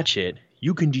you match it,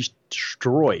 you can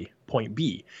destroy point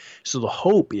B. So the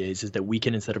hope is that we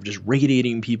can, instead of just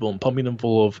radiating people and pumping them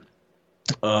full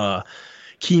of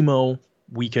chemo,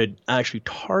 we could actually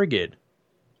target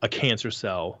a cancer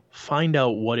cell, find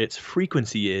out what its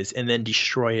frequency is, and then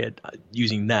destroy it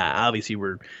using that. Obviously,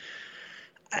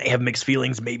 I have mixed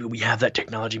feelings. Maybe we have that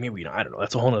technology. Maybe we don't. I don't know.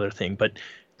 That's a whole other thing. But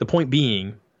the point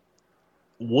being,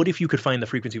 what if you could find the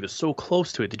frequency that was so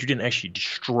close to it that you didn't actually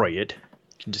destroy it?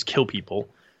 You can just kill people,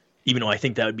 even though I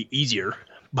think that would be easier.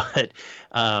 But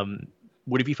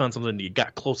what if you found something that you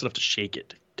got close enough to shake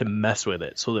it, to mess with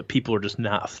it, so that people are just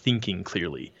not thinking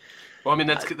clearly? Well, I mean,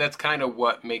 that's kind of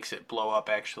what makes it blow up,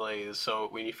 actually. Is so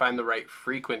when you find the right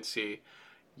frequency,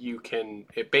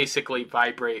 it basically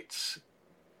vibrates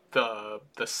the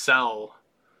cell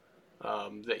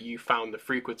that you found the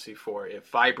frequency for. It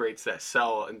vibrates that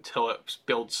cell until it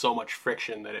builds so much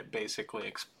friction that it basically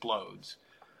explodes.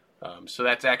 So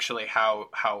that's actually how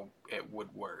it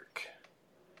would work.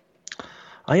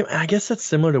 I guess that's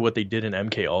similar to what they did in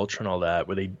MK Ultra and all that,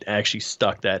 where they actually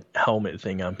stuck that helmet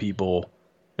thing on people,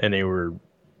 and they were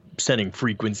sending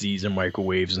frequencies and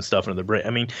microwaves and stuff into the brain. I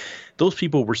mean, those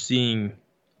people were seeing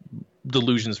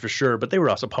delusions for sure, but they were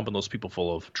also pumping those people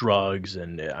full of drugs.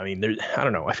 And I mean, I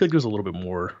don't know. I feel like there's a little bit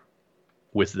more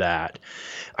with that.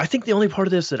 I think the only part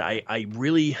of this that I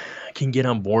really can get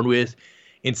on board with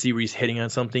and see where he's hitting on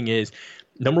something is,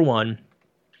 number one,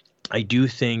 I do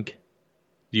think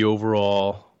the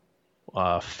overall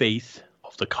faith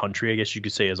of the country, I guess you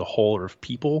could say as a whole, or of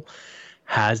people,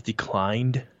 has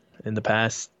declined in the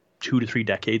past 2 to 3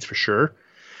 decades for sure.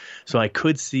 So I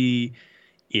could see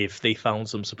if they found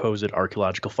some supposed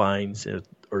archaeological finds,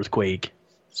 earthquake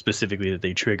specifically that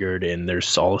they triggered, and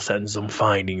there's all of a sudden some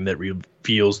finding that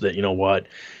reveals that, you know what,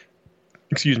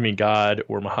 God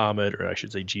or Muhammad, or I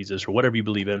should say Jesus, or whatever you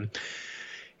believe in,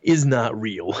 is not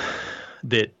real,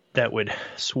 that would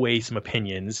sway some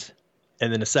opinions.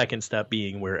 And then a second step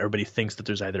being where everybody thinks that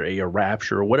there's either a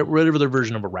rapture or whatever their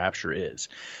version of a rapture is.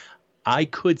 I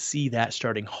could see that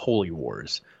starting holy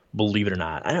wars, believe it or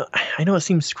not. I know it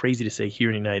seems crazy to say here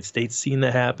in the United States seeing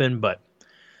that happen, but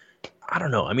I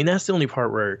don't know. I mean, that's the only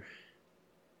part where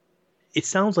it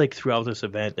sounds like throughout this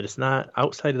event that it's not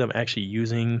outside of them actually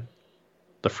using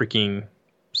the freaking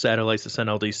satellites to send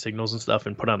out these signals and stuff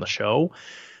and put on the show.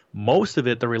 Most of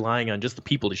it, they're relying on just the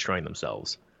people destroying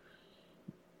themselves,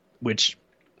 which,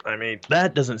 I mean,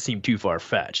 that doesn't seem too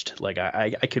far-fetched. Like,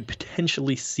 I could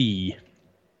potentially see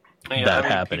that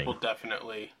happening. People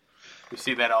definitely, we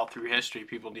see that all through history.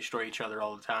 People destroy each other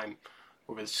all the time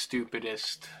over the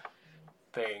stupidest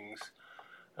things.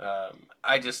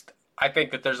 I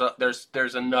think that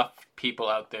there's enough people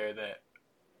out there that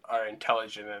are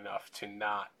intelligent enough to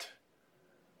not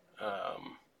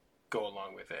go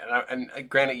along with it. And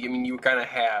granted, I mean, you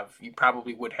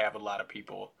probably would have a lot of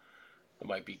people that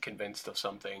might be convinced of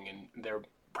something, and there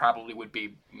probably would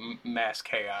be mass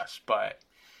chaos. But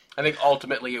I think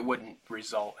ultimately it wouldn't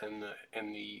result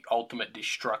in the ultimate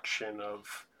destruction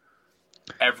of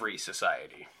every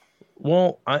society.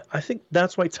 Well, I think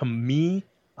that's why, to me,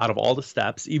 out of all the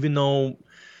steps, even though,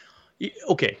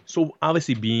 okay, so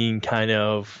obviously being kind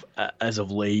of, as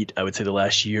of late, I would say the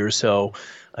last year or so,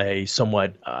 a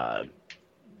somewhat, I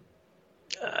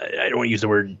don't want to use the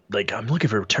word, like, I'm looking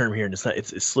for a term here, and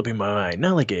it's slipping my mind.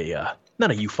 Not like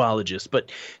not a ufologist,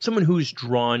 but someone who's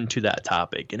drawn to that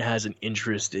topic and has an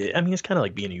interest in, I mean, it's kind of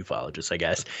like being a ufologist, I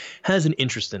guess, has an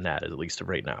interest in that, at least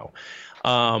right now.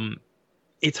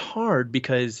 It's hard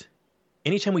because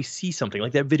anytime we see something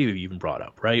like that video you even brought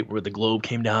up, right, where the globe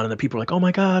came down and the people are like, oh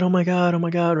my God,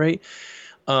 right?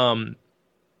 When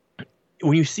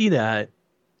you see that,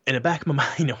 in the back of my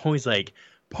mind, I'm always like,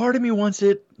 part of me wants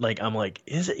it. Like, I'm like,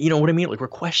 is it, you know what I mean? Like, we're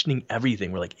questioning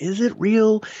everything. We're like, is it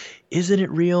real? Isn't it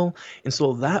real? And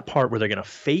so that part where they're going to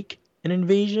fake an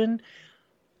invasion,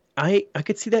 I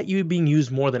could see that being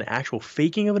used more than actual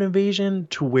faking of an invasion,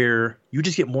 to where you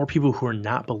just get more people who are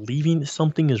not believing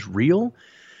something is real.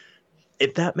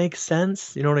 If that makes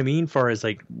sense, you know what I mean? Far as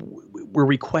like, where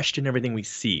we question everything we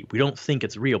see, we don't think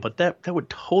it's real, but that would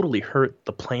totally hurt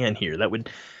the plan here. That would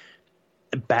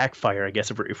backfire, I guess,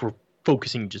 if we're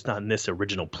focusing just on this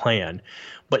original plan.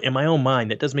 But in my own mind,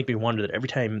 that does make me wonder that every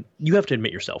time, you have to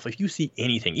admit yourself, if you see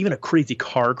anything, even a crazy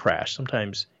car crash,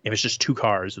 sometimes if it's just 2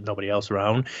 cars with nobody else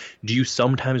around, do you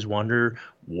sometimes wonder,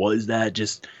 was that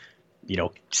just, you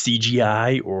know,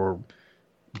 CGI, or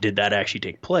did that actually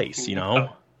take place, you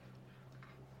know?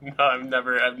 No, I've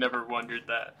never wondered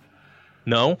that.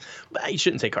 No? You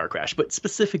shouldn't say car crash, but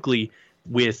specifically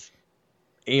with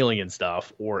alien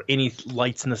stuff or any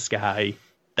lights in the sky,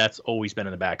 that's always been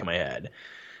in the back of my head.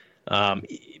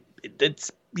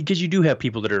 It's because you do have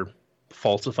people that are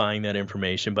falsifying that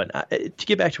information. But to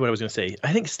get back to what I was going to say,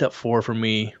 I think step 4 for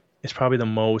me is probably the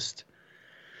most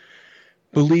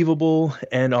believable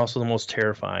and also the most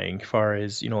terrifying, as far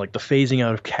as, you know, like the phasing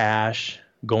out of cash,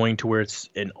 going to where it's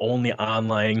an only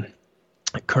online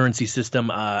currency system.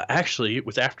 Actually, it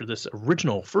was after this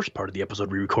original first part of the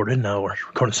episode we recorded, now we're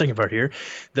recording the second part here,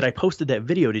 that I posted that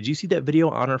video. Did you see that video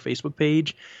on our Facebook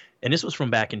page? And this was from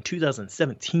back in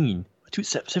 2017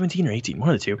 or 18, one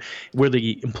of the two, where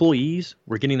the employees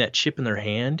were getting that chip in their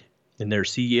hand, and their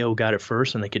CEO got it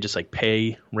first, and they could just like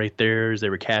pay right there as they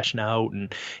were cashing out.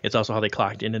 And it's also how they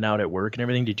clocked in and out at work and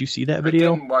everything. Did you see that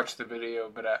video? I didn't watch the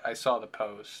video, but I saw the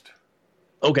post.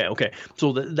 Okay.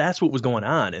 So that's what was going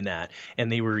on in that.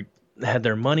 And they had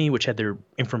their money, which had their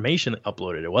information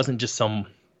uploaded. It wasn't just some,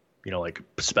 you know, like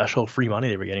special free money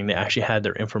they were getting. They actually had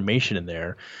their information in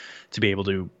there to be able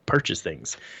to purchase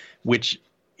things, which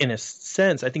in a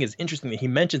sense, I think is interesting that he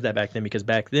mentions that back then, because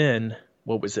back then,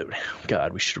 what was it?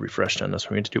 God, we should have refreshed on this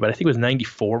when we had to do, but I think it was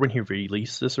 94 when he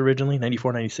released this originally,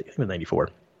 94, 96, I think it was 94.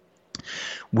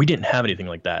 We didn't have anything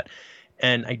like that.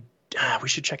 And we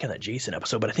should check on that Jason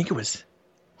episode, but I think it was,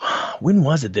 when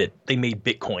was it that they made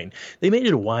Bitcoin? They made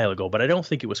it a while ago, but I don't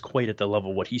think it was quite at the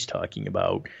level what he's talking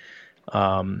about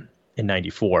in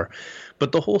 94.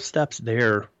 But the whole steps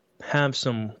there have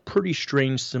some pretty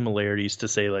strange similarities to,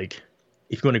 say, like,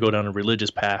 if you want to go down a religious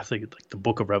path, like the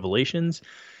Book of Revelations,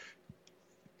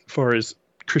 as far as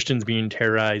Christians being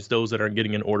terrorized, those that aren't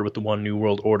getting in order with the one New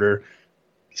World Order,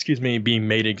 being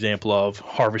made an example of,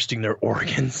 harvesting their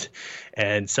organs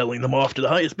and selling them off to the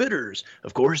highest bidders.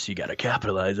 Of course, you got to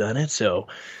capitalize on it, so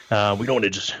we don't want to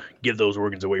just give those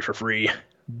organs away for free.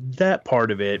 That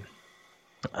part of it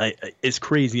is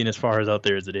crazy, and as far as out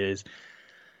there as it is,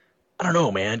 I don't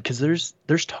know, man, because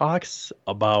there's talks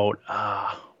about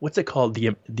what's it called,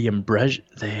 the word's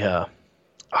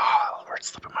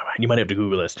slipping my mind. You might have to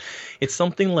Google this. It's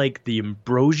something like the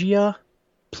ambrosia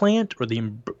plant, or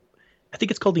I think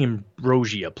it's called the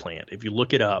ambrosia plant. If you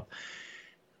look it up,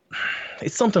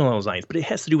 it's something along those lines, but it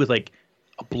has to do with like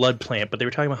a blood plant. But they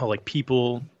were talking about how like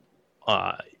people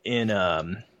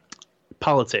in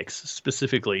politics,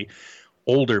 specifically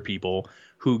older people,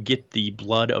 who get the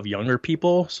blood of younger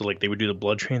people. So like they would do the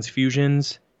blood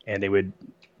transfusions, and they would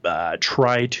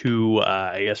try to,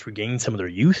 regain some of their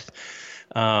youth.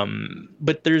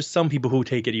 But there's some people who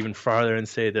take it even farther and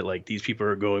say that like these people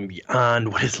are going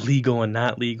beyond what is legal and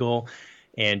not legal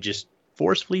and just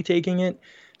forcefully taking it.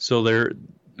 So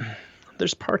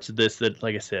there's parts of this that,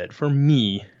 like I said, for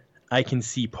me, I can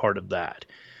see part of that.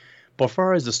 But as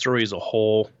far as the story as a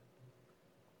whole,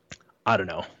 I don't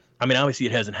know. I mean, obviously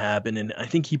it hasn't happened, and I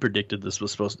think he predicted this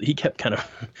was supposed to. He kept kind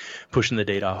of pushing the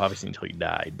date off, obviously, until he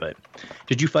died. But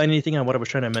did you find anything on what I was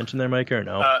trying to mention there, Mike, or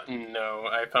no? No,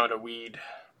 I found a weed.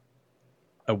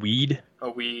 A weed? A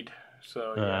weed.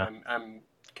 So, yeah, I'm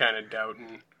kind of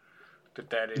doubting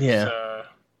that is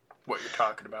what you're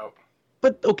talking about.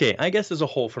 But, okay, I guess as a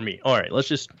whole for me. All right, let's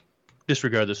just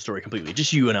disregard this story completely.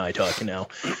 Just you and I talking now.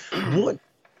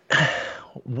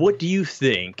 What do you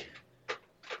think?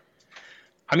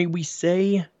 I mean, we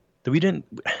say that we didn't,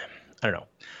 I don't know.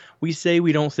 We say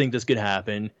we don't think this could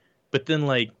happen, but then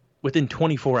like within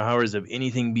 24 hours of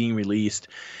anything being released,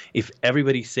 if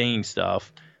everybody's saying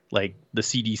stuff like the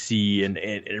CDC and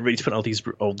everybody's putting out these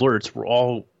alerts, we're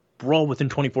all within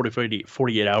 24 to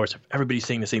 48 hours. If everybody's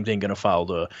saying the same thing, going to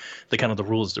follow the kind of the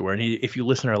rules that were. And if you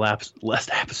listen to our last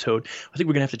episode, I think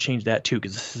we're going to have to change that too,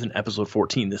 because this isn't episode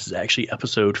 14. This is actually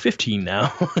episode 15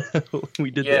 now.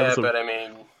 We did the episode. But I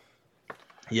mean...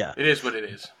 Yeah. It is what it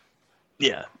is.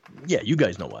 Yeah, you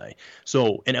guys know why.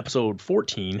 So in episode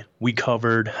 14, we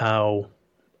covered how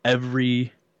the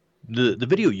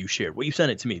video you shared, what you sent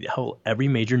it to me, how every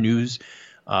major news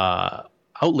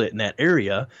outlet in that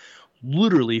area,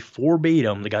 literally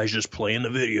verbatim, the guy's just playing the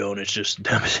video and it's just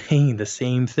them saying the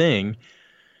same thing.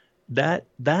 That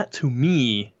to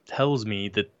me tells me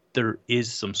that there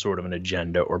is some sort of an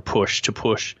agenda or push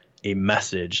a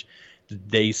message.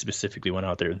 They specifically went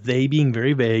out there. They being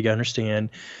very vague, I understand,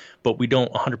 but we don't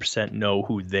 100% know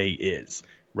who they is,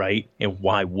 right? And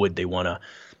why would they want to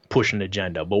push an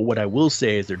agenda? But what I will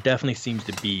say is there definitely seems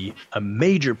to be a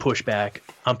major pushback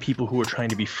on people who are trying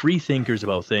to be free thinkers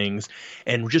about things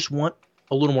and just want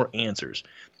a little more answers.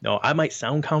 Now, I might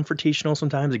sound confrontational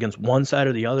sometimes against one side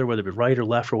or the other, whether it be right or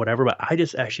left or whatever, but I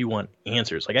just actually want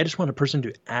answers. Like, I just want a person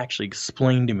to actually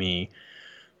explain to me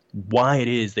why it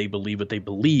is they believe what they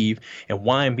believe and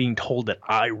why I'm being told that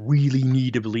I really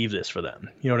need to believe this for them.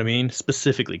 You know what I mean?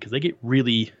 Specifically, because they get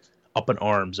really up in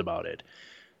arms about it.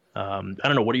 I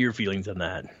don't know. What are your feelings on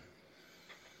that?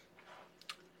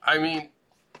 I mean,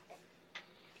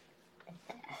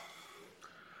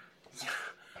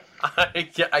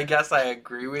 I guess I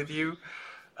agree with you.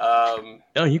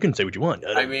 No, you can say what you want.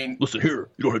 I mean, listen here.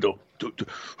 You don't have to.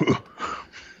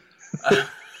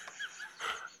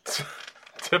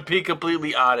 To be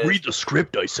completely honest, read the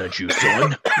script I sent you,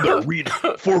 son. You better read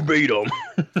it verbatim.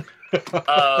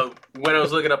 When I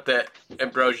was looking up that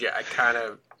ambrosia,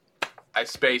 I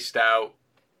spaced out.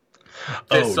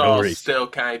 This all still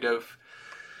kind of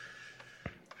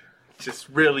just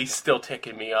really still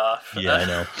ticking me off. Yeah, I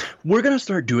know. We're going to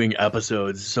start doing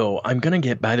episodes. So I'm going to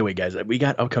get, by the way, guys, we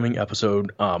got upcoming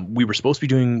episode. We were supposed to be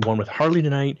doing one with Harley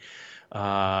tonight.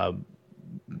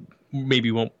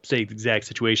 Maybe won't say the exact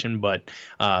situation, but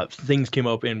things came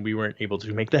up and we weren't able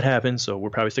to make that happen. So we're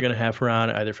probably still going to have her on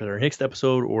either for our next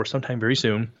episode or sometime very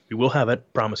soon. We will have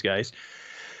it. Promise, guys.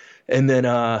 And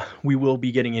then we will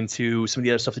be getting into some of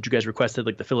the other stuff that you guys requested,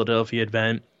 like the Philadelphia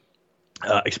event.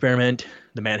 Experiment,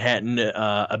 the Manhattan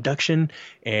abduction,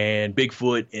 and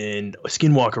Bigfoot and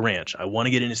Skinwalker Ranch. I want to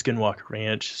get into Skinwalker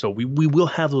Ranch, so we will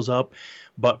have those up,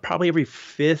 but probably every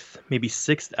 5th, maybe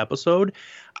 6th episode.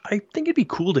 I think it'd be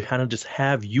cool to kind of just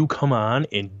have you come on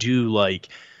and do like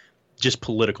just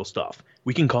political stuff.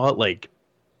 We can call it like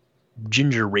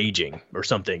Ginger Raging or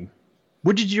something.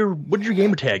 What did your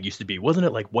gamer tag used to be? Wasn't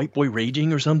it like White Boy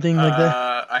Raging or something like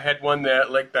that? I had one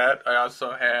that like that. I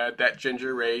also had that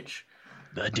Ginger Rage.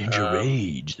 The Ginger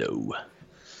Rage, though.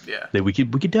 Yeah. That we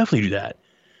could definitely do that.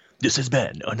 This has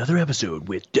been another episode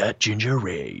with that Ginger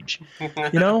Rage.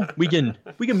 You know, we can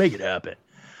make it happen.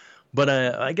 But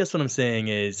I guess what I'm saying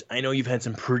is, I know you've had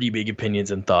some pretty big opinions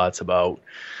and thoughts about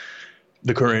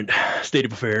the current state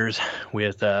of affairs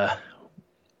with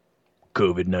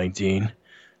COVID-19.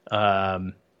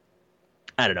 I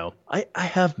don't know. I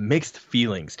have mixed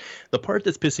feelings. The part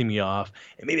that's pissing me off,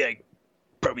 and maybe I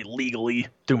probably legally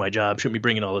through my job shouldn't be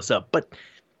bringing all this up, but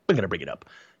I'm going to bring it up.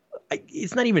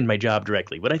 It's not even my job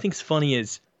directly. What I think's funny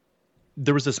is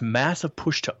there was this massive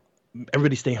push to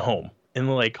everybody stay home.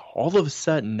 And like all of a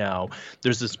sudden now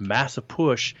there's this massive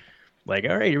push like,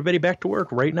 all right, everybody back to work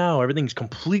right now. Everything's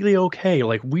completely okay.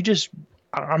 Like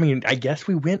I guess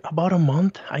we went about a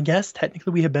month. I guess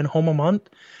technically we have been home a month,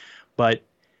 but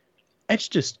it's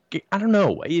just, I don't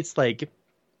know. It's like,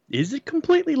 is it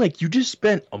completely like you just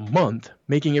spent a month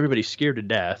making everybody scared to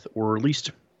death, or at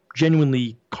least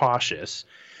genuinely cautious,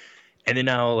 and then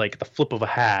now, like, the flip of a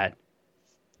hat,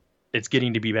 it's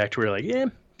getting to be back to where, like,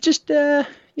 just, you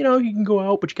can go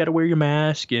out, but you got to wear your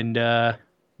mask, and,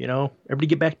 everybody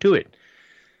get back to it.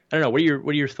 I don't know. What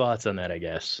are your thoughts on that, I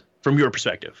guess, from your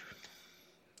perspective?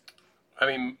 I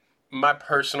mean, my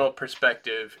personal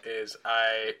perspective is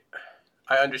I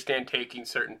understand taking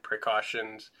certain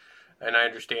precautions, and I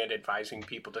understand advising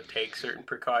people to take certain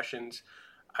precautions.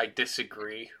 I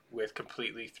disagree with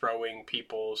completely throwing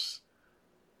people's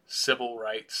civil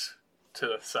rights to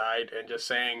the side and just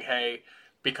saying, hey,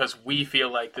 because we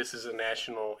feel like this is a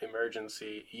national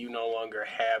emergency, you no longer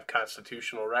have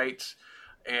constitutional rights,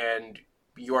 and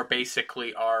you're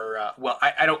basically our,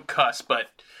 I don't cuss, but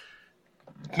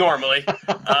normally,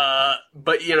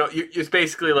 but, it's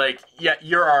basically like, yeah,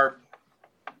 you're our...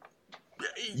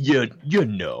 You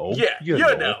know. Yeah, you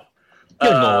know.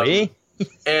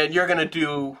 And you're going to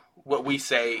do what we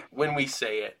say, when we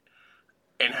say it,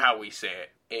 and how we say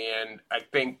it. And I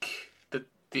think that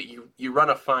you run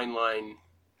a fine line,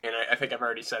 and I think I've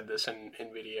already said this in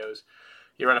videos,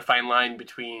 you run a fine line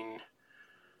between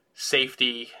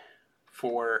safety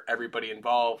for everybody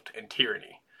involved and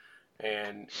tyranny.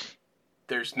 And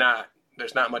there's not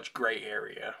much gray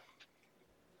area.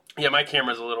 Yeah, my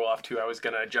camera's a little off too. I was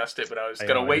gonna adjust it, but I was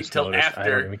gonna wait till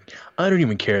after. I don't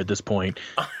even care at this point.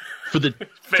 For the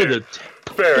fair.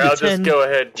 I'll just go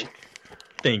ahead.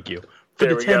 Thank you. For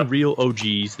the 10 real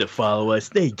OGs that follow us,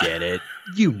 they get it.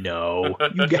 You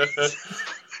guys.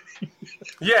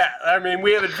 Yeah, I mean,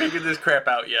 we haven't figured this crap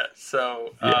out yet,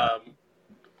 so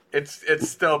it's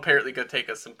still apparently gonna take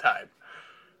us some time.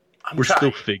 We're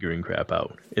still figuring crap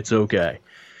out. It's okay.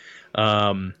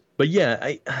 But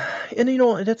yeah,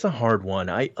 that's a hard one.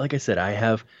 Like I said, I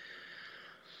have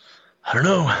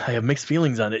mixed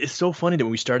feelings on it. It's so funny that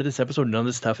when we started this episode, none of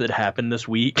the stuff that happened this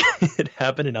week, it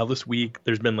happened, and now this week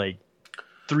there's been like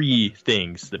 3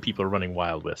 things that people are running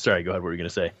wild with. Sorry, go ahead. What were you going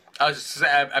to say? I was just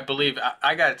saying, I believe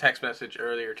I got a text message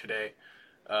earlier today.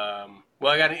 I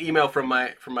got an email from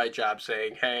my job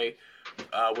saying, hey,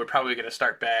 we're probably going to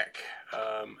start back.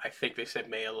 I think they said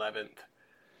May 11th.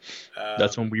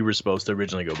 That's when we were supposed to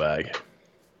originally go back.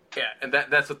 Yeah, and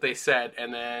that's what they said.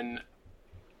 And then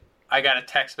I got a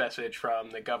text message from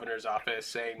the governor's office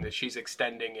saying that she's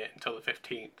extending it until the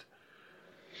 15th.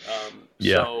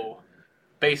 So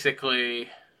basically,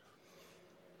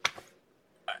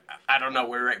 I don't know,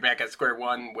 we're right back at square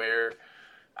one, where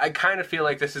I kind of feel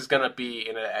like this is going to be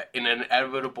in an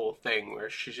inevitable thing where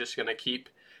she's just going to keep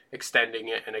extending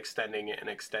it and extending it and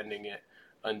extending it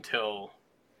until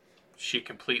she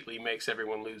completely makes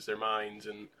everyone lose their minds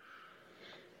and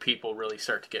people really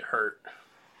start to get hurt.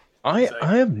 I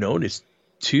have noticed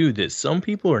too that some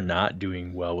people are not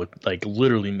doing well with, like,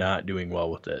 literally not doing well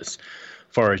with this,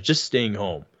 as far as just staying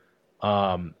home.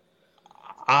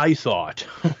 I thought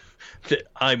that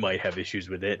I might have issues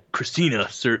with it. Christina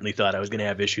certainly thought I was going to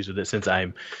have issues with it, since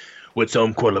I'm what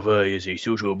some qualify as a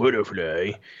social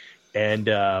butterfly. And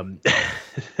I'm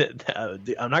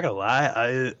not gonna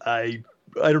lie,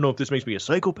 I don't know if this makes me a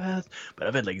psychopath, but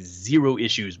I've had like 0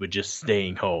 issues with just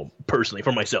staying home, personally,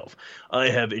 for myself. I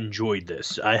have enjoyed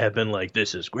this. I have been like,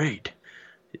 this is great.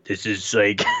 This is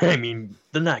like, I mean,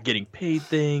 the not getting paid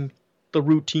thing, the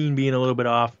routine being a little bit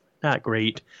off, not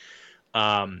great.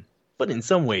 But in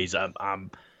some ways, I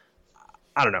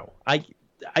don't know. I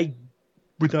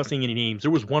without saying any names,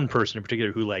 there was one person in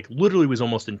particular who like literally was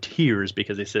almost in tears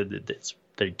because they said that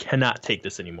they cannot take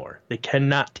this anymore. They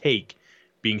cannot take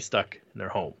being stuck in their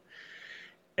home.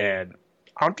 And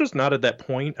I'm just not at that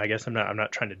point. I guess I'm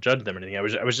not trying to judge them or anything. I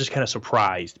was just kind of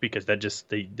surprised because that just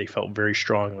they felt very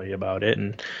strongly about it,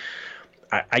 and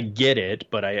I get it,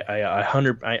 but I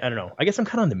don't know. I guess I'm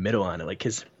kind of in the middle on it, like,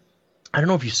 because I don't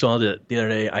know if you saw the other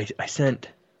day. I sent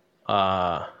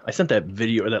that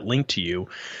video or that link to you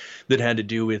that had to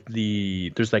do with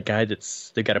there's that guy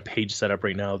they got a page set up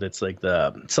right now that's like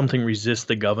the something resist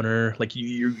the governor. Like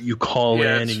you call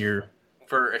in and you're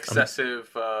for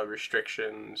excessive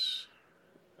restrictions.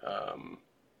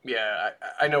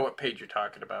 I know what page you're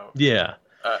talking about. Yeah.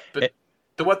 But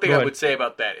the one thing I would say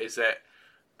about that is that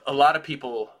a lot of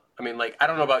people, I mean, like, I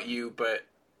don't know about you, but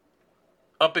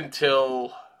up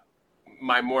until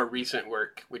my more recent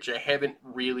work, which I haven't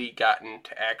really gotten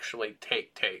to actually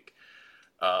take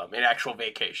an actual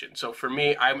vacation. So for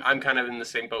me, I'm kind of in the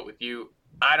same boat with you.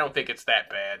 I don't think it's that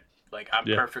bad. Like, I'm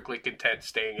perfectly content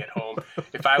staying at home.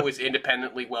 If I was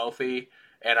independently wealthy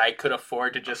and I could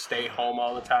afford to just stay home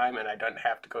all the time and I don't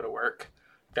have to go to work,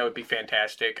 that would be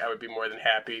fantastic. I would be more than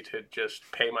happy to just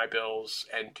pay my bills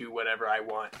and do whatever I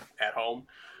want at home.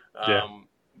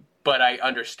 But I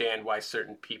understand why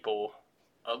certain people,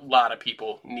 a lot of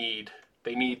people need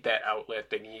that outlet.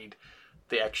 They need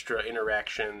the extra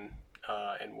interaction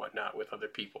and whatnot with other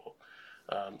people.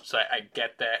 So I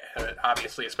get that.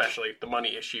 Obviously, especially the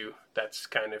money issue, that's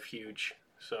kind of huge.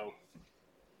 So,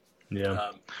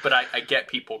 but I get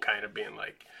people kind of being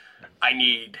like, I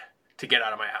need to get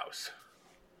out of my house.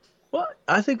 Well,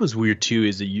 I think what's weird too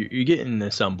is that you're getting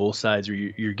this on both sides, or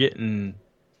you're getting.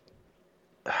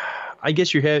 I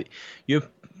guess you have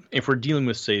if we're dealing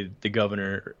with, say, the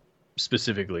governor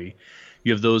specifically,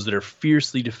 you have those that are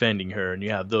fiercely defending her, and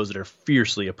you have those that are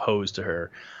fiercely opposed to her.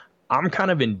 I'm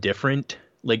kind of indifferent.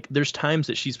 Like, there's times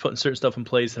that she's putting certain stuff in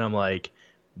place, and I'm like,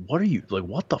 what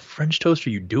the French toast are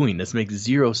you doing? This makes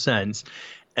zero sense.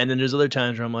 And then there's other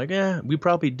times where I'm like, we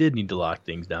probably did need to lock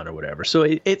things down or whatever. So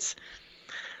it's.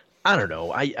 I don't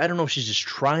know. I don't know if she's just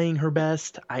trying her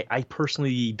best. I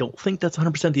personally don't think that's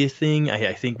 100% the thing.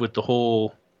 I think with the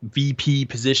whole VP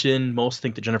position, most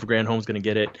think that Jennifer Granholm's going to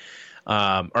get it.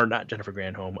 Or not Jennifer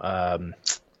Granholm.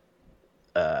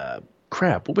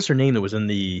 Crap. What was her name that was in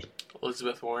the...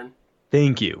 Elizabeth Warren.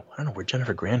 Thank you. I don't know where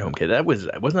Jennifer Granholm came.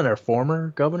 Wasn't that our former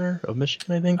governor of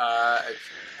Michigan, I think? I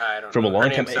don't know. From a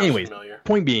long time. Anyways, familiar.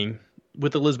 Point being,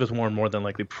 with Elizabeth Warren, more than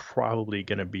likely probably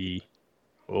going to be...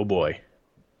 Oh, boy.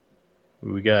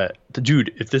 We got the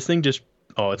dude. If this thing just,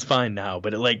 it's fine now.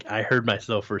 But I heard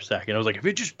myself for a second. I was like, if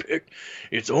it just picked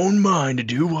its own mind to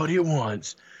do what it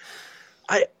wants,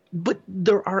 But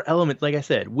there are elements, like I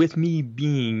said, with me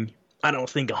being, I don't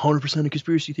think 100% a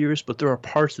conspiracy theorist, but there are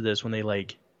parts of this when they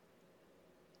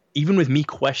even with me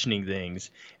questioning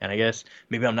things, and I guess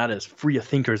maybe I'm not as free a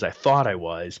thinker as I thought I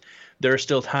was. There are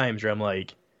still times where I'm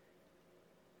like,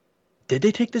 did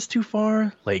they take this too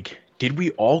far? Did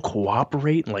we all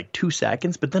cooperate in 2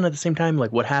 seconds? But then at the same time,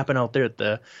 what happened out there at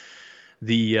the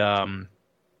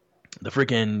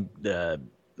freaking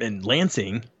in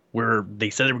Lansing, where they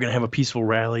said they were going to have a peaceful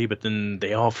rally, but then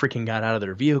they all freaking got out of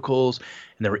their vehicles,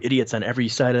 and there were idiots on every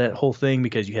side of that whole thing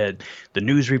because you had the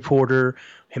news reporter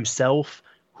himself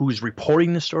who's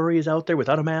reporting the story is out there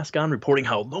without a mask on, reporting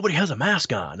how nobody has a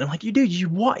mask on. And I'm like, you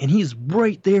what? And he's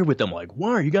right there with them.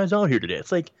 Why are you guys out here today?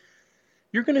 It's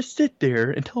you're going to sit there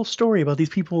and tell a story about these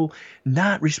people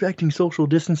not respecting social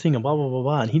distancing and blah, blah, blah,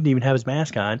 blah. And he didn't even have his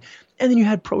mask on. And then you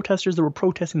had protesters that were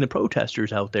protesting the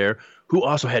protesters out there who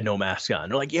also had no mask on.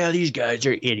 They're like, yeah, these guys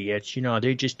are idiots.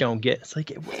 They just don't get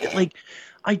it. It's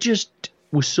I just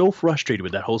was so frustrated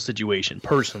with that whole situation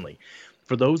personally.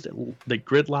 For those that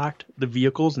gridlocked the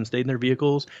vehicles and stayed in their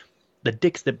vehicles, the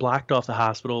dicks that blocked off the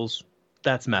hospitals,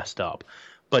 that's messed up.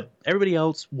 But everybody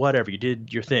else, whatever, you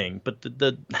did your thing. But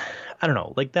the I don't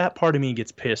know, that part of me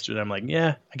gets pissed, and I'm like,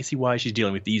 yeah, I can see why she's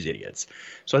dealing with these idiots.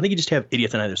 So I think you just have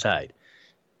idiots on either side.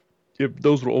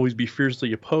 Those will always be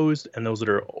fiercely opposed, and those that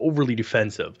are overly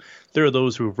defensive. There are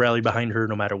those who rally behind her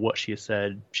no matter what she has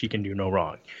said. She can do no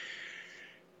wrong.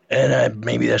 And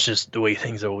maybe that's just the way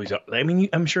things always are. I mean,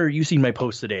 I'm sure you've seen my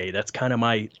post today. That's kind of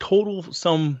my total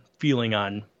feeling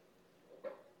on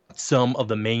some of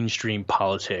the mainstream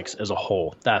politics as a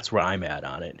whole. That's where I'm at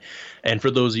on it. And for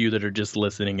those of you that are just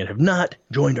listening and have not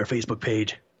joined our Facebook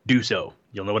page, do so.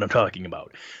 You'll know what I'm talking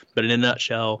about. But in a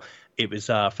nutshell, it was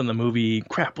from the movie,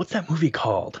 crap, what's that movie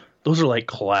called? Those are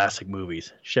classic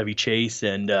movies. Chevy Chase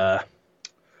and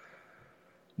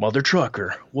Mother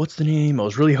Trucker. What's the name? I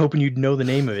was really hoping you'd know the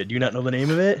name of it. Do you not know the name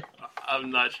of it?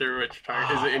 I'm not sure which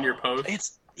part. Is it in your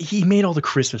post? He made all the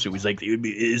Christmas movies. Like,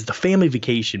 it's the family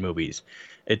vacation movies.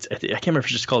 I can't remember if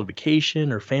it's just called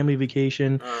Vacation or Family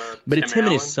Vacation. But it's him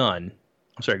and his son.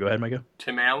 I'm sorry, go ahead, Micah.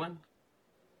 Tim Allen?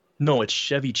 No, it's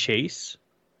Chevy Chase.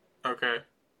 Okay.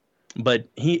 But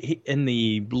he in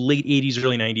the late 80s,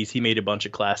 early 90s, he made a bunch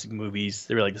of classic movies.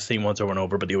 They were like the same ones over and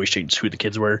over, but they always changed who the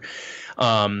kids were.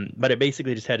 But it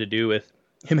basically just had to do with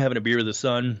him having a beer with his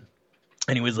son.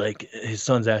 And he was like, his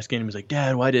son's asking him, he was like,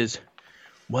 Dad, why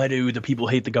do the people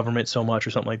hate the government so much,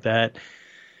 or something like that?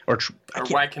 Or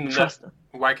why can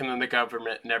the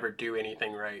government never do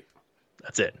anything right?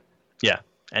 That's it. Yeah.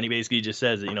 And he basically just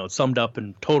says, it's summed up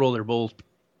in total. They're both,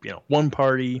 one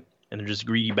party, and they're just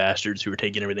greedy bastards who are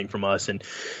taking everything from us and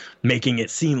making it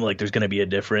seem like there's going to be a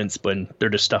difference, but they're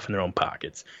just stuffing their own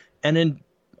pockets. And in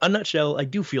a nutshell, I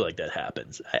do feel like that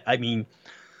happens. I mean,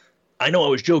 I know I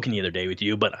was joking the other day with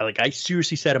you, but I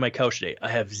seriously sat on my couch today. I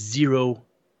have zero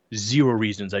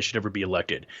reasons I should ever be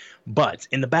elected. But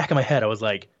in the back of my head, I was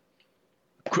like,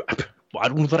 I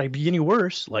don't know that I'd be any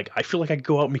worse. Like, I feel like I could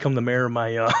go out and become the mayor of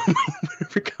my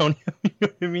county. You know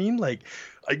what I mean? Like,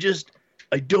 I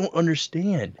don't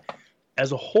understand.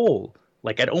 As a whole,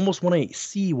 like, I'd almost want to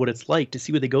see what it's like, to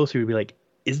see what they go through, and be like,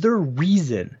 is there a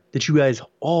reason that you guys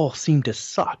all seem to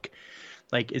suck?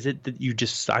 Like, is it that you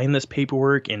just sign this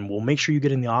paperwork and we'll make sure you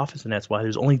get in the office, and that's why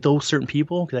there's only those certain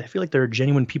people? Because I feel like there are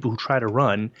genuine people who try to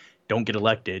run, don't get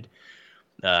elected.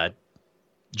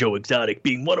 Joe Exotic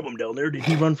being one of them down there. Did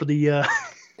he run for the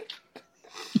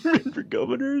he ran for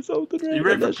governor or something? Right? He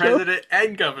ran for president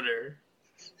and governor.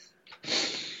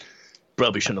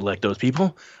 Probably shouldn't elect those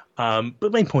people.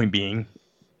 But my point being,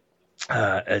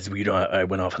 as I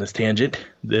went off on this tangent,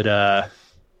 that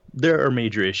there are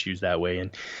major issues that way,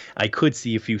 and I could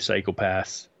see a few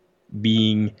psychopaths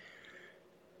being,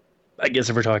 I guess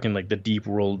if we're talking like the deep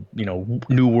world,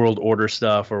 New World Order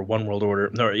stuff, or One World Order,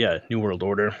 New World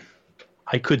Order,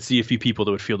 I could see a few people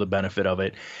that would feel the benefit of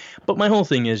it. But my whole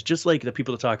thing is, just like the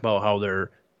people that talk about how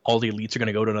all the elites are going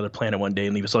to go to another planet one day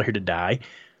and leave us all here to die,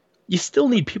 you still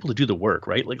need people to do the work,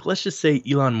 right? Like, let's just say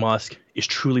Elon Musk is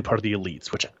truly part of the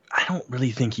elites, which I don't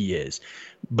really think he is.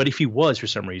 But if he was for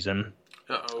some reason...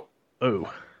 Uh-oh.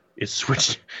 Oh, it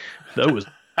switched. That was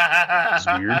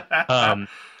weird.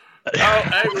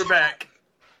 Hey, we're back.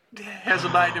 Has a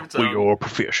mind of its own. We are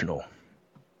professional.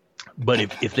 But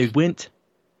if they went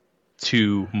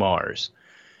to Mars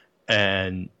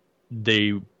and they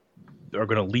are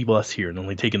going to leave us here and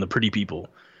only taking the pretty people,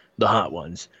 the hot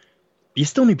ones, you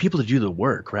still need people to do the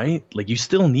work, right? Like, you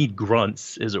still need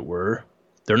grunts, as it were.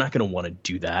 They're not going to want to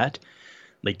do that.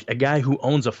 Like, a guy who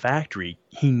owns a factory,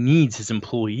 he needs his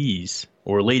employees,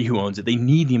 or a lady who owns it, they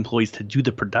need the employees to do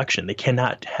the production. They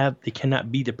cannot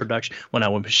be the production. Well,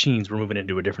 now with machines, we're moving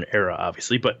into a different era,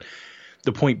 obviously. But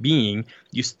the point being,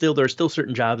 there are still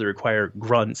certain jobs that require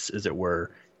grunts, as it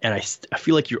were. And I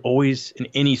feel like you're always, in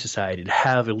any society, to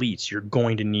have elites, you're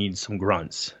going to need some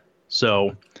grunts.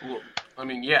 So... Well, I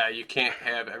mean, yeah, you can't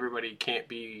have everybody can't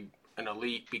be an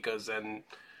elite, because then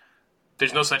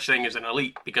there's no such thing as an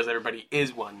elite, because everybody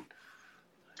is one.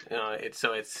 It's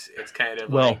kind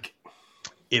of like,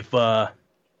 if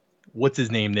what's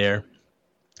his name there?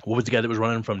 What was the guy that was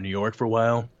running from New York for a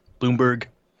while? Bloomberg.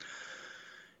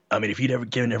 I mean, if he'd ever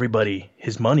given everybody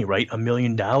his money, right, $1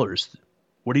 million,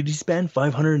 what did he spend?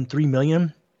 $503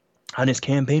 million on his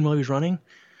campaign while he was running.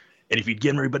 And if he'd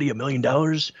given everybody $1 million,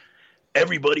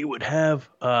 everybody would have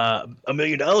 $1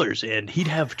 million, and he'd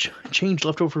have change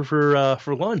left over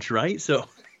for lunch, right? So,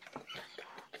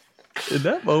 in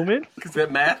that moment, because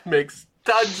that math makes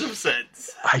tons of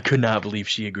sense. I could not believe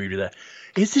she agreed with that.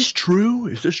 Is this true?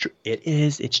 Is this true? It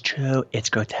is. It's true. It's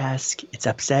grotesque. It's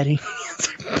upsetting.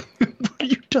 What are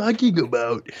you talking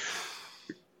about?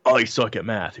 I suck at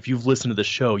math. If you've listened to the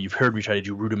show, you've heard me try to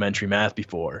do rudimentary math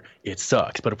before. It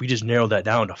sucks. But if we just narrow that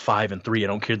down to 5 and 3, I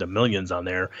don't care the millions on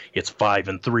there. It's 5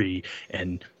 and 3,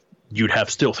 and you'd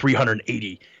have still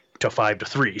 380 to 5 to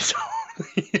 3. So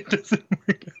it doesn't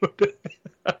work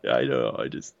out. I know.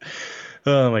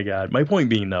 Oh my God. My point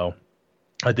being, though,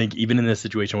 I think even in this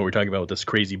situation, what we're talking about with this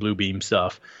crazy blue beam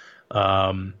stuff,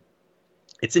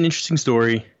 it's an interesting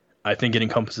story. I think it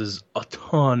encompasses a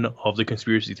ton of the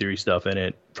conspiracy theory stuff in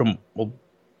it, from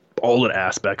all the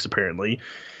aspects, apparently.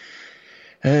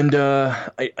 And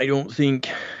I don't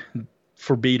think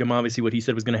verbatim, obviously, what he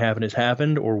said was going to happen has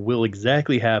happened or will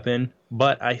exactly happen.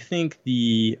 But I think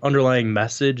the underlying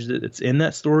message that's in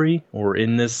that story, or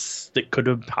in this, that could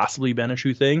have possibly been a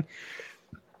true thing.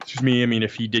 Excuse me. I mean,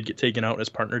 if he did get taken out, and his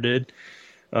partner did,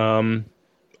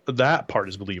 that part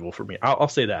is believable for me. I'll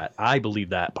say that. I believe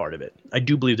that part of it. I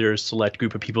do believe there's a select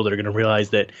group of people that are going to realize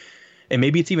that, and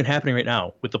maybe it's even happening right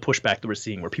now with the pushback that we're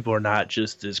seeing, where people are not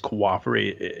just as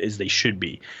cooperate as they should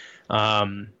be.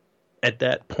 At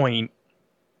that point,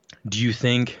 do you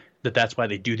think that that's why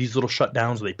they do these little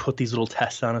shutdowns, where they put these little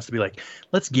tests on us to be like,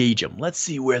 let's gauge them, let's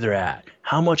see where they're at,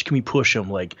 how much can we push them,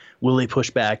 like, will they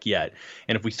push back yet?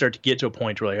 And if we start to get to a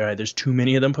point where, like, all right, there's too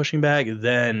many of them pushing back,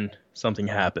 then something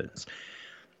happens.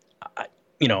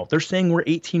 They're saying we're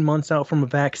 18 months out from a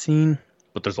vaccine,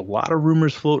 but there's a lot of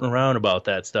rumors floating around about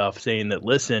that stuff saying that,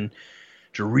 listen,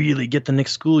 to really get the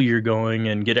next school year going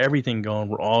and get everything going,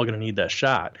 we're all going to need that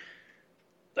shot.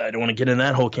 I don't want to get in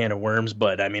that whole can of worms,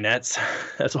 but I mean, that's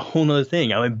a whole nother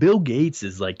thing. I mean, Bill Gates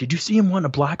is like, did you see him want to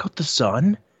block out the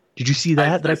sun? Did you see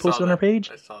that I posted on our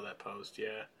page? I saw that post,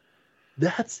 yeah.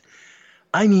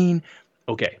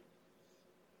 Okay.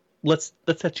 Let's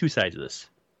have two sides of this.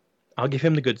 I'll give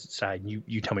him the good side, and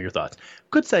you tell me your thoughts.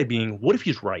 Good side being, what if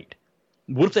he's right?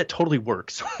 What if that totally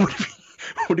works?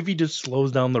 What if he just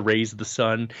slows down the rays of the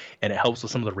sun and it helps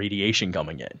with some of the radiation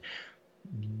coming in?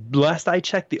 Last I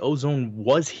checked, the ozone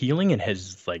was healing and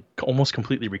has like almost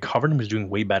completely recovered and was doing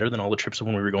way better than all the trips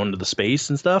when we were going to the space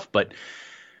and stuff. But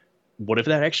what if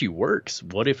that actually works?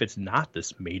 What if it's not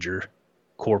this major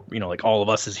like all of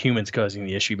us as humans causing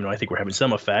the issue, even though I think we're having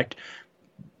some effect?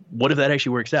 What if that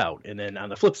actually works out? And then on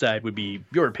the flip side would be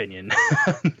your opinion.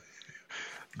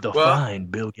 Define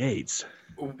Bill Gates.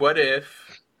 What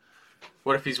if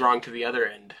he's wrong to the other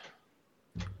end?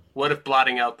 What if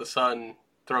blotting out the sun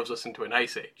throws us into an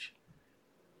ice age?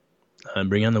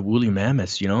 Bring on the woolly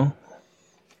mammoths, I'm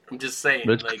just saying,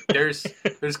 like, there's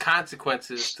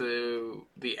consequences to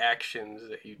the actions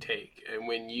that you take. And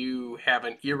when you have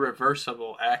an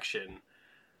irreversible action,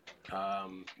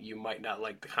 you might not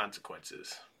like the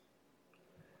consequences.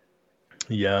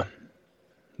 Yeah.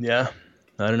 I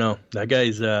don't know. That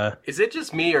guy's... Is it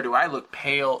just me, or do I look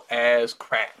pale as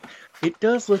crap? It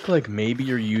does look like maybe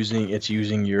it's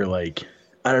using your, like...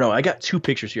 I don't know. I got two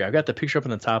pictures here. I got the picture up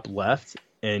in the top left,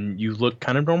 and you look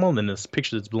kind of normal. And then this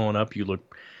picture that's blowing up, you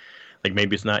look like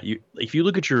maybe it's not you. If you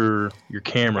look at your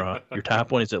camera, your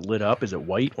top one, is it lit up? Is it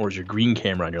white, or is your green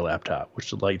camera on your laptop? Which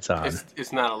the light's on?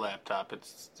 It's not a laptop.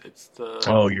 It's the.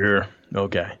 Oh, you're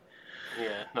okay.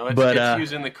 Yeah, no, it's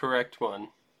using the correct one.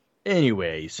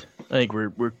 Anyways, I think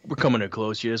we're coming to a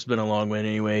close here. It's been a long one,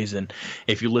 anyways. And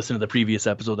if you listen to the previous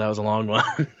episode, that was a long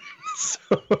one.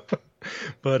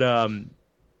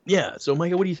 Yeah. So,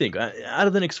 Micah, what do you think? Out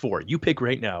of the next 4, you pick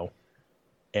right now,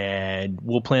 and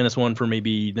we'll plan this one for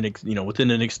maybe the next, within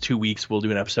the next 2 weeks, we'll do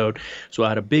an episode. So,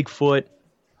 out of Bigfoot,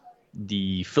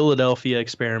 the Philadelphia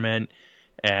experiment,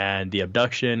 and the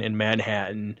abduction in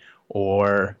Manhattan,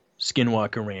 or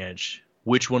Skinwalker Ranch,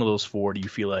 which one of those 4 do you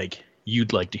feel like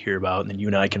you'd like to hear about? And then you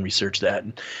and I can research that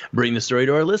and bring the story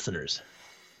to our listeners.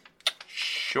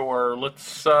 Sure.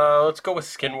 Let's go with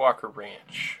Skinwalker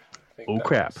Ranch. Oh,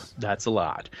 crap. That's a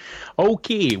lot.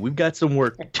 Okay, we've got some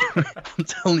work. I'm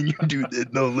telling you,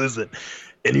 dude. No, listen.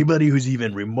 Anybody who's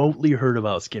even remotely heard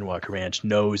about Skinwalker Ranch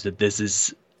knows that this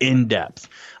is in-depth.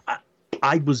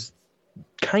 I was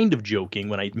kind of joking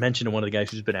when I mentioned to one of the guys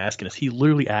who's been asking us. He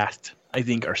literally asked, I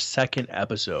think, our second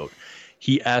episode.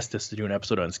 He asked us to do an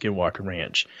episode on Skinwalker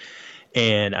Ranch.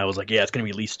 And I was like, yeah, it's going to be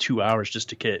at least 2 hours just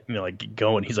to get, get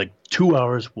going. He's like, 2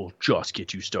 hours will just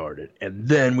get you started. And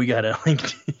then we got to,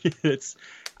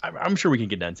 I'm sure we can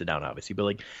condense it down, obviously.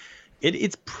 But,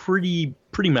 it's pretty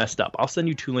messed up. I'll send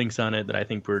you 2 links on it that I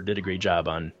think did a great job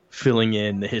on filling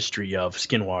in the history of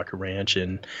Skinwalker Ranch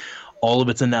and all of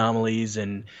its anomalies.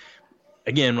 And,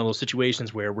 again, one of those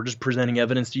situations where we're just presenting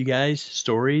evidence to you guys,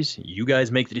 stories. You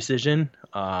guys make the decision.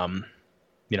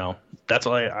 That's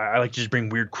why I like to just bring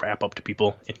weird crap up to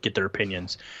people and get their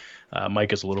opinions.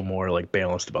 Mike is a little more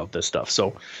balanced about this stuff.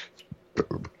 So,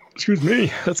 excuse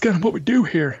me, that's kind of what we do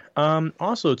here.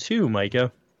 Also, too,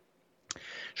 Micah,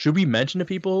 should we mention to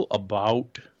people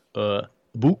about the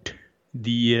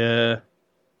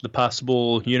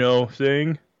possible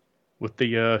thing with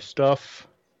the stuff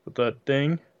with that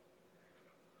thing?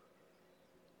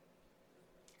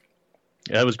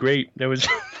 Yeah, that was great. That was.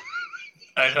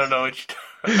 I don't know what you're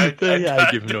I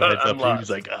give him no heads up. He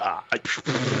was like,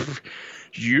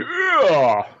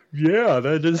 yeah,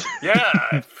 that is.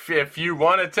 Yeah, if you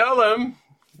want to tell him,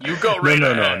 you go right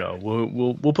ahead. No.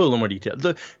 We'll put a little more detail.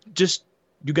 Just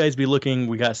you guys be looking.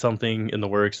 We got something in the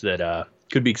works that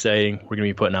could be exciting. We're gonna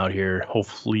be putting out here,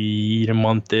 hopefully in a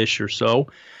month-ish or so.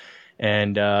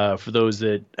 And for those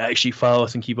that actually follow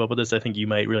us and keep up with us, I think you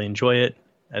might really enjoy it.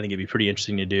 I think it'd be pretty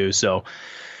interesting to do. So,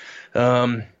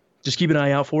 just keep an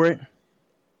eye out for it.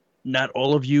 Not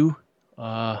all of you.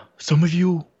 Some of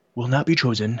you will not be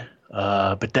chosen,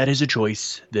 but that is a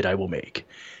choice that I will make.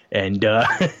 And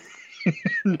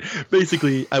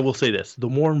basically, I will say this. The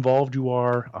more involved you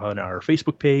are on our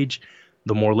Facebook page,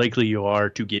 the more likely you are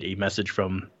to get a message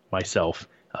from myself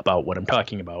about what I'm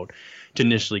talking about to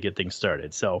initially get things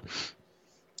started. So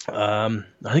I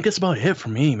think that's about it for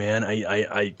me, man.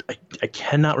 I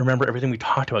cannot remember everything we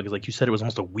talked about because, like you said, it was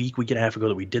almost a week and a half ago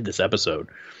that we did this episode.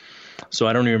 So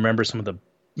I don't even remember some of the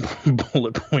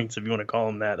bullet points, if you want to call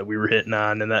them that we were hitting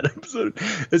on in that episode.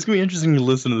 It's gonna be interesting to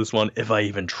listen to this one if I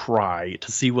even try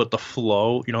to see what the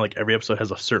flow, like every episode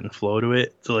has a certain flow to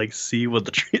it, to like see what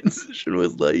the transition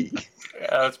was like.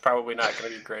 Yeah, it's probably not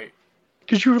gonna be great.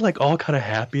 Because you were like all kind of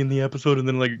happy in the episode, and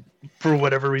then like for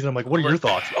whatever reason, I'm like, what are your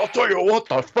thoughts? I'll tell you what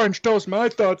the French toast my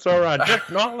thoughts are on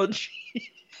technology.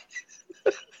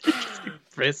 Just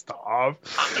pissed off.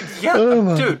 Yeah, oh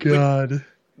my dude, god.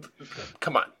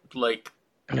 Come on, like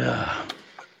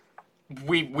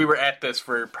we were at this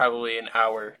for probably an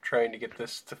hour trying to get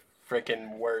this to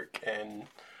frickin' work, and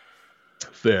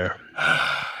fair.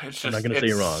 It's just, I'm not gonna say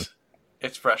you're wrong.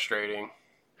 It's frustrating.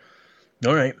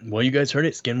 All right. Well, you guys heard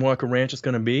it. Skinwalker Ranch is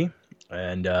going to be.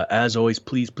 And as always,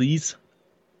 please,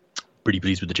 pretty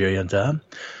pleased with the cherry on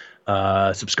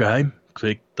top. Subscribe.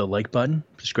 Click the like button.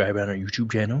 Subscribe on our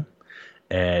YouTube channel.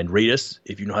 And rate us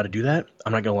if you know how to do that.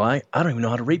 I'm not going to lie. I don't even know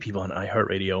how to rate people on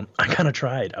iHeartRadio. I kind of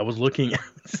tried. I was looking to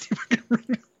see if I could rate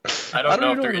them. I don't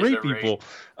know if there is rate a people.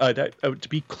 To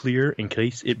be clear, in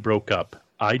case it broke up,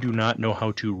 I do not know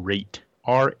how to rate.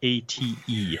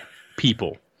 R-A-T-E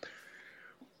people.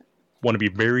 Want to be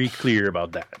very clear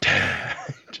about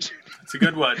that. It's a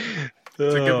good one.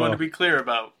 It's a good one to be clear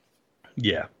about.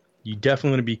 Yeah, you definitely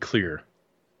want to be clear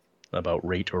about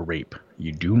rate or rape.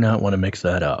 You do not want to mix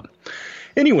that up.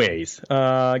 Anyways,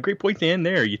 great point to end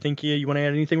there. You think you want to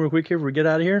add anything real quick here before we get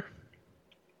out of here?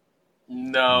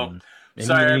 No.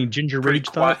 Any ginger rage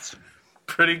thoughts?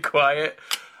 Pretty quiet.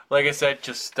 Like I said,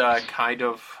 just kind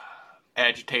of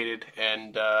agitated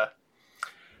and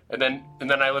then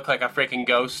I look like a freaking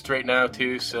ghost right now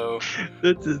too. So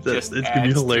it's gonna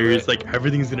be hilarious. Like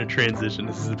everything's gonna transition.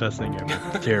 This is the best thing ever.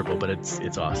 It's terrible, but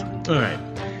it's awesome. All right.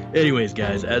 Anyways,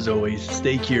 guys, as always,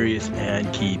 stay curious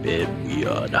and keep it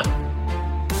weird.